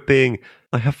top quote being,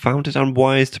 I have found it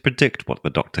unwise to predict what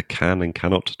the Doctor can and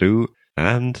cannot do.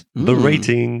 And the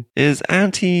rating is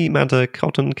antimatter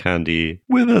cotton candy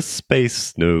with a space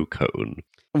snow cone.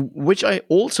 Which I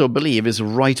also believe is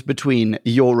right between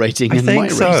your rating and my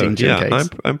rating, Jim Case.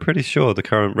 I'm pretty sure the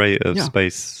current rate of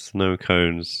space snow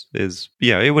cones is,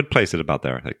 it would place it about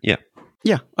there, I think.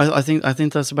 Yeah, I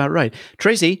think that's about right.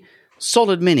 Tracy,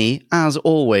 solid mini, as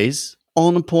always,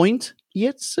 on point,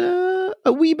 yet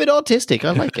a wee bit artistic.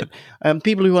 I like it.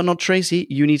 People who are not Tracy,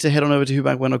 you need to head on over to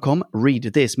whobackwhen.com, read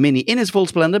this mini in its full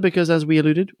splendor, because as we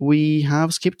alluded, we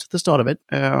have skipped the start of it.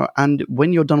 And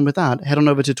when you're done with that, head on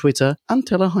over to Twitter and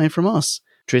tell her hi from us.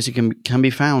 Tracy can be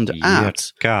found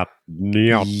at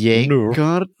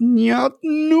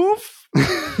Yegartnjatnoof.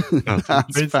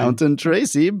 That's Fountain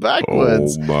Tracy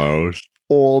backwards.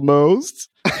 Almost.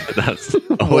 That's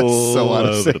all so out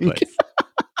of over sync. the place.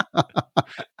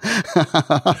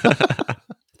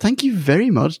 Thank you very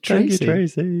much, Tracy. Thank you,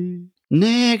 Tracy.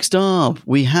 Next up,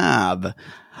 we have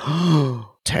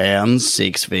Tan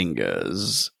Six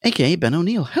Fingers, aka Ben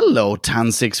O'Neill. Hello,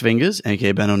 Tan Six Fingers,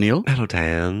 aka Ben O'Neill. Hello,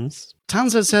 Tans.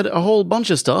 Tans has said a whole bunch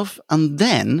of stuff, and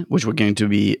then, which we're going to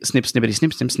be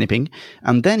snipping,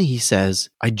 and then he says,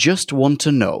 I just want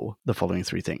to know the following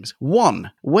three things.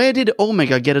 1. Where did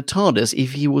Omega get a TARDIS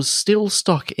if he was still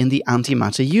stuck in the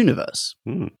antimatter universe?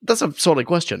 That's a solid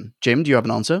question. Jim, do you have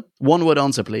an answer? One word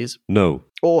answer, please. No.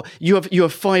 Or you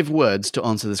have 5 words to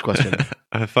answer this question.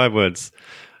 I have 5 words.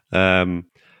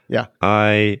 Yeah.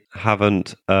 I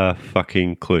haven't a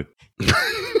fucking clue.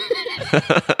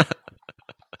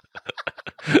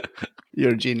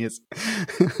 You're a genius.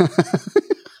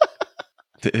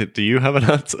 Do you have an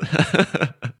answer?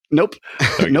 Nope.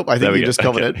 Nope, I think you just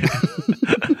covered it.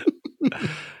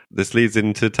 This leads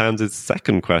into Towns'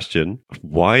 second question.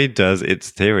 Why does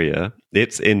its interior,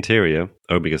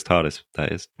 Omega's TARDIS,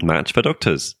 that is, match the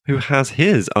Doctor's, who has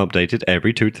his updated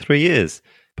every 2 to 3 years?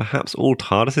 Perhaps all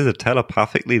TARDISes are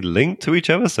telepathically linked to each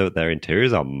other so their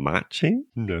interiors are matching?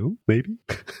 No, maybe?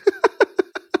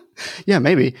 Yeah,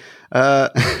 maybe.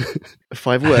 5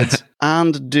 words.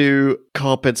 And do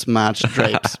carpets match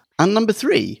drapes? And number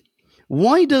 3.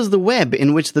 Why does the web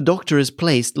in which the Doctor is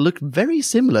placed look very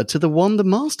similar to the one the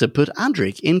Master put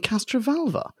Adric in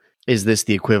Castrovalva? Is this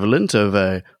the equivalent of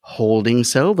a holding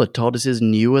cell that TARDISes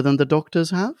newer than the Doctors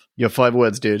have? Your 5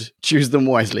 words, dude. Choose them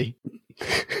wisely.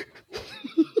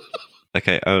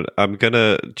 Okay, I'm going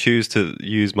to choose to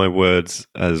use my words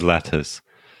as letters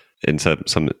in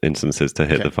some instances to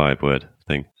hit the 5-word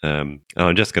thing. And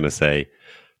I'm just going to say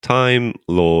Time,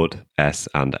 Lord, S,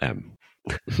 and M.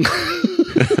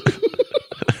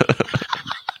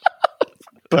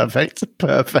 Perfect.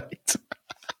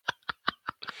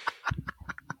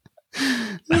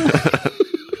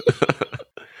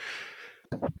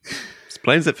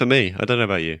 Explains it for me. I don't know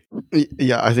about you.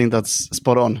 Yeah, I think that's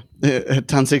spot on.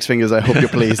 Tan Six Fingers, I hope you're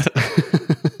pleased.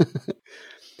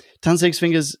 Tan Six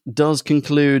Fingers does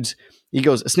conclude, he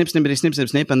goes, snip, snippity, snip, snip,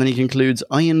 snip, and then he concludes,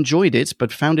 I enjoyed it,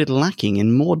 but found it lacking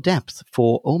in more depth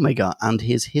for Omega and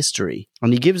his history.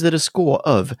 And he gives it a score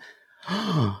of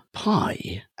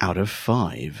pi out of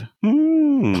 5.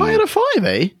 Pi out of 5,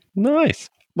 eh? Nice.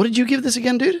 What did you give this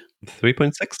again, dude?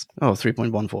 3.6. Oh,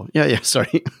 3.14. Yeah,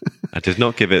 sorry. I did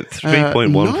not give it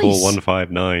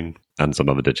 3.14159 and some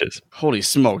other digits. Holy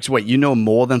smokes. Wait, you know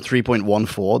more than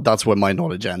 3.14? That's where my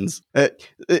knowledge ends.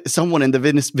 Someone in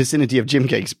the vicinity of Jim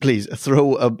Cakes, please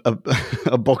throw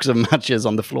a box of matches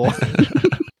on the floor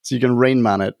so you can Rain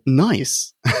Man it.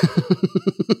 Nice.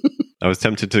 I was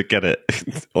tempted to get it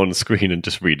on screen and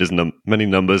just read as many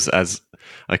numbers as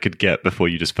I could get before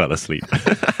you just fell asleep.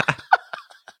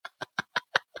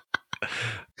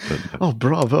 Oh,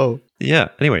 bravo. Yeah,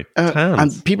 anyway.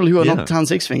 And people who are not Tan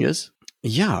Six Fingers,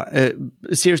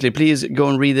 seriously, please go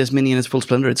and read this mini in its full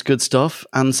splendor. It's good stuff.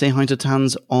 And say hi to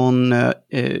Tans on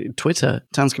Twitter.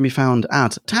 Tans can be found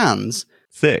at Tans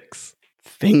 6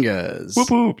 Fingers. Whoop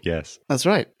whoop, yes. That's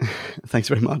right. Thanks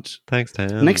very much. Thanks,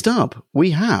 Tans. Next up, we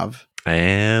have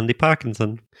Andy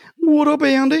Parkinson. What up,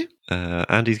 Andy?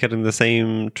 Andy's getting the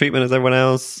same treatment as everyone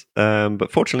else,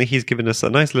 but fortunately he's given us a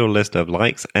nice little list of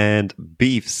likes and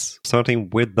beefs, starting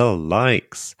with the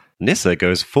likes. Nyssa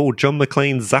goes full John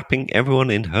McClane, zapping everyone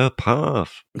in her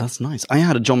path. That's nice. I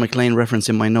had a John McClane reference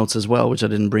in my notes as well, which I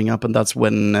didn't bring up, and that's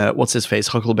when, what's-his-face,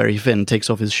 Huckleberry Finn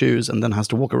takes off his shoes and then has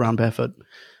to walk around barefoot.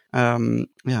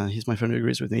 Yeah, he's my friend who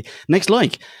agrees with me. Next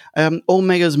like,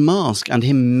 Omega's mask and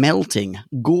him melting.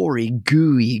 Gory,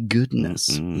 gooey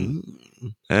goodness.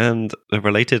 And a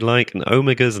related like, and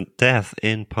Omega's death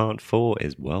in part 4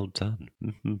 is well done.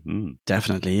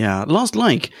 Definitely, yeah. Last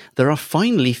like, there are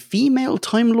finally female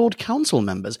Time Lord Council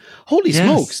members. Holy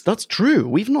smokes, that's true.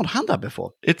 We've not had that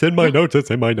before. It's in my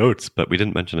notes, but we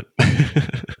didn't mention it.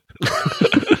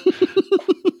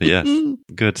 Yes,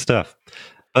 good stuff.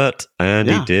 But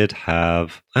Andy did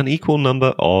have an equal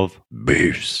number of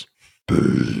beefs.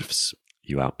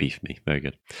 You outbeefed me. Very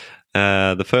good.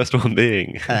 The first one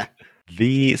being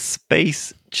the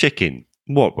space chicken.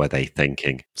 What were they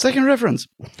thinking? Second reference.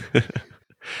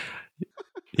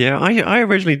 Yeah, I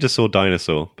originally just saw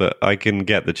dinosaur, but I can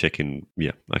get the chicken.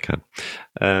 Yeah, I can.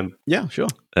 Yeah, sure.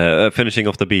 Finishing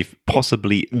off the beef,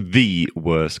 possibly the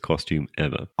worst costume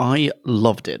ever. I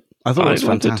loved it. I thought it was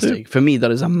fantastic. For me,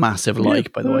 that is a massive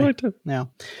like, by the way.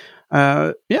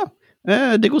 Yeah.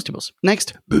 De gustibus.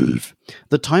 Next, beef.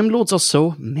 The Time Lords are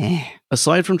so meh.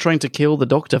 Aside from trying to kill the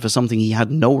Doctor for something he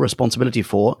had no responsibility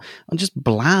for, and just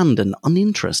bland and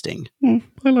uninteresting.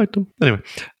 I liked them. Anyway.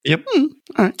 Yep. All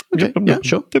right. Okay. Yeah,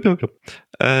 sure.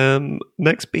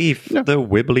 Next beef. The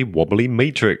wibbly wobbly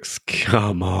Matrix.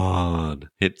 Come on.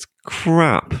 It's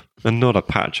crap. And not a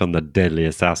patch on the Deadly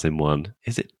Assassin one.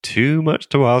 Is it too much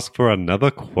to ask for another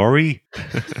quarry?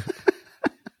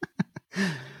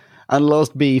 And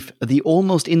last beef, the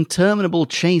almost interminable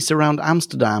chase around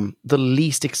Amsterdam, the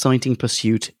least exciting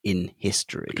pursuit in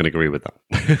history. I can agree with that.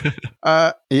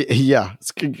 Yeah,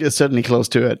 it's certainly close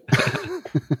to it.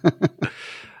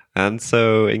 And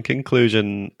so, in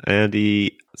conclusion,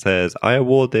 Andy says, I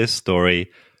award this story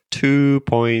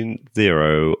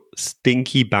 2.0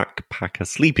 stinky backpacker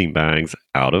sleeping bags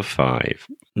out of 5.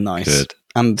 Nice. Good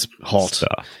and hot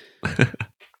stuff.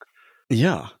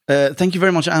 Yeah. Thank you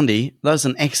very much, Andy. That's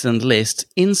an excellent list.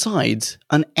 Inside,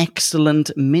 an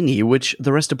excellent mini, which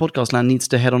the rest of Podcast Land needs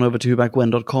to head on over to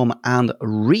whobackwhen.com and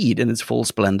read in its full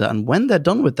splendor. And when they're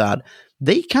done with that,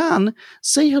 they can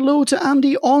say hello to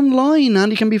Andy online.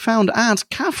 Andy can be found at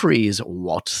Caffrey's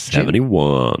What?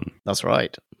 71. That's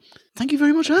right. Thank you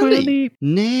very much, Andy.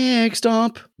 Next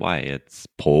up. Why, it's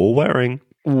Paul Waring.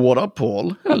 What up,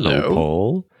 Paul? Hello,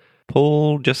 Paul.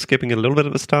 Paul just skipping a little bit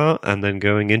at the start and then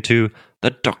going into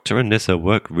the Doctor and Nyssa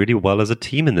work really well as a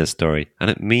team in this story, and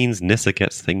it means Nyssa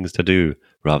gets things to do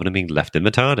rather than being left in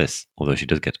the TARDIS, although she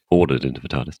does get ordered into the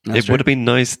TARDIS. It would have been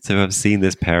nice to have seen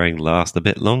this pairing last a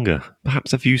bit longer,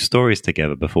 perhaps a few stories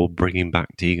together before bringing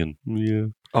back Tegan. Yeah.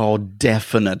 Oh,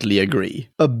 definitely agree.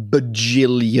 A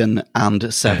bajillion and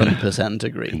 7%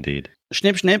 agree. Indeed.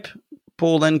 Snip, snip.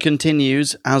 Paul then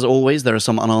continues, as always, there are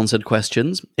some unanswered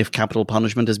questions. If capital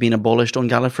punishment has been abolished on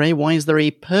Gallifrey, why is there a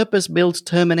purpose-built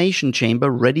termination chamber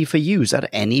ready for use at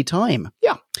any time?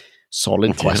 Yeah,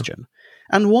 solid question.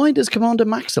 And why does Commander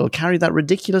Maxwell carry that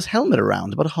ridiculous helmet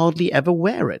around but hardly ever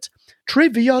wear it?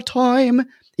 Trivia time!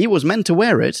 He was meant to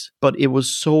wear it, but it was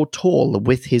so tall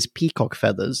with his peacock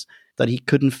feathers that he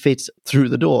couldn't fit through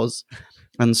the doors.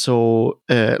 And so,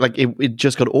 it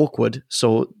just got awkward,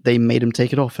 so they made him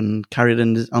take it off and carry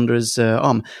it under his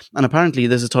arm. And apparently,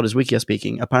 this is TARDIS Wikia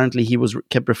speaking, apparently he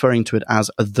kept referring to it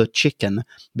as the chicken,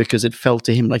 because it felt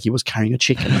to him like he was carrying a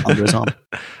chicken under his arm.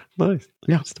 Nice.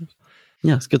 Yeah.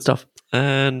 Yeah, it's good stuff.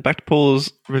 And back to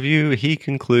Paul's review, he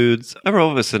concludes,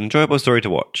 overall, it's an enjoyable story to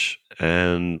watch.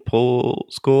 And Paul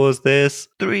scores this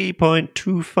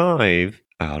 3.25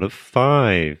 out of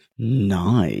 5.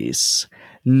 Nice.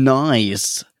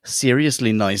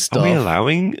 Seriously nice stuff. Are we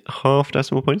allowing half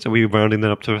decimal points? Are we rounding that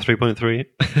up to a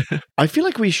 3.3? I feel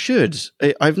like we should.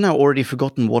 I've now already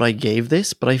forgotten what I gave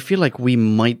this, but I feel like we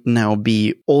might now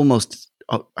be almost...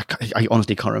 I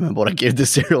honestly can't remember what I gave this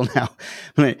serial now.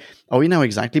 Are we now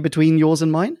exactly between yours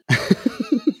and mine?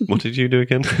 What did you do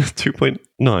again?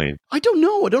 2.9. I don't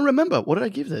know. I don't remember. What did I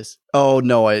give this? Oh,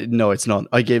 no, it's not.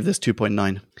 I gave this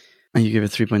 2.9. And you gave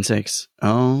it 3.6.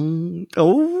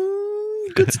 Oh,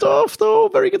 good stuff, though.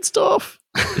 Very good stuff.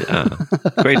 Yeah,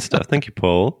 great stuff. Thank you,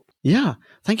 Paul. Yeah,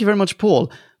 thank you very much,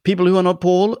 Paul. People who are not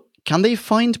Paul, can they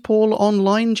find Paul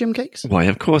online, Jim Cakes? Why,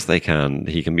 of course they can.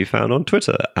 He can be found on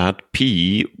Twitter at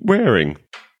pwaring.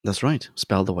 That's right.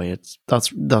 Spelled the way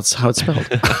that's how it's spelled.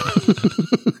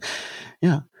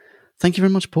 Yeah. Thank you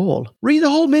very much, Paul. Read the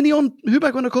whole mini on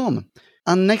whobackwhen.com.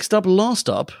 And last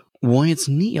up, Why, it's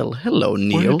Neil. Hello,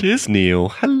 Neil. Well, it is Neil.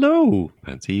 Hello.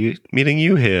 Fancy meeting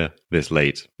you here this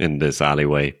late in this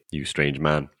alleyway, you strange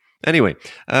man. Anyway,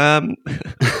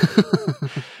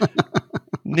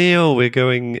 Neil, we're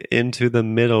going into the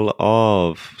middle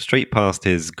of, straight past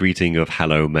his greeting of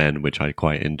hello men, which I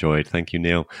quite enjoyed. Thank you,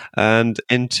 Neil. And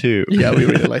into... Yeah, we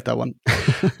really like that one.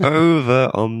 Over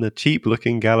on the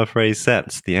cheap-looking Gallifrey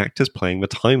sets, the actors playing the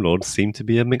Time Lords seem to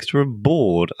be a mixture of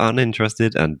bored,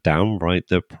 uninterested, and downright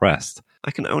depressed. I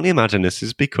can only imagine this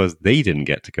is because they didn't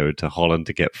get to go to Holland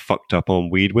to get fucked up on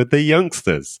weed with the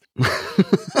youngsters.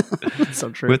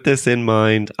 So true. With this in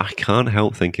mind, I can't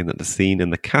help thinking that the scene in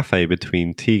the cafe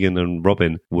between Tegan and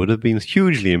Robin would have been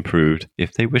hugely improved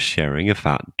if they were sharing a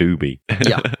fat doobie.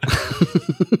 Yeah.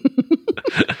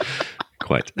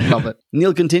 Quite. Love it.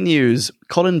 Neil continues,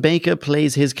 Colin Baker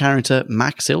plays his character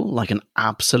Maxil like an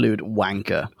absolute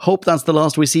wanker. Hope that's the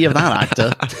last we see of that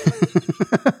actor.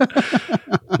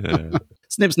 Yeah.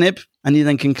 Snip, snip. And he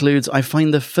then concludes, I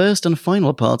find the first and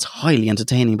final parts highly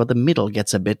entertaining, but the middle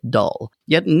gets a bit dull.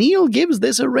 Yet Neil gives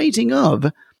this a rating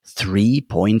of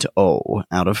 3.0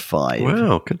 out of 5.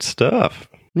 Wow, good stuff.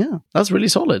 Yeah, that's really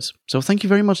solid. So thank you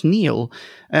very much, Neil.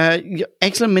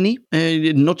 Excellent mini.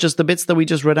 Not just the bits that we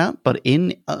just read out, but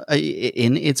in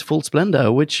its full splendor,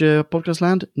 which Podcast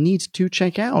Land needs to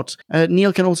check out.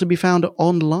 Neil can also be found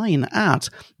online at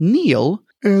Neil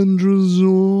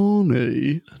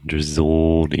Androzoni.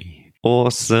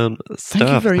 Awesome stuff. Thank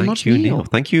you very much, Neil.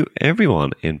 Thank you,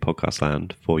 everyone in Podcast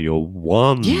Land, for your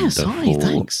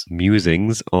wonderful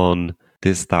musings on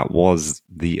this that was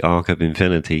the Arc of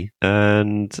Infinity.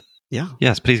 And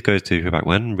yes, please go to Who Back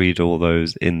When, read all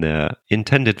those in their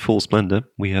intended full splendor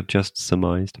we have just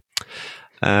surmised.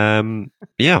 And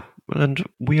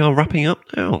we are wrapping up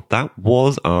now. That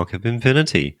was Arc of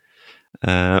Infinity.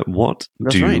 What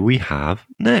we have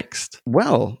next?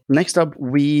 Well, next up,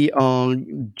 we are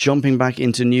jumping back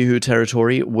into New Who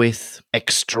territory with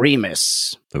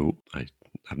Extremis. Oh, I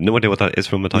have no idea what that is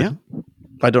from the title. Yeah.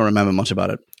 I don't remember much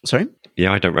about it. Sorry?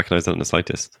 Yeah, I don't recognize that in the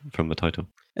slightest from the title.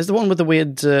 It's the one with the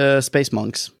weird space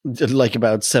monks, like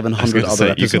about 700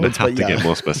 other episodes. You're going to have to get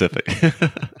more specific.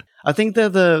 I think they're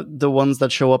the ones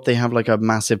that show up. They have like a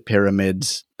massive pyramid.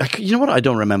 You know what? I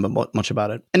don't remember much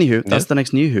about it. Anywho, that's the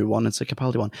next New Who one. It's a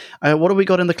Capaldi one. What have we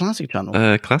got in the Classic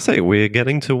channel? Classic. We're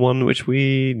getting to one which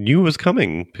we knew was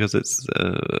coming because it's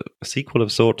a sequel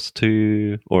of sorts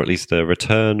to, or at least a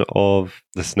return of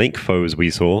the snake foes we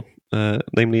saw.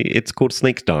 Namely, it's called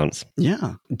Snake Dance.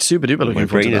 Yeah, it's super duper looking forward to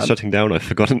that. My brain is shutting down. I've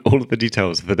forgotten all of the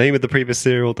details. The name of the previous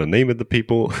serial, the name of the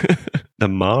people. The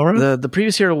Mara? The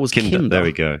previous serial was Kinda. There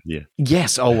we go, yeah.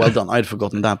 Yes, oh, well done. I'd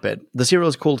forgotten that bit. The serial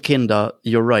is called Kinda.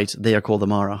 You're right, they are called the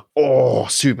Mara. Oh,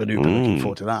 super duper looking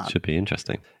forward to that. Should be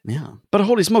interesting. Yeah. But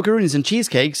holy smokeroonies and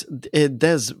cheesecakes,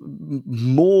 there's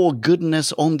more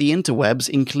goodness on the interwebs,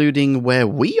 including where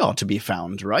we are to be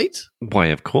found, right? Why,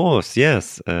 of course,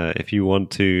 yes. If you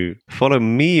want to follow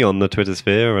me on the Twitter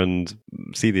sphere and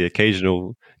see the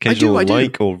occasional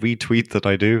like or retweet that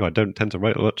I do, I don't tend to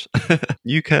write much,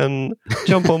 you can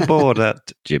jump on board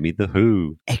at Jimmy the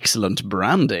Who. Excellent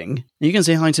branding. You can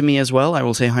say hi to me as well. I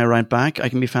will say hi right back. I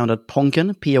can be found at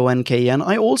Ponken, Ponken.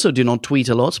 I also do not tweet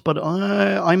a lot, but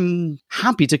I'm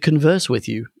happy to converse with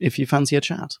you if you fancy a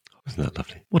chat. Isn't that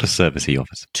lovely? What a service he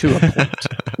offers. To a point.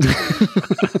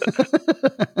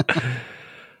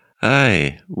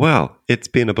 Hey, well, it's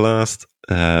been a blast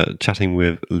chatting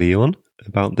with Leon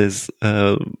about this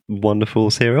wonderful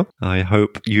serial. I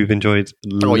hope you've enjoyed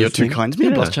listening. Oh, you're too kind to me.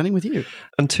 Yeah. Blast chatting with you.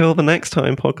 Until the next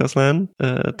time, Podcast Land,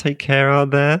 take care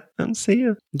out there and see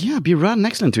you. Yeah, be rad and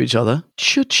excellent to each other.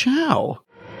 Ciao.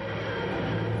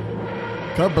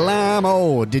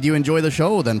 Kablamo! Did you enjoy the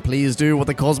show? Then please do what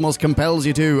the cosmos compels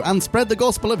you to and spread the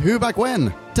gospel of Who Back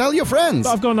When. Tell your friends.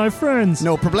 But I've got no friends.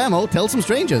 No problemo. Tell some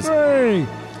strangers. Hooray!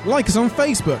 Like us on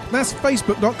Facebook. That's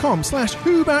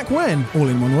facebook.com/whobackwhen, all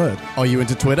in one word. Are you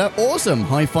into Twitter? Awesome.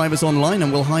 High five us online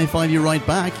and we'll high five you right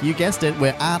back. You guessed it.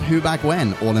 We're at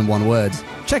whobackwhen, all in one word.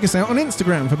 Check us out on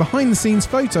Instagram for behind-the-scenes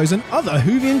photos and other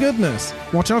Whovian goodness.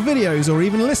 Watch our videos or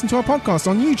even listen to our podcast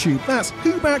on YouTube. That's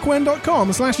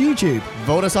whobackwhen.com/YouTube.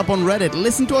 Vote us up on Reddit,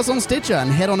 listen to us on Stitcher, and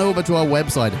head on over to our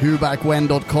website,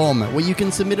 whobackwhen.com, where you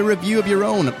can submit a review of your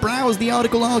own, browse the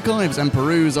article archives, and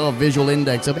peruse our visual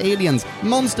index of aliens,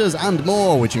 monsters, and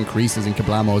more, which increases in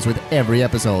kablamos with every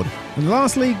episode. And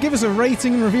lastly, give us a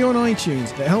rating and review on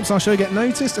iTunes. It helps our show get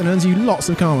noticed and earns you lots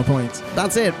of karma points.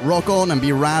 That's it. Rock on and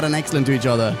be rad and excellent to each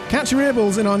other. Catch your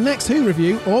earballs in our next Who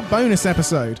review or bonus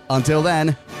episode. Until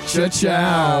then,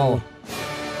 ciao.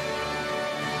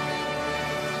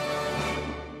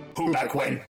 Who Back When?